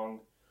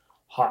long,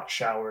 hot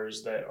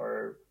showers that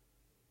are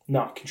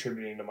not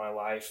contributing to my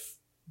life.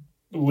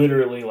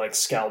 Literally like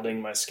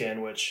scalding my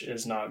skin, which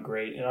is not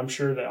great. And I'm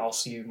sure that I'll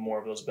see more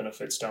of those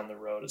benefits down the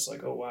road. It's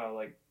like, oh wow,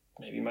 like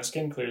maybe my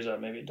skin clears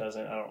up, maybe it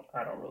doesn't.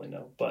 I don't really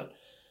know. But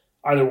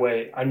either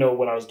way, I know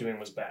what I was doing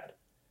was bad.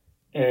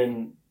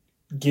 And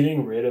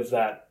getting rid of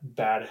that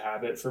bad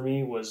habit for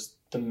me was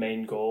the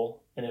main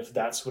goal. And if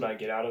that's what I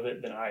get out of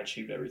it, then I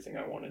achieved everything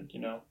I wanted, you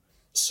know?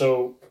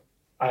 So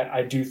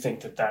I do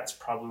think that that's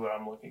probably what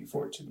I'm looking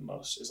forward to the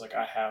most is like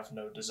I have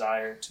no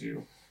desire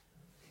to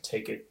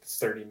take a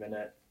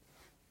 30-minute,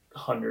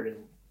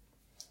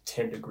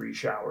 110-degree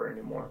shower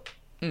anymore.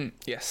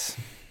 Yes,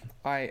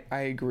 I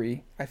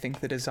agree. I think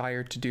the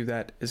desire to do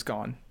that is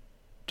gone.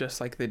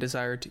 Just like the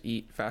desire to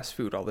eat fast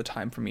food all the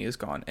time for me is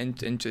gone,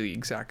 and into the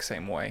exact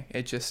same way.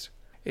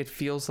 It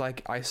feels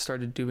like I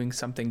started doing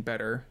something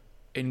better,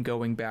 and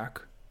going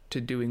back to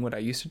doing what I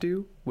used to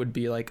do would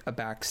be like a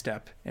back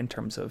step in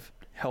terms of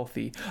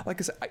healthy. Like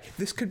I said,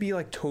 this could be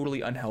like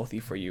totally unhealthy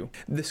for you.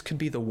 This could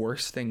be the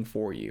worst thing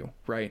for you,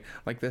 right?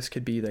 Like this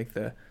could be like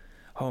the,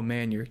 oh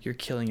man, you're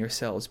killing your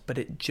cells, but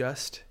it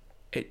just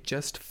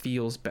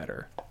feels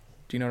better.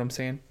 Do you know what I'm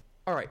saying?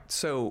 All right,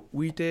 so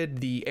we did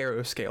the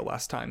arrow scale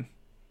last time.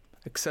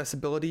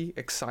 Accessibility,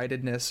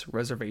 excitedness,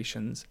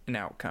 reservations, and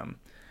outcome.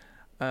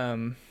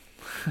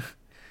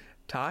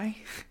 Ty?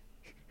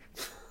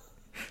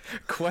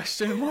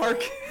 Question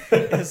mark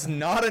is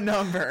not a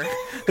number.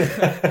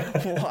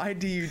 Why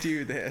do you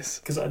do this?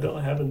 Because I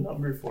don't have a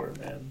number for it,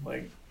 man.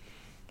 Like,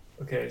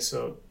 okay,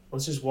 so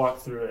let's just walk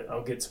through it.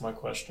 I'll get to my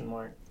question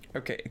mark.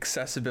 Okay,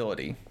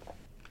 accessibility.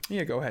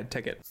 Yeah, go ahead,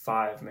 take it.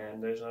 5,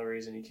 man. There's no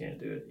reason you can't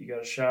do it. You got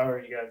to shower.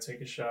 You got to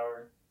take a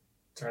shower.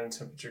 Turn the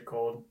temperature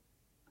cold.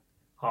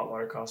 Hot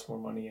water costs more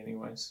money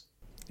anyways.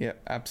 Yeah,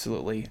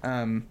 absolutely.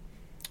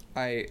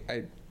 I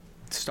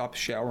stopped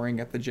showering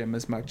at the gym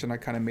as much, and I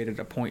kind of made it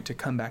a point to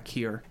come back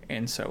here,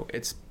 and so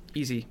it's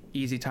easy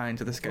tie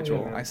into the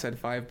schedule. I said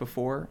 5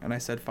 before, and I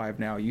said 5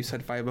 now. You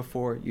said 5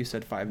 before, you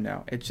said 5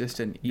 now. It's just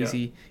an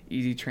easy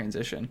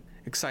transition.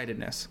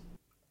 Excitedness.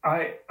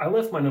 I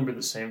left my number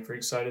the same for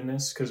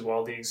excitedness because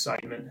while the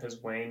excitement has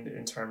waned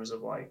in terms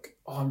of like,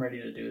 oh, I'm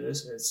ready to do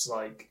this, it's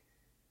like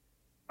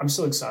I'm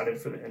still excited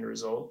for the end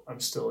result. I'm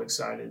still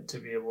excited to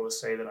be able to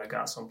say that I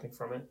got something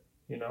from it,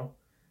 you know?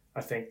 I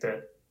think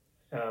that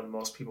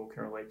most people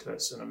can relate to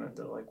that sentiment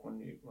that like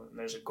when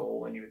there's a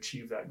goal and you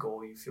achieve that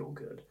goal, you feel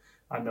good.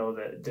 I know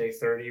that day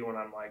 30 when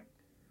I'm like,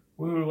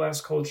 woo,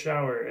 last cold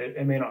shower,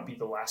 it may not be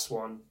the last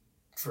one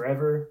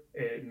forever.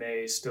 It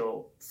may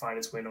still find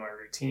its way into my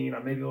routine. I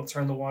maybe will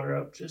turn the water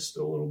up just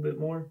a little bit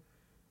more,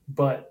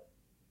 but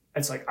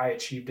it's like I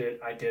achieved it.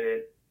 I did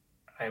it.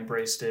 I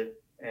embraced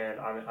it, and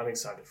I'm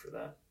excited for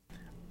that.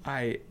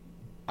 I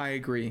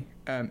agree.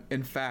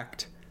 In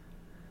fact,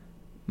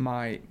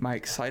 my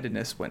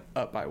excitedness went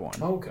up by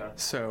 1. Okay.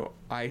 So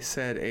I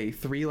said a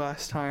 3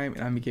 last time,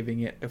 and I'm giving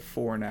it a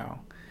 4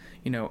 now.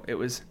 You know, it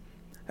was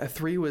a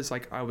 3 was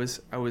like I was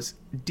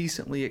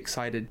decently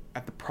excited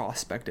at the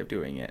prospect of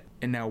doing it,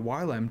 and now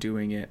while I'm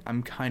doing it,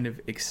 I'm kind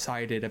of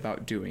excited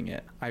about doing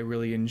it. I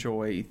really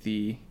enjoy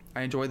the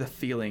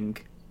feeling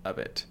of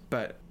it,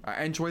 but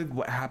I enjoy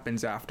what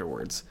happens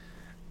afterwards.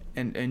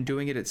 And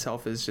doing it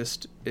itself is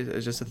just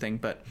a thing.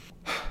 But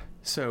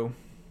so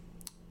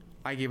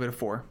I gave it a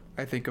 4.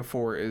 I think a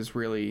 4 is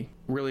really,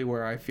 really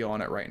where I feel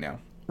on it right now.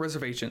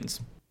 Reservations.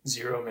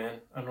 0,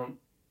 man.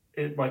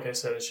 Like I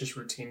said, it's just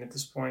routine at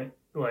this point.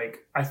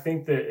 Like, I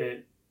think that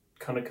it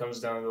kind of comes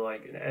down to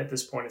like, at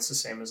this point, it's the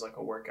same as like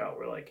a workout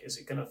where like, is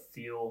it going to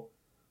feel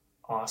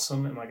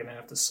awesome? Am I going to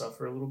have to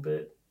suffer a little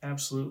bit?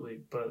 Absolutely.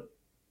 But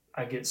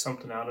I get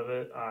something out of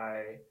it.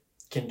 I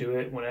can do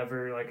it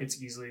whenever, like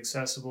it's easily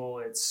accessible.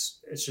 It's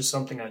just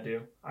something I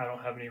do. I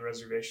don't have any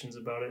reservations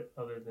about it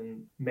other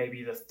than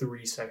maybe the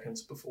 3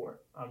 seconds before.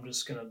 I'm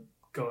just gonna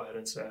go ahead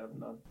and say I have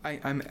none.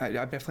 I'm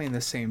definitely in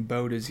the same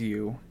boat as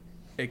you,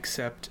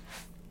 except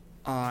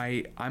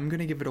I'm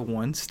gonna give it a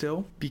 1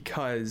 still,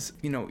 because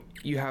you know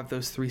you have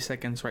those 3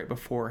 seconds right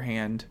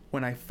beforehand.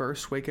 When I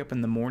first wake up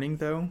in the morning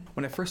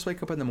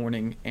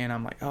and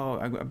I'm like, oh,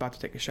 I'm about to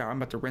take a shower, I'm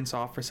about to rinse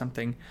off or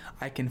something,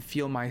 I can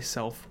feel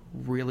myself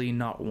really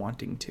not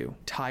wanting to.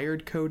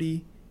 Tired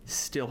Cody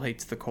still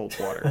hates the cold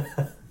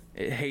water.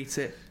 It hates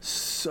it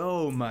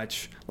so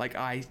much. Like,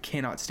 I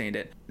cannot stand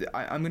it.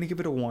 I'm gonna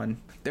give it a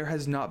 1. There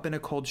has not been a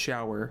cold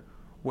shower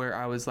where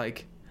I was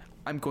like,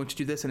 I'm going to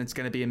do this and it's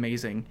going to be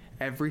amazing.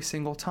 Every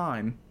single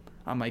time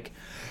I'm like,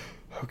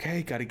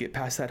 okay, got to get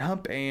past that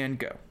hump and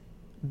go,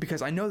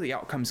 because I know the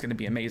outcome is going to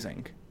be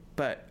amazing,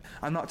 but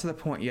I'm not to the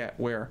point yet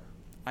where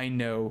I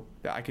know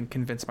that I can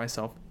convince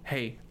myself,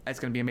 hey, it's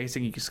going to be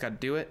amazing, you just got to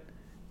do it.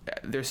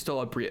 There's still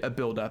a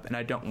build up, and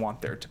I don't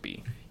want there to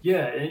be.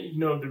 Yeah. And you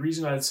know, the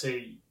reason I'd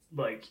say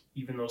like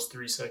even those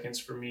 3 seconds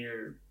for me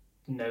are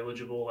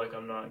negligible, like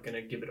I'm not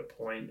gonna give it a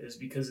point, is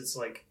because it's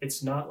like,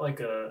 it's not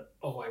like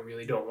I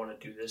really don't want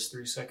to do this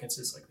 3 seconds.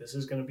 It's like, this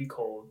is gonna be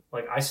cold.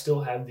 Like, I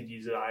still have the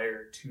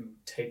desire to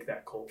take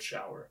that cold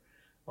shower.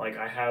 Like,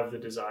 I have the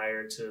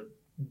desire to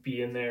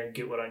be in there and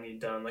get what I need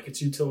done. Like,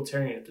 it's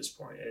utilitarian at this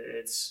point.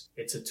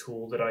 It's a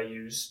tool that I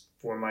use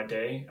for my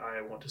day.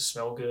 I want to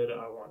smell good.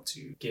 I want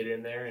to get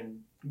in there and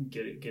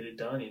get it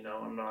done. You know,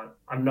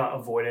 I'm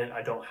not avoidant.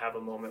 I don't have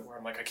a moment where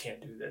I'm like, I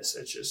can't do this.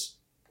 It's just,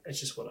 it's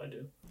just what I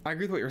do. I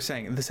agree with what you're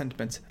saying, the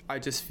sentiments. I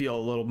just feel a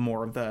little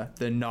more of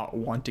the not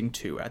wanting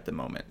to at the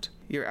moment.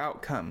 Your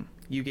outcome,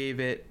 you gave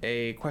it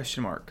a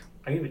question mark.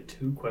 I gave it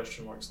 2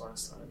 question marks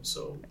last time,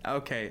 so...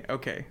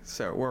 Okay.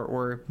 So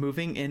we're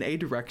moving in a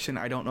direction.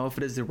 I don't know if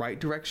it is the right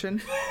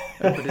direction,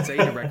 but it's a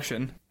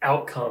direction.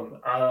 Outcome.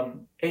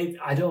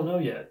 I don't know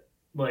yet.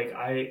 Like,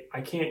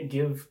 I can't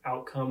give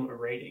outcome a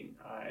rating.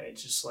 I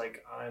just,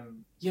 like,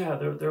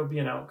 there'll be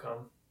an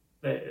outcome.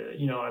 That,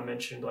 you know, I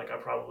mentioned, like, I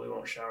probably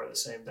won't shower the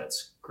same.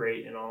 That's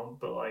great and all,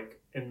 but, like,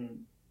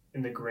 in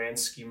the grand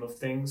scheme of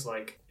things,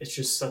 like, it's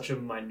just such a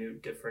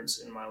minute difference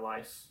in my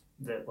life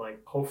that, like,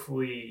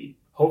 hopefully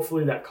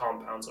that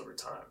compounds over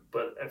time.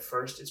 But at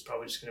first, it's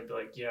probably just going to be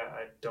like, yeah,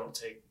 I don't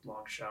take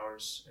long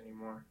showers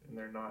anymore, and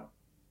they're not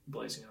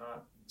blazing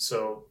hot.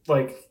 So,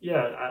 like,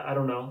 yeah, I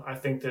don't know. I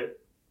think that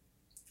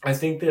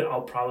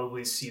I'll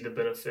probably see the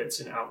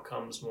benefits and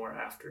outcomes more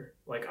after.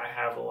 Like, I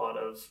have a lot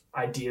of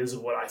ideas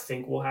of what I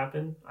think will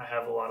happen. I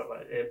have a lot of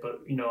it,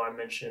 but, you know, I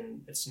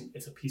mentioned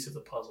it's a piece of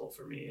the puzzle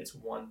for me. It's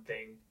one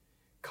thing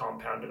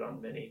compounded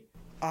on many.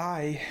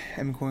 I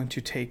am going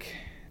to take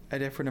a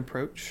different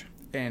approach,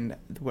 and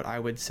what I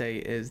would say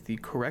is the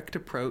correct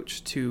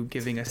approach to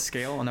giving a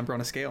number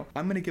on a scale.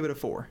 I'm going to give it a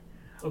 4.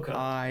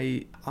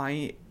 Okay.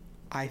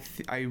 I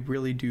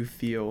really do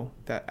feel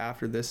that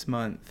after this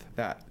month,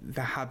 that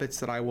the habits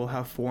that I will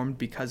have formed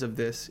because of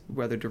this,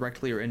 whether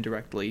directly or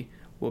indirectly,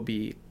 will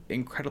be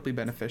incredibly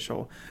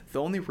beneficial.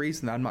 The only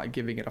reason that I'm not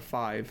giving it a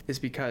 5 is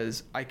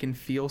because I can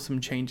feel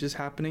some changes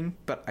happening,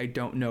 but I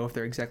don't know if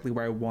they're exactly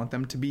where I want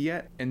them to be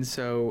yet. And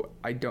so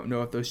I don't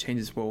know if those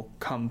changes will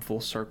come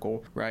full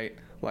circle, right?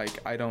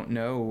 Like, I don't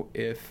know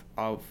if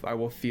I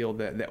will feel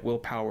that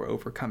willpower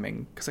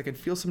overcoming, because I could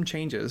feel some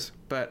changes,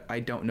 but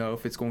I don't know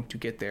if it's going to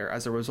get there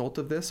as a result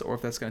of this or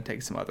if that's going to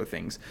take some other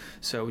things.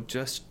 So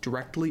just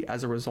directly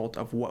as a result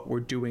of what we're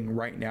doing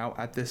right now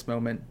at this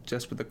moment,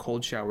 just with the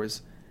cold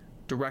showers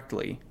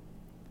directly,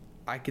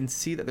 I can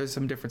see that there's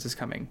some differences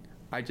coming.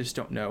 I just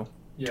don't know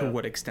to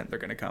what extent they're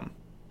going to come.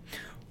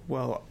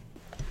 Well,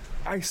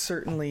 I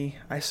certainly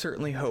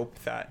hope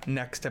that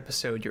next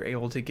episode you're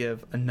able to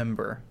give a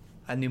number,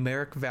 a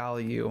numeric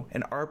value,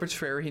 an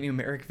arbitrary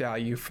numeric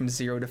value from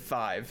 0 to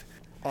 5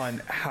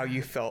 on how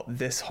you felt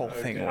this whole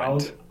thing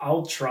went.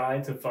 I'll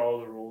try to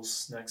follow the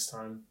rules next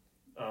time,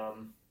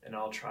 and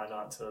I'll try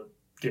not to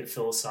get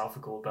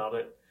philosophical about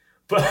it.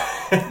 But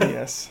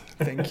yes,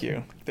 thank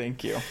you.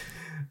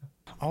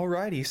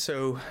 Alrighty,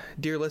 so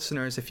dear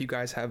listeners, if you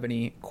guys have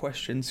any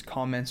questions,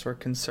 comments, or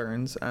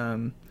concerns,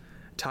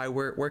 Ty,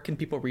 where can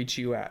people reach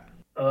you at?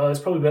 It's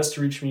probably best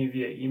to reach me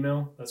via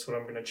email. That's what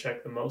I'm going to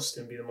check the most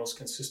and be the most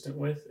consistent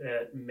with,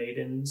 at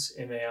Maidens,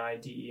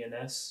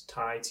 Maidens,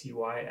 Ty,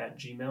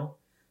 @gmail.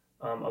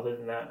 Other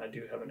than that, I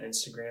do have an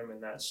Instagram,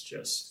 and that's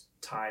just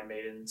Ty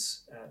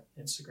Maidens at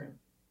Instagram.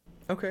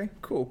 Okay,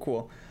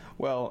 cool.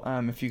 Well,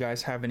 if you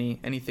guys have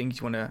anything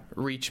you want to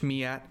reach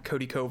me at,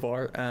 Cody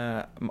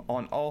Kovar,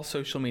 on all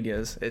social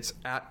medias, it's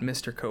at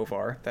Mr.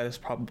 Kovar. That is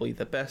probably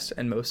the best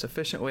and most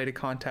efficient way to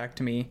contact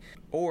me.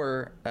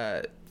 Or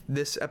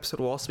this episode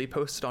will also be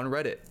posted on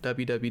Reddit,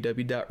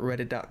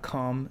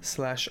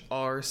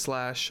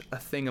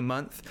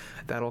 www.reddit.com/r/athingamonth.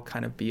 That'll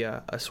kind of be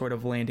a sort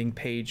of landing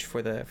page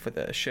for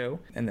the show,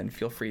 and then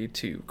feel free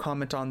to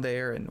comment on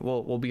there, and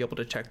we'll be able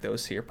to check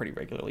those here pretty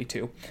regularly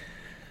too.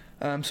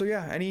 So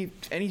yeah, any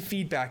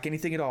feedback,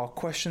 anything at all,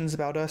 questions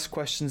about us,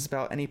 questions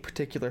about any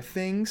particular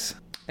things,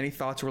 any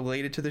thoughts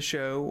related to the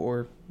show,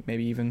 or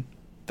maybe even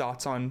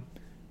thoughts on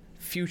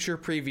future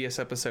previous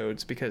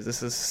episodes, because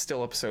this is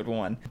still episode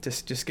 1.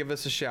 Just give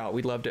us a shout.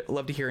 We'd love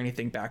to hear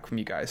anything back from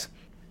you guys.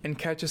 And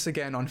catch us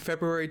again on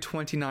February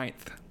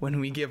 29th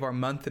when we give our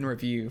month in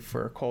review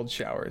for cold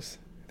showers.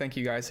 Thank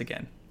you guys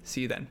again.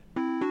 See you then.